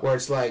 No. Where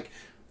it's like,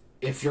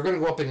 if you're going to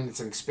go up against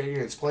an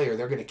experienced player,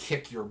 they're going to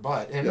kick your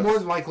butt. And more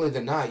than likely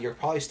than not, you're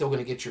probably still going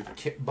to get your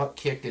butt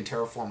kicked in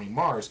Terraforming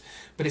Mars,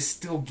 but it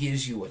still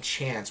gives you a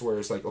chance where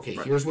it's like, okay,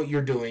 here's what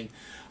you're doing.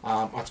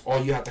 That's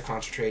all you have to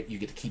concentrate. You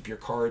get to keep your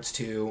cards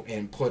too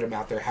and put them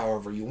out there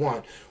however you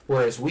want.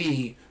 Whereas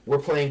we're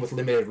playing with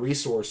limited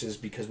resources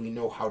because we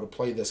know how to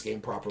play this game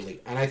properly.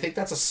 And I think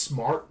that's a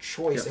smart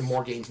choice, and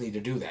more games need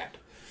to do that.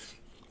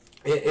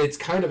 It's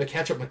kind of a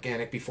catch-up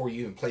mechanic before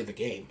you even play the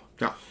game.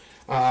 Yeah.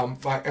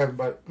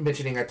 But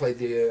mentioning, I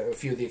played a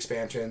few of the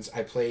expansions.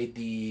 I played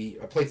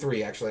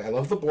 3 actually. I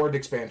love the board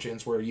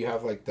expansions where you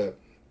have like the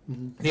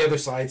other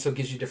side, so it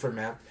gives you a different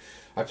map.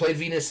 I played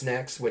Venus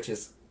Next, which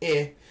is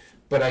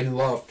but I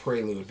love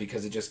Prelude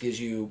because it just gives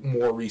you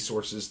more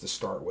resources to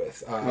start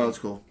with. That's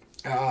cool.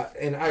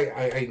 And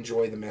I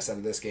enjoy the mess out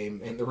of this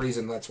game, and the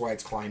reason that's why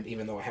it's climbed,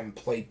 even though I haven't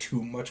played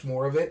too much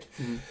more of it.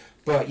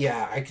 But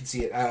yeah, I can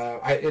see it.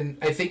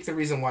 I think the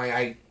reason why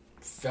I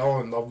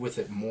fell in love with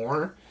it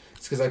more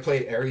is because I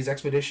played Ares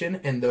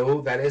Expedition, and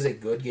though that is a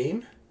good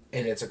game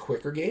and it's a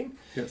quicker game,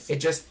 it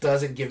just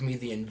doesn't give me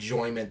the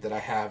enjoyment that I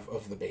have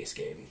of the base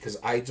game because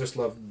I just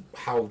love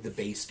how the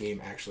base game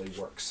actually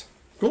works.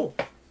 Cool.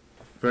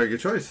 Very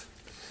good choice.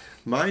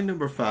 My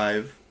number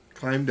 5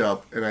 climbed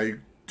up, and I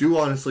do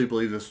honestly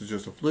believe this was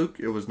just a fluke.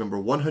 It was number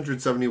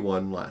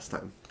 171 last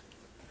time.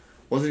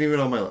 Wasn't even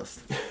on my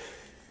list.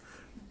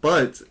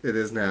 But it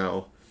is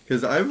now.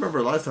 Because I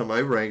remember last time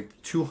I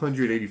ranked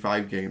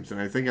 285 games, and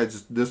I think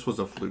this was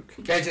a fluke.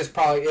 It's just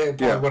probably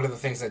one of the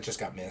things that just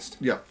got missed.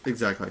 Yeah,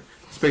 exactly.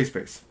 Space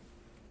Base.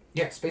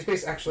 Yeah, Space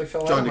Base actually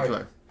fell John out of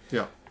DeClaire.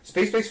 Yeah.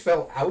 Space Base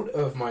fell out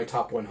of my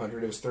top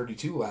 100. It was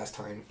 32 last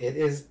time. It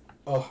is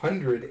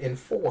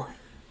 104.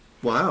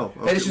 Wow.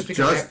 Okay. It's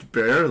just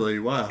barely.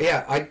 Wow.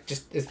 Yeah,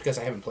 it's because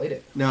I haven't played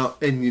it. Now,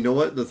 and you know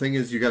what? The thing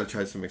is, you got to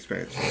try some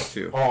expansions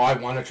too. Oh, I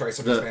want to try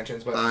some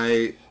expansions, but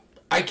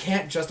I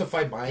can't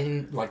justify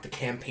buying like the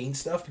campaign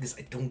stuff because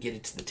I don't get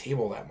it to the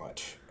table that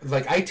much.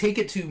 Like I take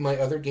it to my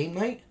other game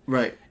night,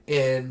 right?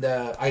 And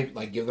I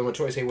like give them a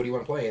choice. Hey, what do you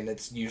want to play? And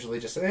it's usually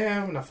just,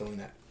 I'm not feeling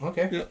that.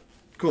 Okay. Yeah.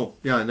 Cool.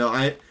 Yeah. No,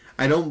 I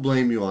don't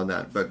blame you on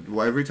that. But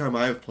every time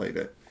I've played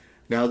it,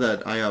 now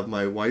that I have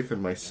my wife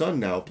and my son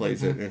now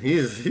plays it, and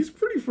he's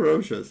pretty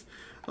ferocious.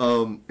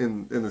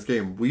 In this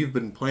game, we've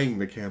been playing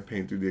the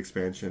campaign through the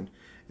expansion,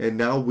 and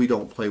now we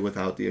don't play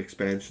without the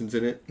expansions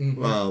in it.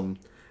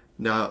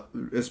 Now,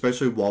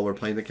 especially while we're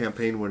playing the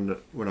campaign, we're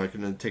not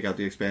going to take out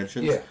the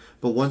expansions. Yeah.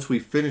 But once we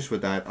finish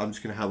with that, I'm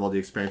just going to have all the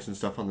expansion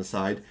stuff on the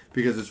side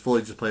because it's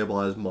fully just playable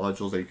as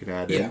modules that you can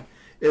add in.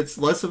 It's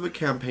less of a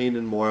campaign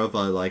and more of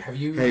a like,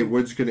 hey,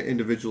 we're just going to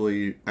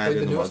individually add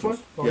in the modules.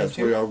 Yes,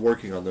 we are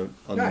working on the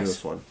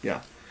newest one.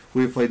 Yeah.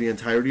 We've played the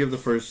entirety of the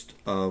first,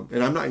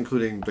 and I'm not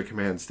including the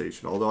command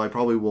station, although I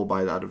probably will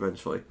buy that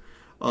eventually.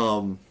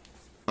 I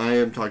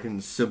am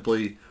talking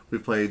simply, we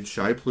played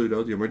Shy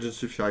Pluto, the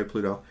emergence of Shy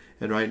Pluto,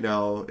 and right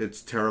now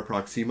it's Terra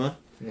Proxima,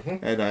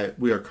 and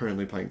we are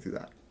currently playing through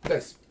that.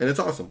 Nice. And it's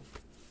awesome.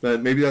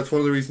 But maybe that's one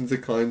of the reasons it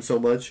climbed so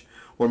much,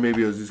 or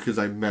maybe it was just because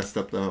I messed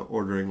up the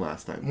ordering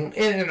last time.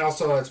 And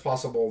also it's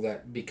possible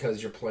that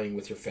because you're playing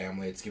with your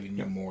family, it's giving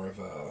you more of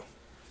a...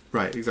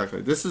 Right,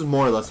 exactly. This is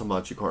more or less a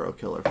Machikoro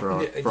killer for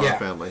our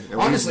family.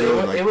 And honestly,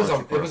 it was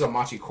a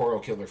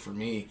Machikoro killer for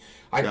me.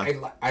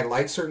 I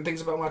like certain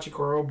things about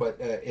Machikoro, but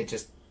it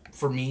just,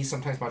 for me,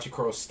 sometimes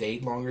Machikoro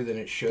stayed longer than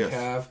it should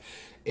have.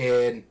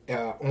 And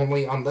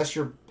only unless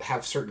you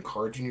have certain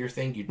cards in your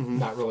thing, you're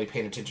not really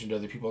paying attention to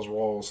other people's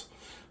rolls.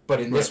 But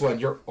in this one,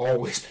 you're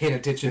always paying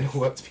attention to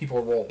what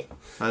people roll.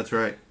 That's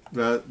right.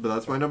 But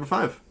that's my number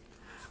 5.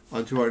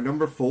 On to our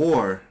number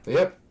 4.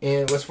 Yep.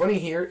 And what's funny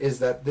here is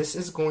that this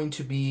is going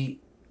to be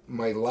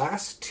my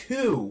last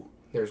 2.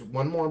 There's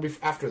one more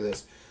after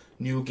this.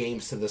 New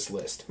games to this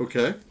list.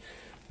 Okay.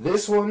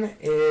 This one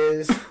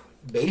is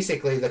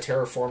basically the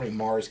Terraforming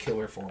Mars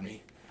killer for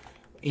me.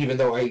 Even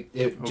though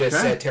it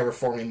just said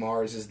Terraforming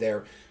Mars is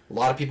there. A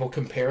lot of people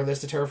compare this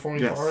to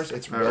Terraforming Mars.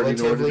 It's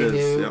relatively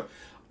new. Yep.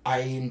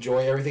 I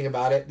enjoy everything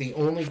about it. The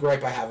only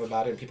gripe I have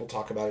about it, and people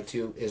talk about it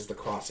too, is the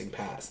crossing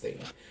paths thing.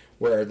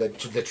 Where the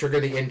trigger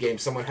the end game,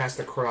 someone has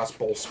to cross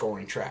both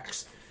scoring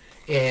tracks.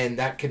 And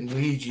that can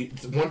lead you,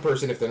 one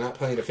person, if they're not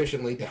playing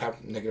efficiently, to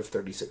have negative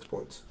 36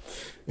 points.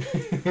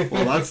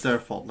 Well, that's their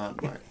fault,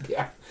 not mine.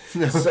 Yeah.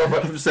 No, so,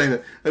 I'm just saying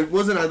that.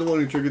 Wasn't I the one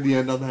who triggered the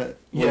end on that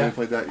when we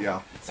played that?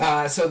 Yeah.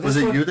 So was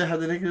it you that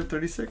had the negative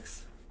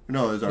 36?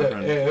 No, it was our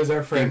friend. It was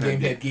our friend,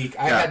 Gamehead Geek.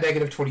 I had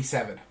negative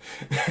 27.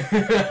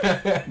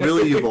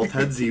 Really, you both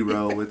had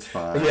 0. It's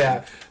fine.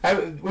 Yeah.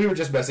 We were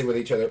just messing with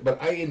each other,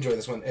 but I enjoy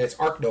this one. It's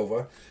Ark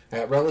Nova,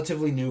 a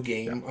relatively new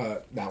game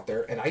out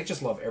there, and I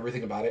just love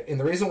everything about it. And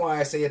the reason why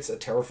I say it's a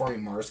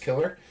Terraforming Mars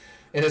killer,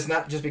 and it's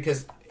not just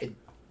because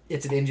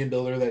it's an engine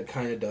builder that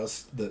kind of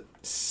does the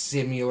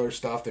similar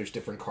stuff. There's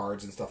different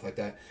cards and stuff like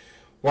that.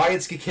 Why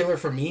it's a killer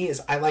for me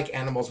is I like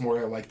animals more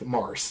than I like the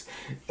Mars.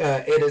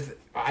 It is.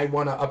 I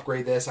want to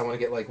upgrade this. I want to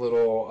get like the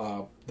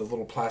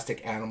little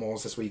plastic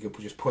animals. This way you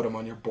could just put them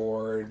on your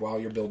board while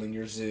you're building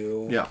your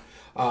zoo. Yeah.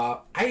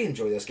 I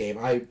enjoy this game.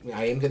 I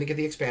am going to get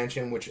the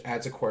expansion, which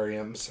adds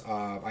aquariums.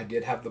 I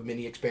did have the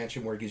mini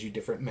expansion where it gives you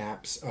different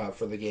maps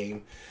for the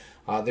game.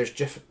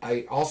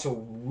 I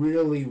also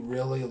really,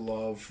 really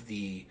love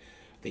the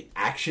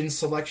action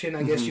selection,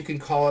 I guess you can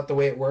call it, the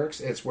way it works.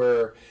 It's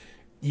where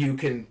you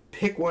can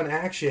pick one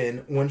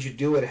action. Once you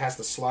do it, it has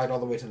to slide all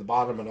the way to the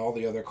bottom, and all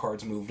the other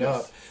cards moved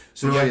up.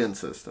 So brilliant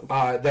system.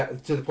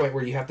 That to the point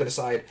where you have to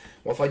decide,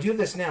 well, if I do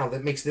this now,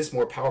 that makes this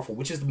more powerful,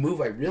 which is the move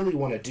I really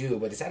want to do,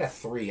 but it's at a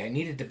 3. I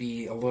need it to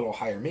be a little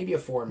higher, maybe a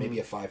 4, maybe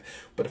a 5.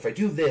 But if I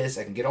do this,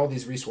 I can get all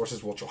these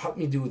resources, which will help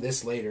me do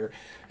this later.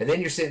 And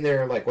then you're sitting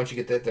there, like, once you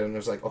get that done,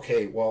 it's like,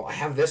 okay, well, I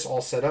have this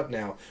all set up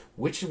now.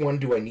 Which one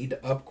do I need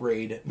to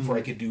upgrade before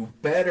I could do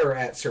better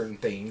at certain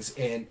things?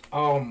 And,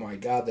 oh my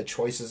god, the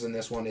choices in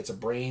this one, it's a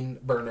brain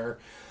burner.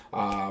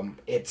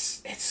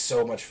 It's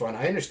so much fun.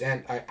 I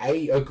understand.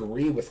 I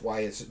agree with why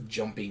it's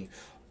jumping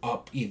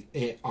up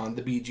on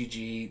the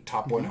BGG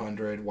top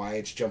 100. Why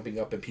it's jumping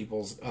up in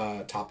people's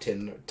top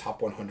 10,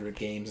 top 100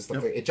 games and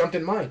stuff. Like it jumped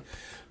in mine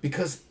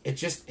because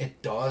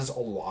it does a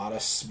lot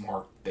of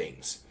smart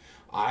things.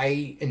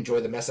 I enjoy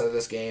the mess out of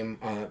this game,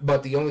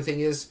 but the only thing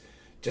is,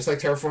 just like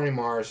Terraforming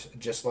Mars,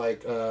 just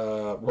like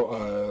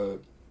Through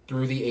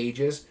the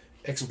Ages,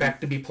 expect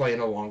to be playing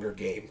a longer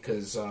game,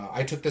 because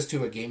I took this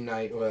to a game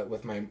night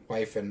with my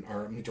wife and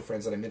our mutual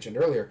friends that I mentioned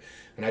earlier,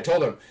 and I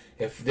told them,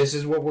 if this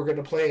is what we're going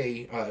to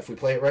play, if we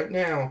play it right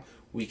now,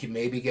 we can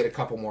maybe get a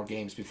couple more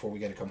games before we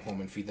got to come home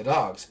and feed the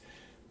dogs.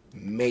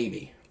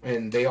 Maybe.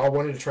 And they all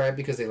wanted to try it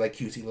because they like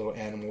cutesy little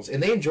animals,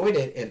 and they enjoyed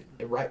it, and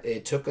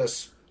it took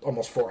us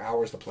almost 4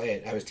 hours to play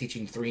it. I was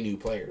teaching 3 new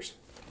players.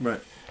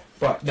 Right.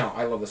 But, no,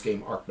 I love this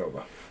game, Ark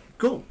Nova.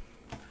 Cool.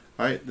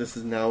 All right, this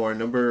is now our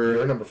number...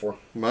 Your number 4.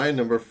 My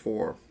number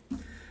 4.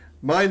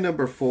 My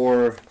number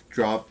 4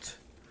 dropped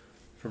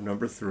from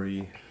number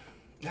 3.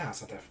 Nah,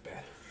 it's not that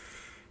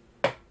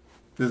bad.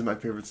 This is my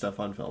favorite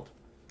Stefan Feld.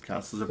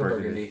 Castles of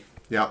Burgundy.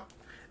 Yeah.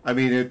 I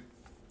mean,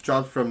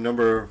 dropped from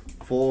number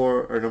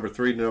 4 or number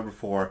 3 to number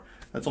 4.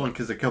 That's only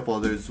because a couple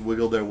others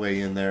wiggled their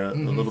way in there a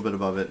little bit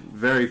above it.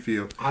 Very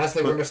few.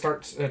 Honestly, we're going to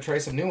start try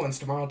some new ones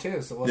tomorrow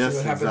too. So let's see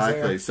what happens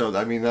exactly. there. So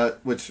I mean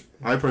which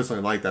I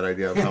personally like that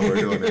idea of how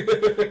we're doing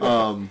it.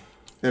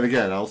 And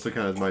again, I also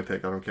kind of my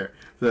pick. I don't care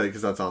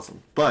because that's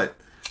awesome. But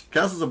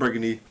Castles of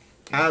Burgundy,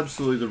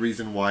 absolutely the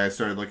reason why I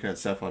started looking at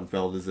Stefan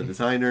Feld as a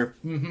designer.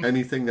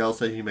 Anything else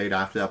that he made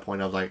after that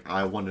point, I was like,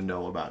 I want to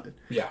know about it.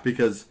 Yeah.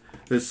 Because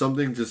there's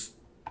something just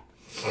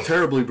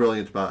terribly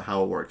brilliant about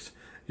how it works.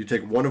 You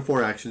take 1 of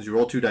 4 actions, you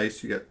roll 2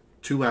 dice, you get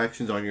 2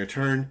 actions on your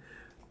turn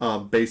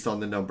based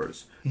on the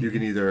numbers. You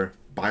can either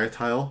buy a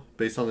tile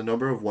based on the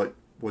number of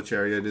which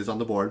area it is on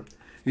the board.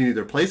 You can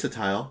either place a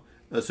tile,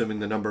 assuming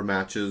the number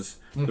matches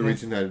the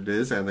region that it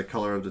is and the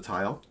color of the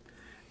tile.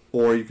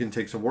 Or you can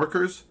take some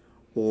workers,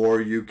 or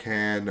you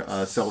can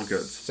sell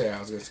goods.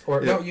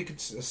 No, you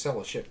could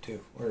sell a ship too,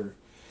 or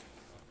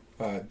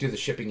do the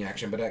shipping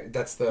action, but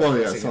that's the... Well,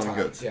 yeah, selling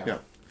goods. Yeah.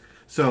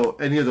 So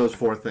any of those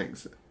 4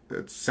 things.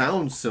 It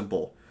sounds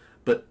simple,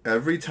 but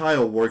every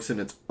tile works in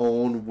its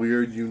own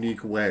weird,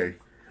 unique way,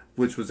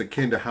 which was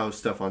akin to how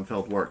Stefan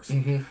Feld works.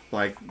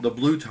 Like the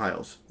blue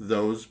tiles,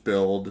 those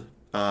build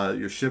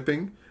your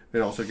shipping. It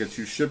also gets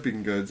you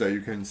shipping goods that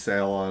you can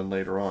sail on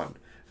later on.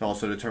 It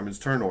also determines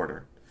turn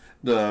order.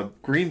 The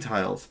green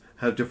tiles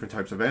have different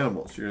types of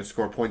animals. You're going to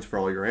score points for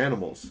all your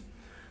animals.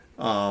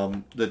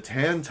 The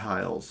tan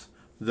tiles,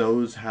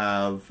 those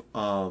have...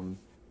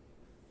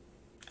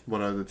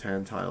 what are the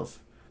tan tiles?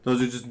 Those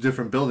are just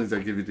different buildings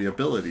that give you the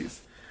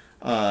abilities.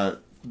 The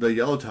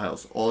yellow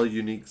tiles, all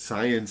unique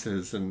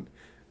sciences and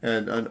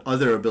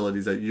other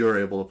abilities that you're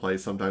able to play.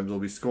 Sometimes will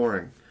be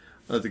scoring.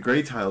 The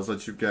gray tiles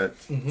let you get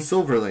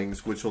silverlings,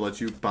 which will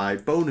let you buy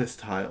bonus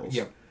tiles.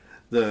 Yep.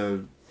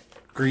 The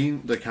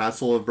green, the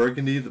Castle of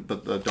Burgundy,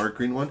 but the dark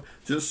green one,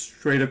 just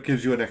straight up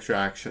gives you an extra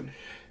action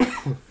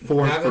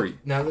for free.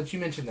 Now that you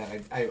mentioned that,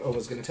 I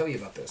was going to tell you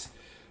about this.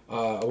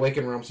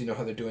 Awaken Realms, you know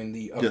how they're doing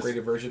the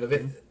upgraded version of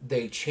it?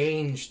 They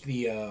changed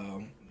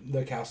the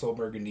Castle of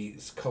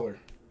Burgundy's color.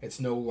 It's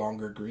no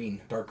longer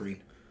green, dark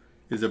green.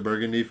 Is it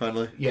burgundy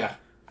finally? Yeah.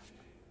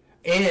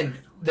 And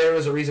there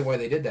was a reason why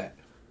they did that.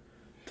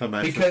 To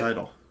match the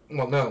title.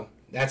 Well, no.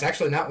 That's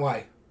actually not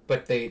why.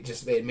 But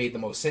it made the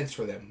most sense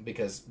for them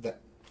because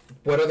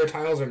what other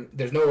tiles are...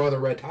 There's no other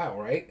red tile,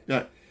 right?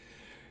 Yeah.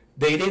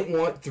 They didn't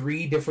want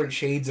 3 different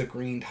shades of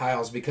green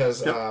tiles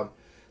because...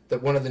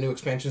 one of the new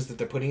expansions that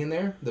they're putting in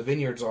there, the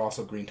vineyards are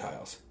also green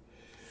tiles.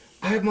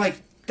 I'm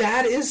like,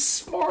 that is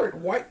smart.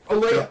 Why,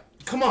 Alea?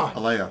 Come on,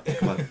 Alea.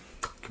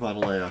 Come on,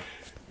 Alea.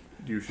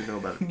 You should know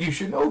better. You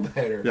should know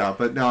better. Yeah,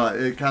 but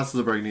no,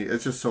 Castles of Burgundy,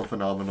 it's just so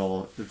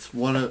phenomenal.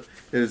 It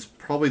is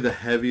probably the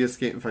heaviest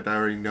game. In fact, I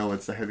already know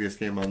it's the heaviest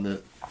game on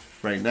the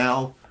right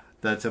now.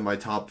 That's in my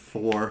top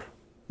 4.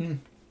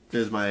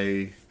 Is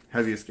my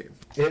heaviest game.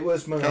 It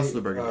was my... Castles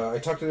of Burgundy. I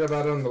talked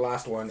about it on the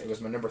last one. It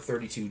was my number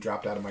 32,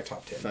 dropped out of my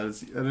top 10. That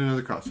is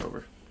another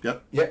crossover.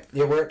 Yep. Yeah,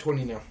 we're at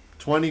 20 now.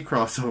 20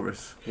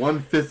 crossovers.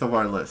 1/5 of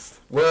our list.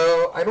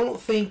 Well, I don't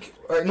think...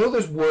 I know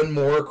there's one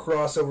more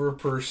crossover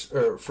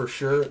for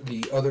sure.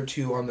 The other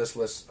 2 on this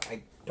list,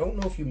 I don't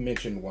know if you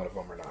mentioned one of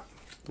them or not.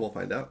 We'll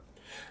find out.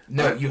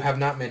 No, you have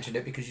not mentioned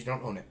it because you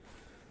don't own it.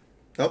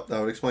 Oh, that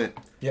would explain it.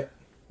 Yep.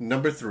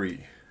 Number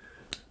 3.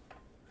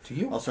 To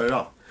you? I'll start it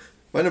off.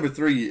 My number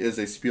 3 is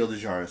a Spiel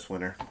des Jahres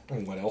winner.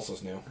 And what else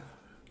is new?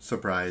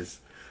 Surprise.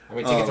 I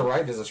mean, Ticket to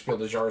Ride is a Spiel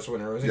des Jahres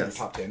winner. It was in your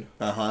top 10.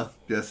 Uh-huh.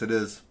 Yes, it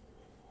is.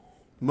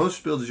 Most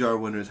Spiel des Jahres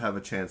winners have a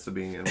chance of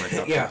being in my top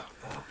 10. Yeah.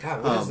 Oh,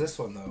 God, what is this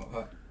one,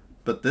 though?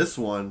 But this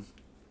one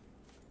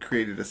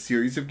created a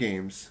series of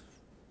games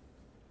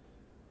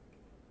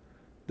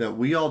that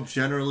we all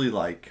generally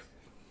like,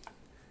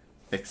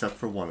 except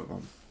for one of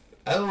them.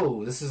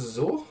 Oh, this is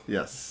Azul?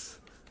 Yes.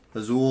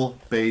 Azul,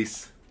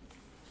 base,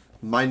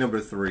 my number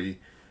 3.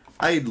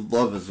 I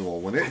love Azul.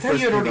 When it I thought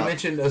you had already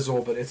mentioned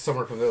Azul, but it's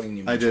Summer Pavilion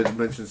you mentioned. I did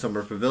mention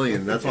Summer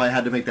Pavilion. That's why I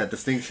had to make that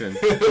distinction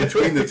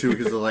between the two,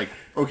 because they're like,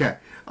 okay,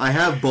 I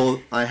have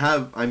both.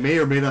 I may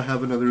or may not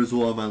have another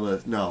Azul on my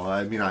list. No,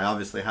 I mean, I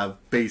obviously have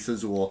base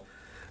Azul.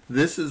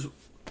 This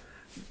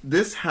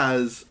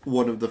has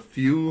one of the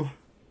few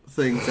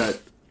things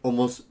that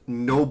almost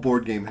no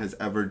board game has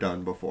ever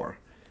done before.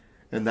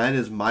 And that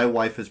is my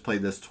wife has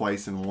played this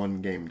twice in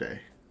one game day.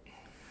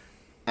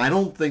 I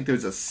don't think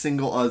there's a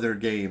single other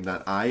game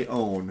that I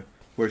own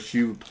where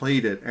she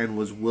played it and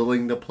was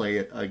willing to play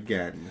it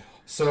again.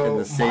 So in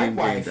the same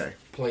my game day.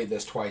 wife played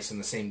this twice in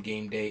the same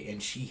game day,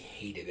 and she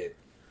hated it.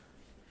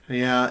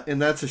 Yeah,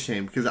 and that's a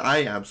shame, because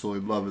I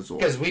absolutely love Azul.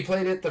 Because we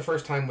played it the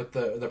first time with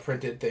the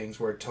printed things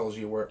where it tells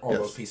you where all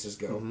those pieces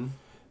go. Mm-hmm.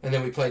 And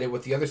then we played it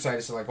with the other side.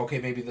 It's like, okay,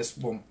 maybe this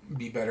will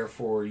be better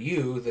for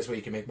you. This way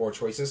you can make more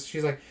choices.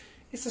 She's like,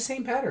 it's the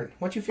same pattern.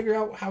 Once you figure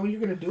out how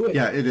you're going to do it.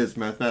 Yeah, it is.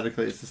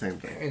 Mathematically, it's the same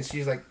thing. And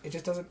she's like, it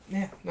just doesn't...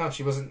 Yeah. No,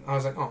 she wasn't... I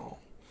was like, oh.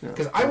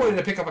 Because I wanted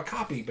to pick up a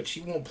copy, but she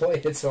won't play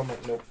it, so I'm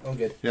like, nope, I'm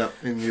good. Yeah,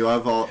 and you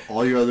have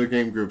all your other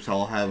game groups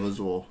I'll have as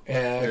well.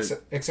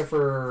 Except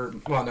for,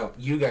 well, no,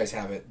 you guys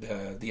have it.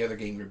 The other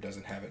game group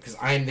doesn't have it, because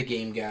I'm the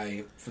game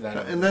guy for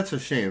that. And that's a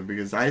shame,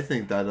 because I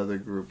think that other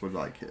group would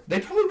like it. They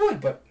probably would,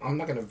 but I'm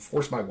not going to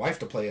force my wife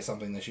to play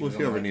something that she doesn't if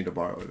you ever like. need to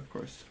borrow it, of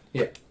course.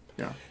 Yeah.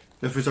 Yeah.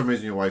 If for some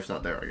reason your wife's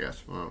not there, I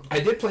guess. I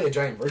did play a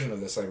giant version of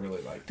this I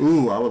really liked.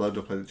 Ooh, I would love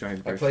to play the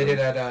giant version. I played it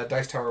at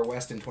Dice Tower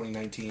West in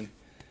 2019.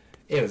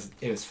 It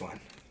was fun.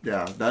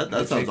 Yeah,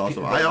 that sounds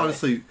awesome. I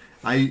honestly,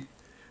 it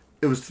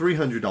was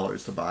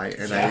 $300 to buy,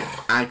 and I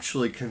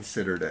actually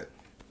considered it.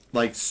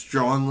 Like,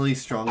 strongly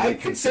I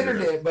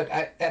considered it, but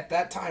at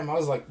that time, I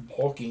was, like,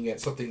 bulking at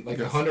something like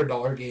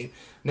 $100 game.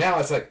 Now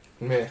it's like,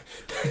 meh.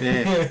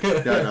 Yeah,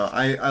 no,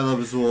 I love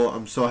Azul.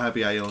 I'm so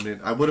happy I own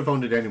it. I would have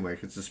owned it anyway,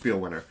 because it's a Spiel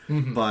winner.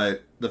 Mm-hmm.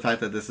 But the fact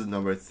that this is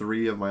number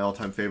 3 of my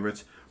all-time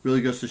favorites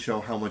really goes to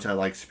show how much I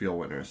like Spiel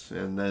winners.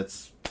 And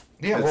that's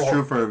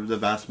true for the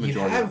vast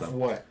majority of them. You have,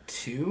 what,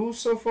 2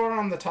 so far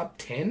on the top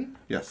 10?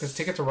 Yes. Because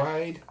Ticket to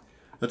Ride...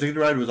 Ticket to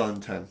Ride was on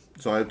 10,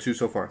 so I have 2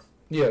 so far.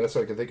 Yeah, that's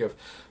what I can think of.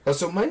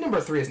 So my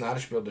number 3 is not a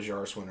Spiel des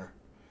Jahres winner.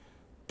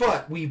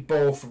 But we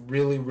both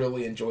really,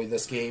 really enjoy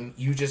this game.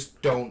 You just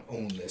don't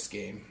own this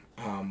game.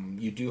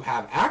 You do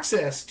have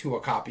access to a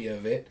copy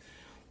of it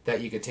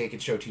that you could take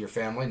and show to your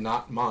family.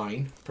 Not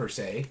mine, per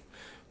se.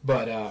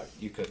 But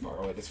you could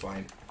borrow it. It's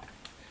fine.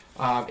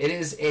 It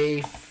is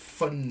a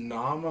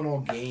phenomenal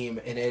game,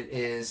 and it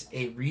is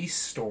a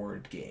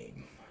restored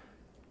game.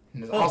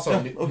 And it's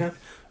also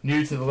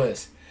new to the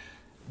list.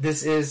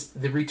 This is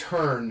the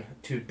Return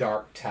to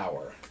Dark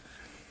Tower.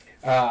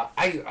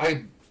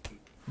 I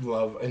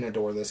love and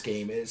adore this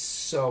game. It is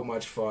so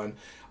much fun.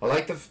 I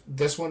like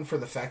this one for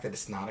the fact that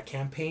it's not a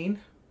campaign.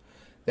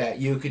 That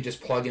you could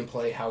just plug and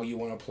play how you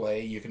want to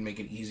play. You can make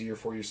it easier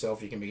for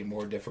yourself. You can make it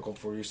more difficult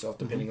for yourself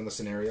depending on the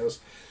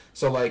scenarios.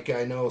 So, like,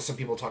 I know some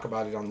people talk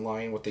about it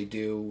online, what they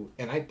do.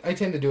 And I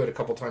tend to do it a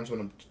couple times when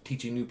I'm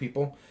teaching new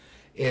people.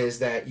 Is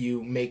that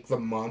you make the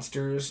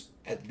monsters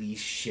at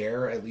least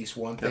share at least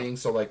one thing. Yep.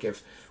 So, like,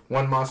 if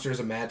one monster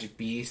is a magic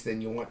beast, then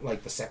you want,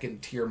 like, the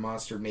second tier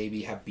monster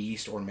maybe have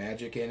beast or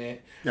magic in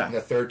it. Yeah. And the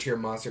third tier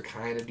monster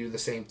kind of do the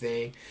same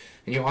thing.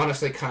 And you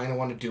honestly kind of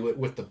want to do it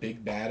with the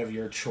big bad of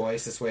your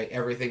choice. This way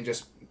everything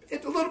just...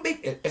 It's a little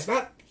bit... It's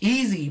not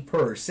easy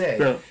per se.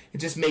 Yeah. It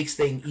just makes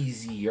things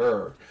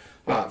easier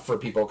for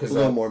people. A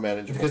little more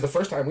manageable. Because the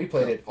first time we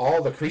played it,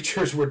 all the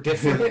creatures were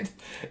different.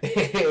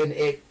 And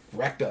it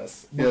wrecked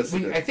us. Yes,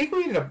 I think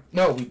we ended up...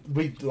 No,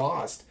 we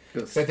lost.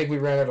 Yes. I think we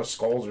ran out of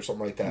skulls or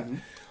something like that. Mm-hmm.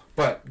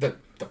 But the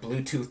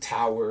Bluetooth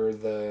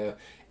tower,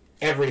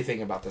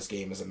 everything about this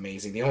game is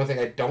amazing. The only thing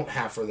I don't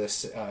have for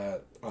this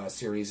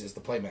series is the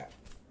playmat.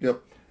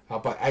 Yep.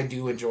 But I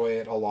do enjoy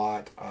it a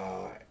lot.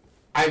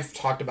 I've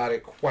talked about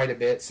it quite a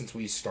bit since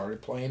we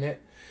started playing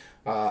it.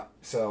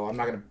 So I'm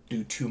not going to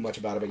do too much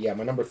about it. But yeah,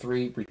 my number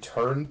 3,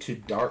 Return to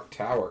Dark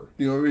Tower.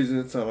 The only reason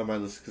it's not on my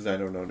list is because I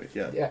don't own it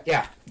yet.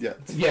 Yeah.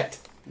 Yet.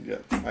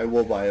 I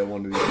will buy it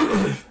one of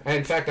these. And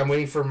in fact, I'm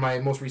waiting for my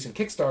most recent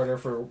Kickstarter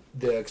for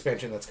the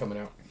expansion that's coming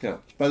out. Yeah.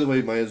 By the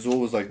way, my Azul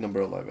was like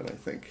number 11, I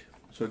think.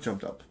 So it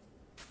jumped up.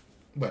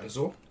 What,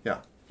 Azul? Yeah.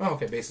 Oh,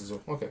 okay. Base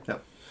Azul. Okay. Yeah.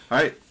 All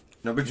right.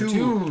 Number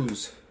 2.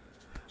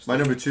 My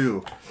number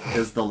 2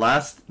 is the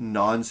last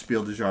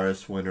non-Spiel des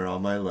Jahres winner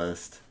on my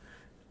list.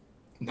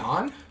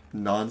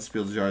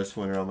 Non-Spiel des Jahres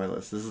winner on my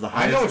list. This is the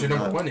highest. I know what your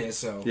number 1 is,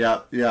 so... Yeah.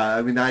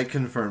 I mean, that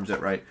confirms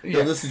it, right? Yeah.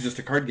 No, this is just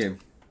a card game.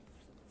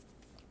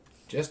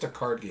 Just a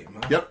card game,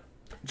 huh? Yep.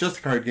 Just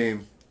a card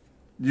game.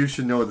 You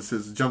should know what this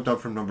is. It jumped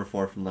up from number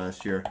 4 from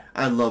last year.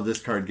 I love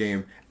this card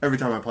game. Every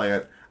time I play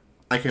it,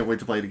 I can't wait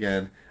to play it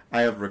again.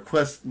 I have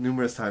requests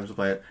numerous times to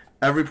play it.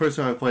 Every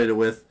person I've played it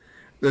with,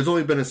 there's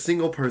only been a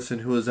single person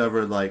who has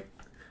ever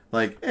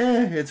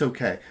it's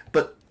okay.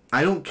 But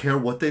I don't care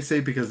what they say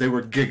because they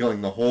were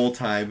giggling the whole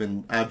time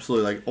and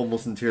absolutely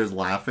almost in tears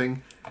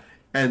laughing.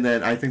 And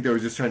then I think they were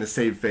just trying to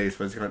save face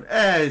by going,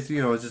 it's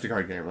just a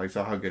card game.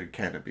 So how good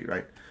can it be,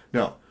 right?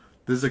 No.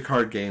 This is a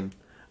card game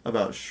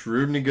about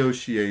shrewd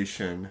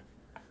negotiation.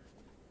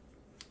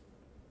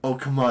 Oh,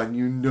 come on.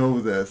 You know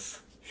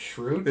this.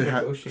 Shrewd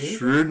negotiation?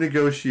 Shrewd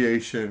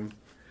negotiation.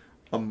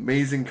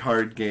 Amazing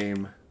card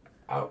game.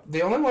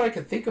 The only one I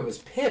could think of is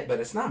Pit, but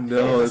it's not Pit.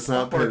 No, it's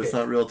not Pit. It's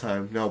not real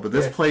time. No, but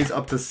this plays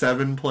up to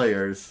 7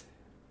 players.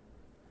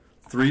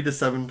 3 to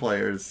 7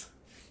 players.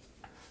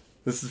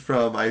 This is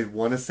from, I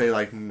want to say,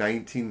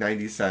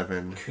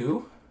 1997.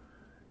 Coup?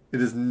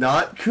 It is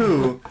not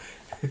Coup.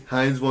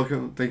 Heinz,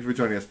 welcome. Thank you for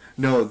joining us.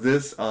 No,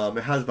 this it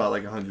has about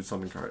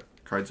 100-something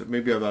cards,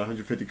 maybe about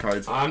 150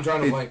 cards. I'm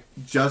trying to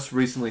just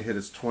recently hit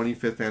its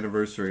 25th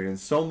anniversary, and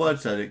so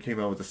much that it came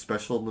out with a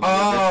special limited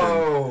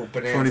edition.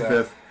 Bonanza!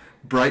 25th,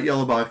 bright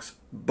yellow box,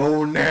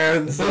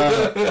 Bonanza,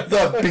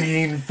 the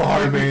bean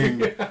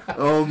farming.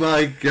 Oh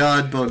my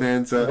God,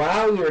 Bonanza!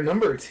 Wow, you're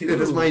number 2. It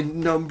is my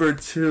number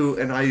 2,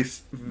 and I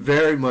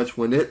very much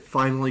when it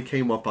finally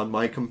came up on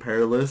my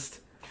compare list,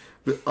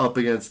 up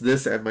against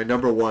this and my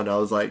number 1, I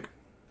was like,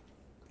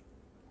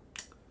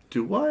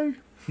 do I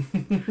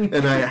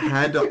And I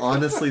had to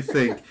honestly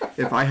think,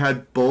 if I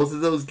had both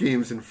of those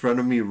games in front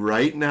of me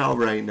right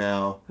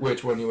now,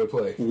 which one you would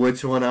play?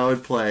 Which one I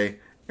would play,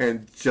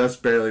 and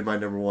just barely my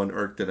number one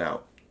irked it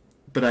out.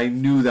 But I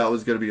knew that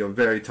was going to be a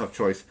very tough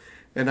choice.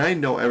 And I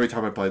know every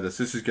time I play this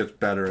just gets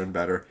better and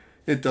better.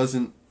 It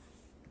doesn't...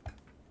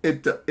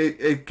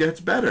 It gets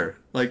better,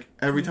 like,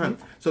 every time.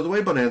 So the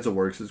way Bonanza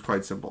works is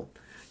quite simple.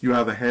 You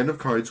have a hand of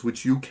cards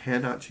which you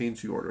cannot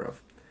change the order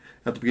of.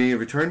 At the beginning of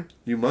your turn,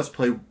 you must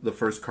play the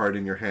first card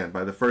in your hand.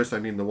 By the first, I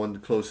mean the one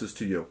closest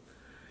to you.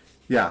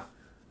 Yeah.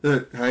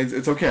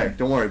 It's okay.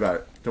 Don't worry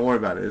about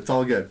it. It's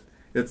all good.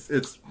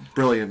 It's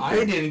brilliant.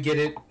 I didn't get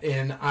it,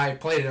 and I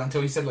played it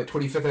until you said, like,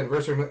 25th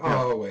anniversary. I'm like,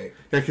 oh, wait.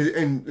 Yeah,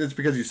 and it's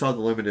because you saw the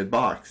limited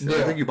box. Yeah.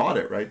 I think you bought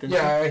it, right? Didn't you?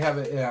 I have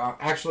it. Yeah,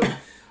 actually,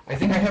 I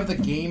think I have the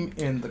game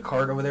and the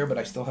card over there, but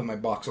I still have my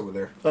box over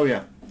there. Oh,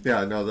 yeah.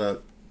 Yeah, no,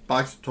 the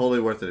box is totally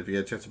worth it. If you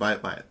get a chance to buy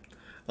it,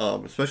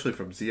 especially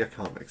from Zia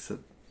Comics.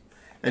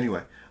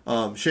 Anyway,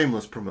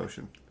 shameless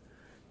promotion.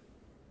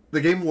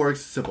 The game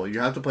works simple. You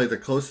have to play the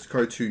closest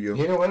card to you.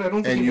 You know what? I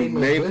don't think and you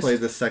may play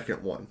the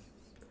second one.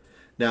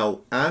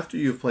 Now, after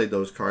you've played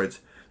those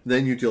cards,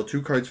 then you deal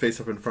 2 cards face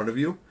up in front of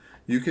you.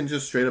 You can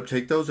just straight up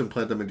take those and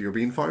plant them into your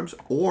bean farms.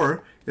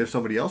 Or, if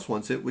somebody else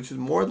wants it, which is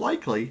more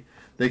likely,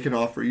 they can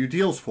offer you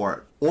deals for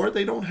it. Or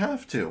they don't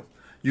have to.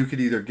 You could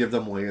either give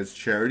them away as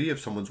charity if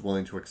someone's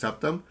willing to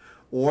accept them,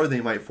 or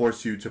they might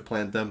force you to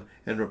plant them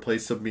and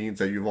replace some beans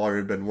that you've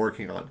already been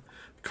working on,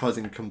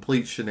 causing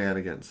complete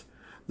shenanigans.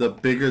 The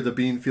bigger the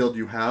bean field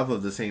you have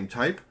of the same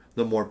type,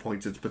 the more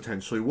points it's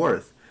potentially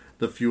worth.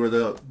 The fewer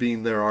the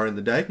bean there are in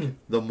the deck,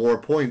 the more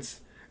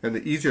points, and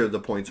the easier the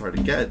points are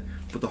to get,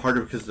 but the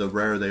harder because the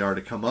rarer they are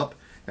to come up,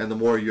 and the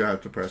more you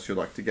have to press your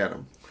luck to get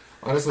them.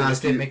 Honestly, this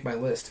didn't make my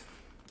list.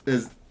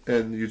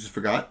 And you just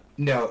forgot?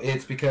 No,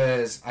 it's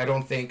because I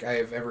don't think I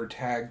have ever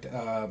tagged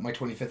my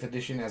 25th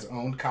edition as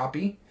owned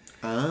copy.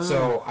 Ah.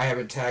 So I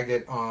haven't tagged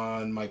it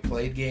on my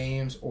played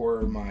games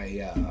or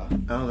my...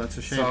 oh, that's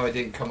a shame. So it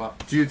didn't come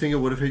up. Do you think it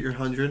would have hit your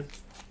 100?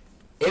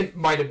 It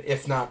might have,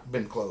 if not,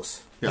 been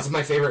close. Yeah. This is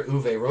my favorite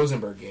Uwe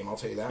Rosenberg game, I'll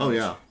tell you that much.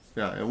 Yeah.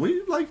 Yeah, and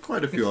we like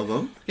quite a few of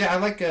them. Yeah, I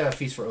like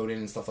Feast for Odin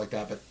and stuff like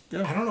that, but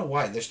I don't know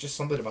why. There's just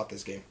something about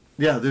this game.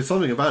 Yeah, there's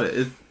something about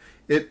it.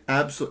 It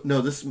absolutely...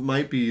 No, this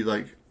might be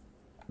like...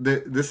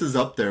 This is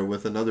up there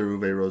with another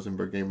Uwe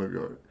Rosenberg game of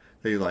yours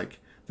that you like.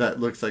 That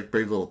looks like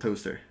Brave Little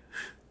Toaster.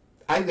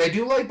 I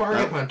do like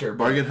Bargain Hunter.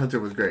 Bargain Hunter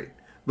was great.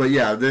 But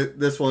yeah,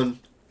 this one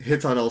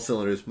hits on all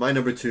cylinders. My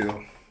number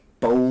 2,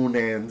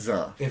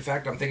 Bonanza. In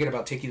fact, I'm thinking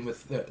about taking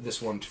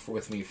this one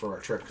with me for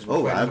our trip. Cause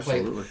we're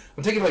absolutely.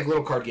 I'm taking like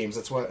little card games.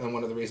 That's and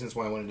one of the reasons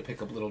why I wanted to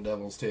pick up Little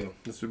Devils too.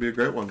 This would be a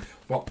great one.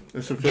 Well,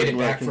 this would fit in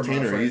a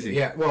container easy.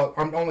 Yeah, well,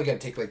 I'm only going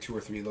to take like 2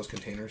 or 3 of those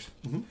containers.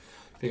 Mm-hmm.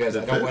 Because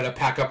I don't want to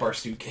pack up our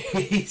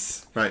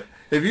suitcase. Right.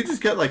 If you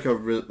just get like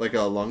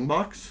a lung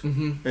box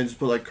and just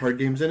put like card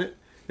games in it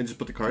and just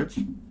put the cards.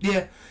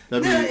 Yeah.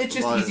 It's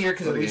just easier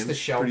because at least the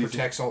shell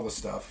protects all the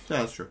stuff.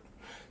 Yeah, that's true.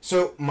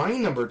 So my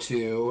number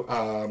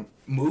 2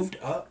 moved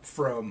up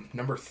from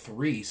number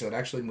 3, so it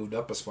actually moved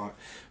up a spot.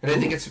 And I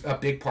think it's a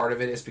big part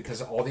of it is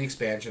because of all the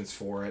expansions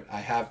for it.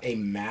 I have a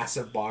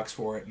massive box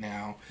for it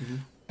now. Mm-hmm.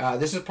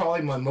 This is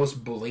probably my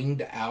most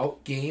blinged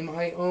out game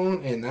I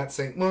own, and that's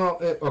saying, well,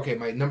 okay,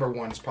 my number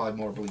 1 is probably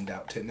more blinged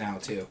out now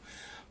too.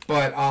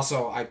 But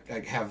also, I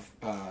have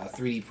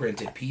 3D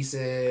printed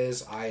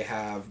pieces. I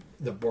have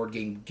the Board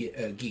Game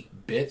Geek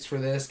bits for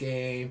this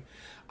game.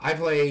 I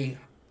play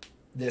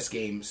this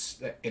game.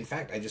 In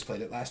fact, I just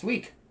played it last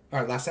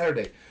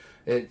Saturday.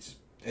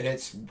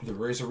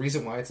 There is a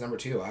reason why it's number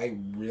 2. I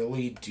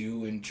really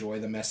do enjoy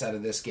the mess out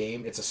of this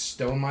game. It's a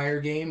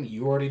Stonemaier game.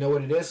 You already know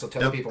what it is, so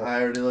tell people.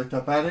 I already looked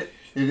up at it.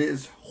 It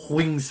is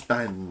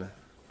Wingspan.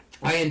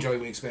 I enjoy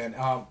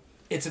Wingspan.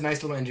 It's a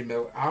nice little engine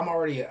build.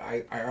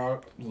 I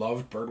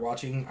love bird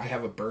watching. I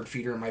have a bird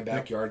feeder in my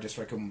backyard just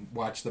so I can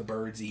watch the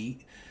birds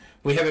eat.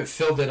 We haven't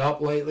filled it up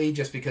lately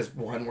just because,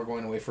 1, we're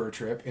going away for a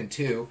trip, and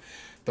 2,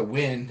 the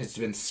wind has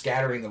been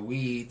scattering the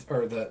weeds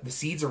or the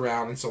seeds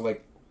around, and so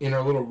like in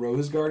our little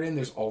rose garden,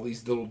 there's all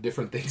these little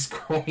different things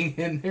growing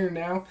in there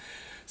now.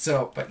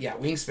 So, but yeah,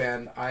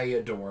 Wingspan, I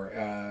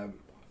adore.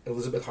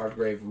 Elizabeth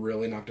Hargrave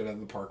really knocked it out of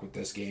the park with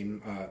this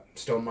game.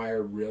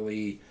 Stonemaier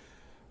really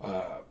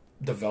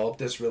developed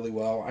this really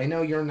well. I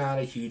know you're not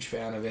a huge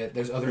fan of it.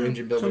 There's other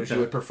engine builders you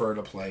would prefer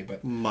to play,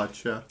 but...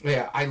 Much, yeah.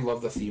 Yeah, I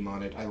love the theme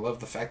on it. I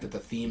love the fact that the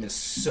theme is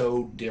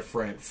so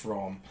different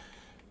from...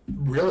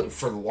 Really,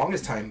 for the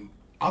longest time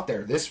out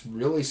there, this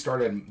really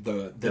started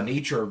the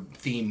nature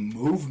theme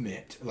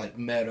movement, like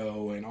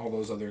Meadow and all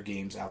those other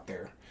games out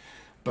there.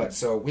 But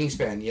so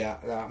Wingspan, yeah,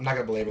 I'm not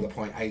going to belabor the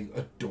point. I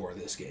adore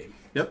this game.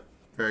 Yep,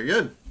 very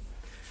good.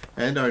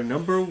 And our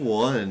number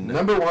 1.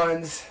 Number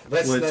 1's,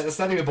 let's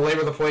not even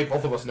belabor the point.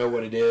 Both of us know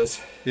what it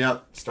is.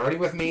 Yep. Starting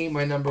with me,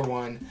 my number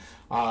 1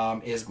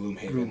 is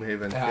Gloomhaven.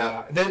 Gloomhaven,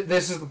 yeah.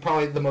 This is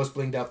probably the most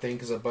blinged out thing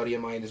because a buddy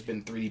of mine has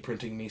been 3D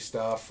printing me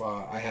stuff.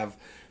 I have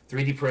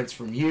 3D prints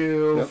from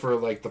you for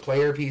like the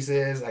player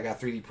pieces. I got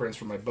 3D prints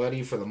from my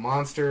buddy for the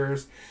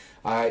monsters.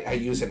 I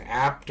use an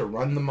app to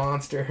run the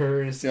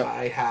monsters. Yep.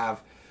 I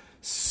have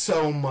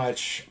so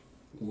much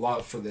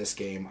love for this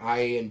game. I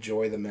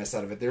enjoy the mess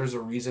out of it. There's a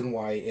reason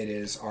why it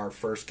is our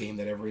first game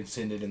that ever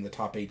ascended in the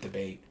top 8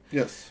 debate.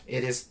 Yes.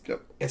 It is.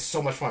 Yep. It's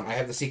so much fun. I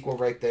have the sequel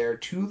right there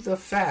to the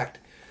fact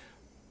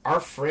our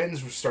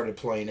friends started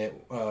playing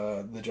it,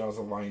 the Jaws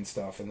of the Lion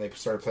stuff, and they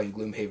started playing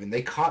Gloomhaven.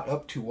 They caught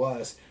up to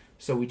us,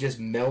 so we just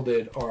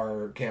melded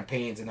our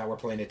campaigns, and now we're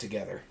playing it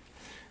together.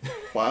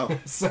 Wow.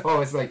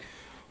 So it's like,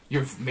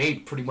 you've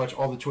made pretty much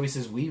all the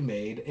choices we've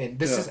made, and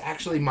this is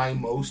actually my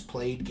most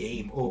played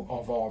game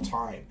of all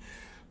time.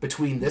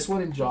 Between this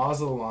one and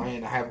Jaws of the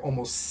Lion, I have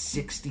almost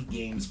 60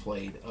 games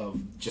played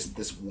of just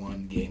this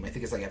one game. I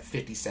think it's like at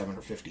 57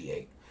 or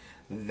 58.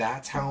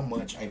 That's how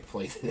much I've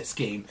played this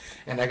game.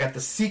 And I got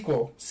the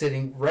sequel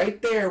sitting right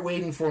there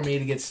waiting for me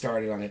to get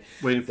started on it.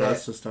 Waiting for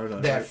us to start on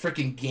it. That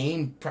freaking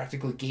game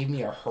practically gave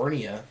me a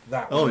hernia.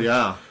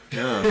 Yeah.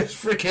 It's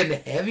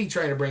freaking heavy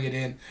trying to bring it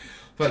in.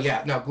 But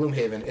yeah, no,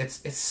 Gloomhaven,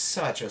 it's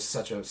such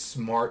a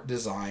smart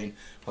design.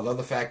 I love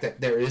the fact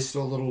that there is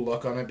still a little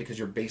luck on it because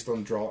you're based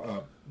on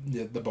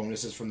the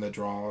bonuses from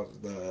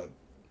the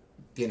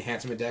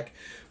enhancement deck,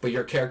 but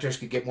your characters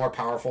could get more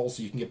powerful,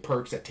 so you can get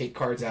perks that take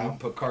cards out and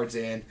put cards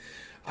in.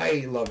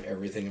 I love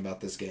everything about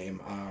this game.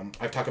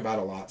 I've talked about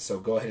it a lot, so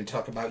go ahead and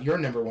talk about your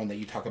number one that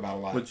you talk about a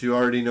lot. But you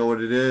already know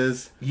what it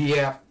is.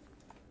 Yeah.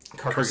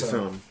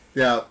 Carcassonne.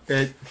 Yeah,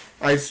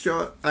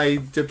 I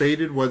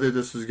debated whether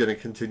this was going to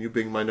continue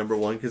being my number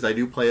one, because I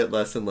do play it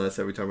less and less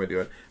every time I do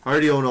it. I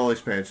already own all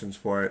expansions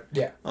for it.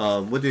 Yeah.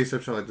 With the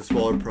exception of like the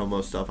smaller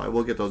promo stuff. I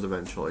will get those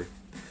eventually.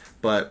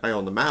 But I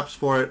own the maps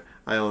for it.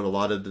 I own a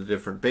lot of the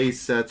different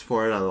base sets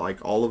for it. I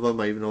like all of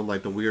them. I even own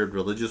like the weird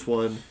religious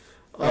one.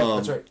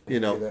 That's right. You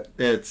know,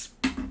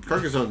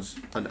 Carcassonne's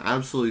an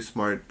absolutely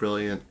smart,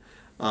 brilliant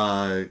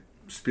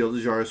Spiel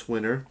des Jahres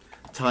winner.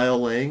 Tile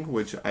laying,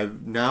 which I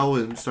now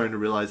am starting to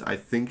realize I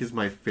think is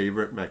my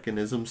favorite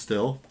mechanism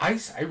still. I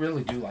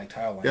really do like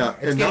tile laying. Yeah,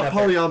 and not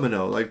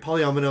polyomino. Like,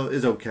 polyomino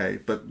is okay,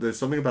 but there's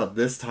something about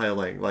this tile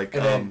laying. Like,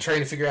 and then trying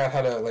to figure out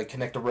how to like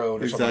connect a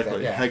road or something like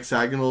that. Yeah.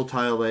 Hexagonal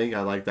tile laying,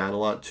 I like that a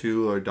lot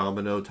too, or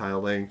domino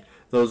tile laying.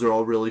 Those are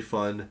all really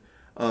fun.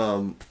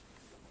 Yeah,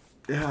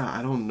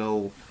 I don't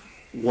know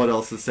what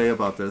else to say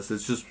about this.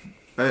 It's just,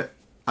 I've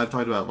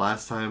talked about it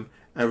last time.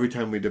 Every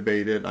time we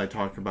debate it, I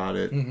talk about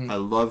it. Mm-hmm. I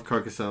love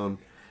Carcassonne.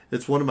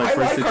 It's one of my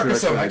first like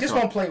Carcassonne. I just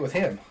won't play it with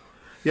him.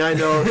 Yeah, I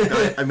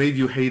know. I made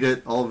you hate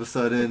it all of a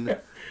sudden.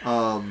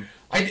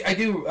 I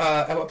do.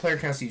 At what player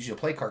counts do you usually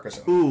play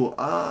Carcassonne? Ooh,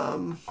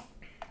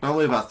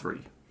 only about 3.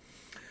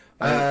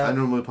 I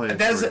normally play it.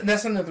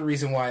 That's another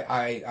reason why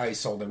I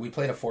sold it. We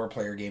played a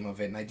 4-player game of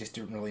it, and I just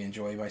didn't really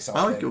enjoy myself.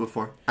 I like it with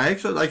 4. I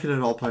actually like it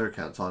at all player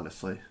counts,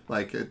 honestly.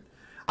 Like it.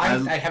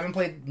 I haven't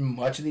played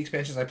much of the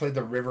expansions. I played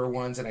the river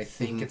ones, and I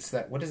think it's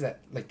that. What is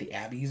that? Like the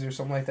Abbeys or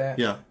something like that?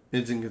 Yeah,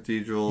 Inns and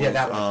Cathedrals. Yeah,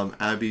 that one.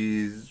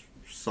 Abbeys,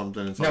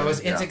 something. No, it was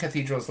Inns and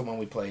Cathedrals, the one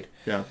we played.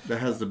 Yeah, that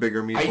has the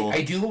bigger meeple.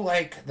 I do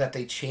like that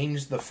they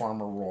changed the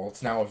farmer role.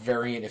 It's now a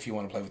variant if you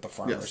want to play with the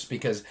farmers,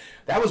 because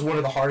that was one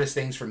of the hardest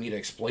things for me to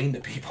explain to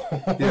people.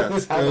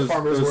 Yes, how the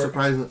farmers work.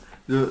 Surprising.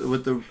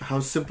 With how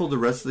simple the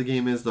rest of the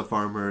game is, the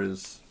farmer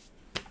is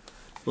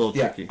a little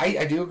tricky.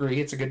 I do agree.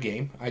 It's a good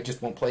game. I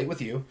just won't play it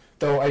with you.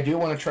 Though I do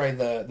want to try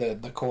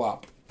the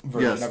co-op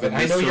version of it.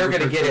 I know you're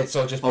going to get it,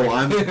 so just...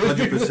 I'm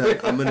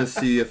 100%. I'm going to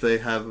see if they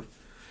have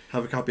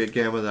a copy of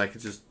Gamma that I could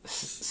just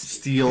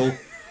steal,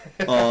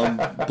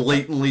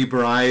 blatantly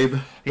bribe.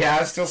 Yeah,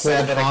 I'm still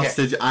sad that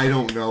hostage. I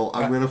don't know.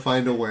 I'm going to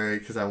find a way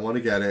because I want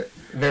to get it.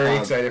 Very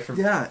excited for...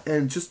 Yeah,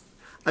 and just...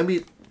 I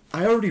mean,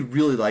 I already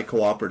really like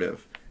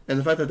cooperative. And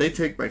the fact that they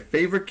take my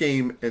favorite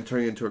game and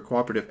turn it into a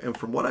cooperative, and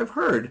from what I've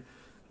heard...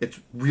 It's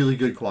really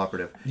good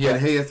cooperative. Yeah. And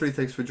hey, F3,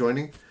 thanks for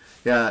joining.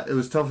 Yeah, it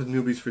was tough with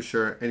newbies for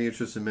sure. Any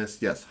interest in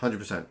Mist? Yes,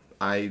 100%.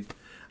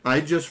 I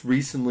just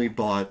recently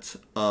bought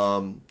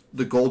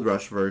the Gold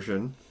Rush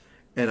version,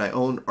 and I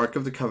own Ark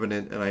of the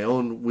Covenant, and I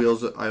own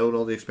I own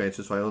all the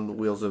expansions, so I own the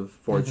Wheels of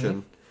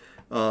Fortune.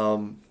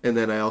 Mm-hmm. And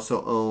then I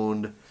also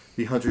own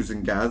the Hunters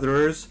and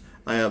Gatherers.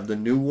 I have the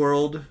New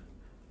World.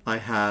 I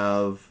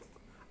have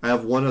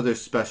one other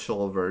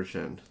special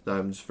version that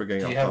I'm just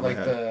forgetting. Do you have like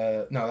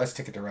the... No, that's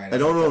Ticket to Ride. I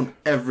don't own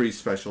every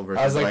special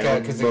version. I was like,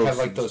 because they have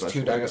like those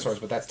 2 dinosaurs,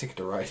 but that's Ticket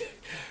to Ride.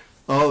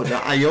 Oh, no,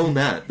 I own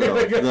that, though.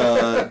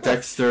 The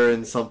Dexter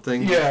and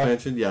something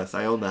expansion. Yes,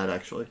 I own that,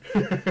 actually.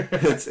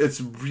 It's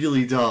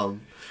really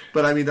dumb.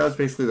 But, I mean, that was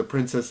basically the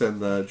Princess and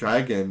the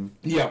Dragon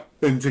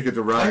in Ticket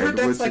to Ride. I heard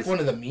that's like one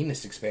of the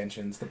meanest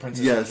expansions, the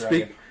Princess and the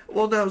Dragon.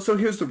 Well, no, so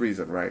here's the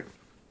reason, right?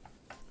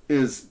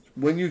 Is...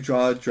 When you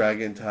draw a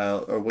dragon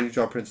tile, or when you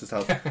draw a princess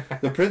tile,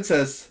 the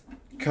princess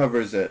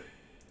covers it.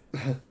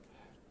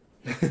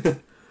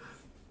 You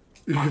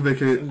can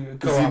make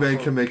it. Z-Man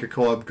can make a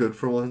co-op good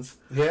for once.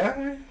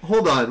 Yeah.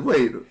 Hold on,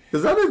 wait.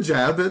 Is that a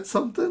jab at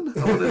something?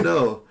 I want to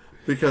know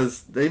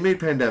because they made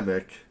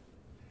Pandemic.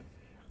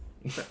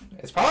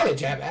 It's probably a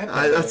jab at.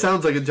 That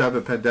sounds like a jab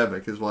at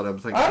Pandemic, is what I'm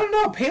thinking. I don't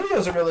know.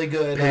 Paleo's a really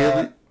good,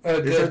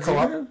 good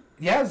co-op. Z-Man?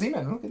 Yeah,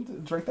 Z-Man. Look,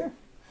 it's right there.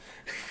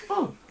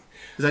 Oh,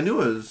 because I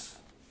knew it was.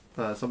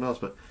 something else.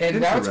 But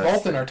and now it's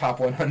both in our top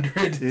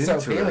 100. So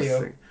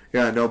Paleo.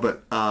 Yeah, no,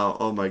 but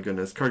oh my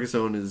goodness,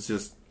 Carcassonne is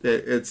just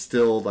it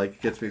still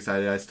like gets me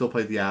excited. I still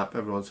play the app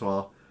every once in a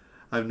while.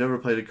 I've never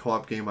played a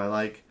co-op game I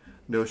like.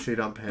 No shade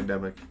on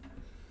Pandemic.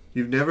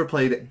 You've never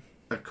played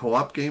a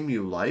co-op game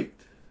you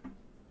liked?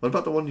 What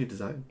about the one you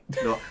designed?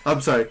 No,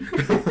 I'm sorry.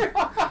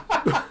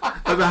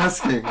 I'm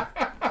asking.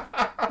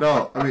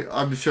 No, I mean,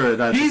 I'm sure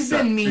that's... He's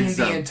been mean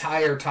the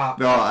entire top.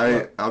 No,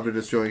 I've been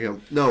destroying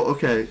him. No,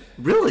 okay.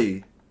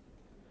 Really?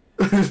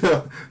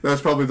 No,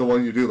 that's probably the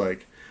one you do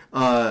like.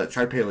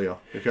 Try Paleo.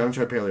 If you haven't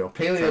tried Paleo.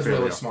 Paleo's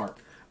really smart.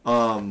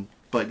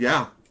 But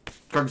yeah,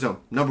 Carcassonne,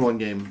 number one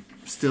game.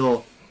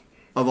 Still,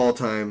 of all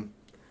time.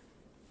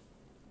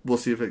 We'll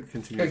see if it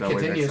continues that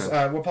way next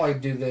time. We'll probably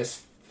do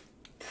this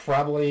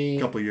probably...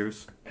 a couple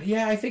years.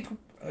 Yeah, I think...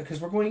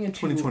 Because we're going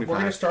into... 2025. We're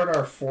going to start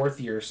our 4th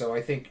year, so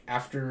I think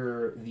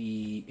after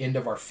the end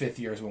of our 5th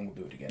year is when we'll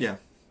do it again. Yeah.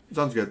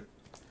 Sounds good.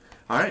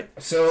 All right.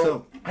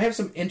 So I have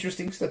some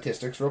interesting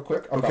statistics real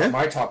quick about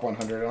my top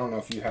 100. I don't know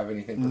if you have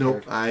anything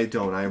prepared. Nope, I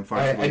don't. I am far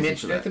I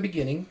mentioned at the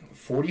beginning,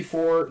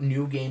 44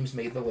 new games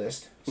made the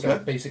list. So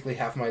basically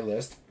half my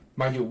list.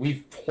 Mind you,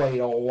 we've played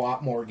a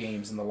lot more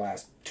games in the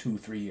last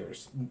 2-3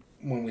 years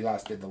when we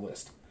last did the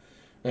list.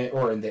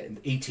 Or in the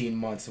 18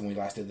 months when we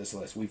last did this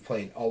list. We've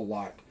played a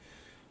lot.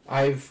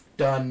 I've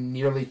done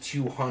nearly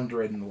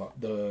 200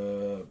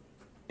 in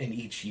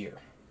each year.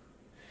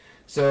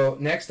 So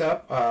next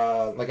up,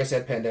 like I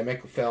said,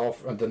 Pandemic fell.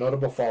 The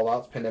notable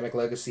fallouts: Pandemic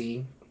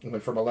Legacy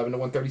went from 11 to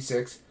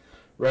 136.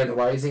 Red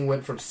Rising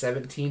went from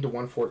 17 to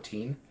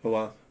 114. Oh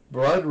wow!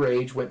 Blood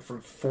Rage went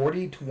from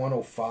 40 to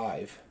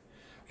 105.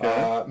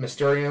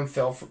 Mysterium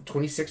fell from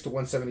 26 to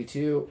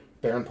 172.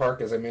 Baron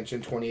Park, as I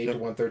mentioned, 28 to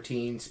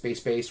 113. Space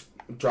Base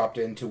dropped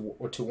into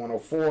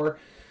 104.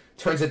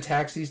 Turns and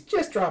Taxis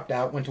just dropped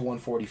out, went to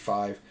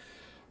 145.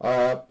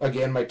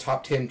 Again, my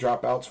top 10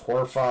 dropouts: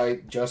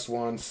 Horrified, Just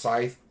One,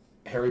 Scythe,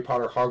 Harry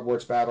Potter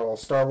Hogwarts Battle,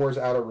 Star Wars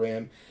Outer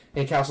Rim,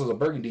 and Castles of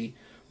Burgundy.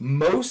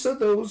 Most of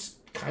those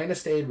kind of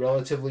stayed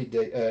relatively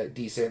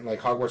decent.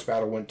 Like Hogwarts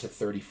Battle went to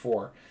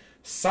 34.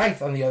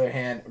 Scythe, on the other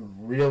hand,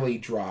 really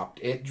dropped.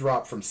 It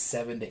dropped from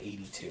 7 to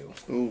 82.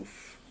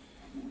 Oof.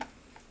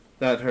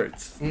 That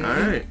hurts. Mm-hmm. All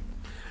right.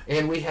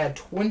 And we had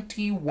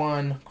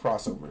 21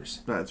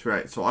 crossovers. That's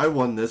right. So I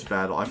won this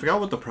battle. I forgot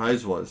what the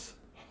prize was.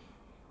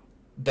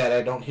 That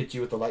I don't hit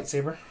you with the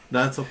lightsaber?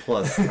 That's a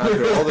plus.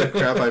 After all the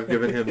crap I've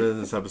given him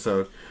in this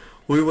episode,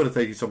 we want to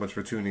thank you so much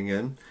for tuning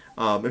in.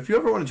 If you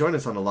ever want to join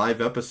us on a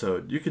live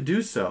episode, you could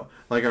do so.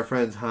 Like our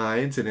friends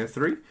Heinz and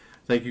Ithri.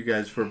 Thank you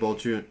guys for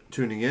both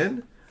tuning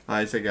in.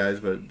 I say guys,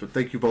 but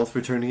thank you both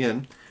for tuning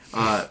in.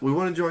 We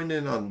want to join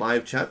in on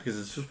live chat because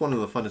it's just one of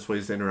the funnest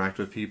ways to interact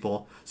with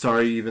people.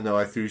 Sorry, even though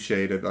I threw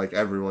shade at like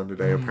everyone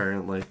today,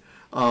 apparently.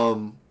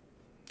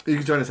 You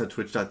can join us at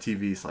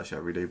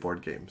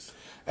twitch.tv/everydayboardgames.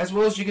 As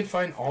well as you can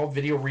find all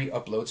video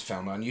re-uploads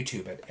found on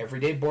YouTube at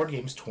Everyday Board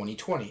Games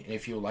 2020. And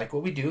if you like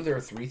what we do, there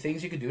are 3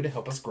 things you can do to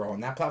help us grow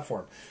on that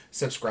platform.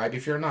 Subscribe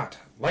if you're not,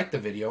 like the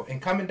video,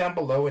 and comment down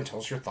below and tell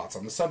us your thoughts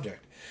on the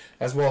subject.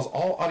 As well as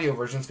all audio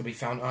versions can be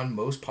found on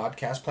most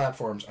podcast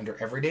platforms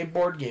under Everyday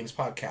Board Games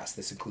Podcast.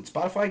 This includes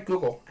Spotify,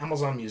 Google,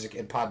 Amazon Music,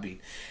 and Podbean.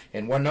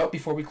 And one note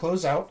before we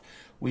close out,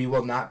 we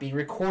will not be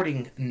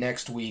recording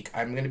next week.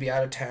 I'm going to be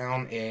out of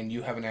town, and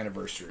you have an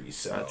anniversary.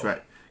 So that's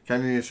right.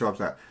 Kind of need to show up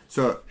that.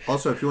 So,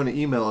 also, if you want to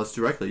email us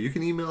directly, you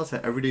can email us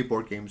at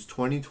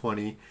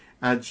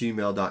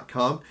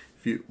everydayboardgames2020@gmail.com.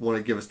 If you want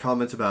to give us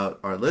comments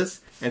about our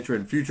list, enter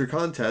in future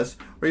contests,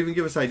 or even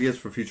give us ideas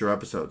for future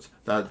episodes,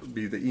 that would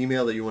be the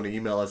email that you want to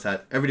email us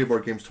at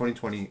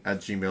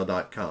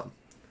everydayboardgames2020@gmail.com.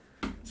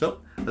 So,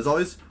 as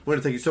always, we want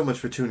to thank you so much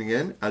for tuning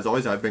in. As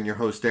always, I've been your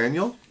host,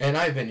 Daniel. And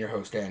I've been your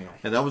host, Daniel.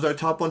 And that was our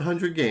top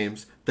 100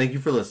 games. Thank you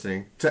for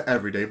listening to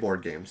Everyday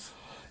Board Games.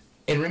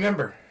 And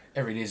remember,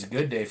 every day is a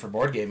good day for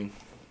board gaming.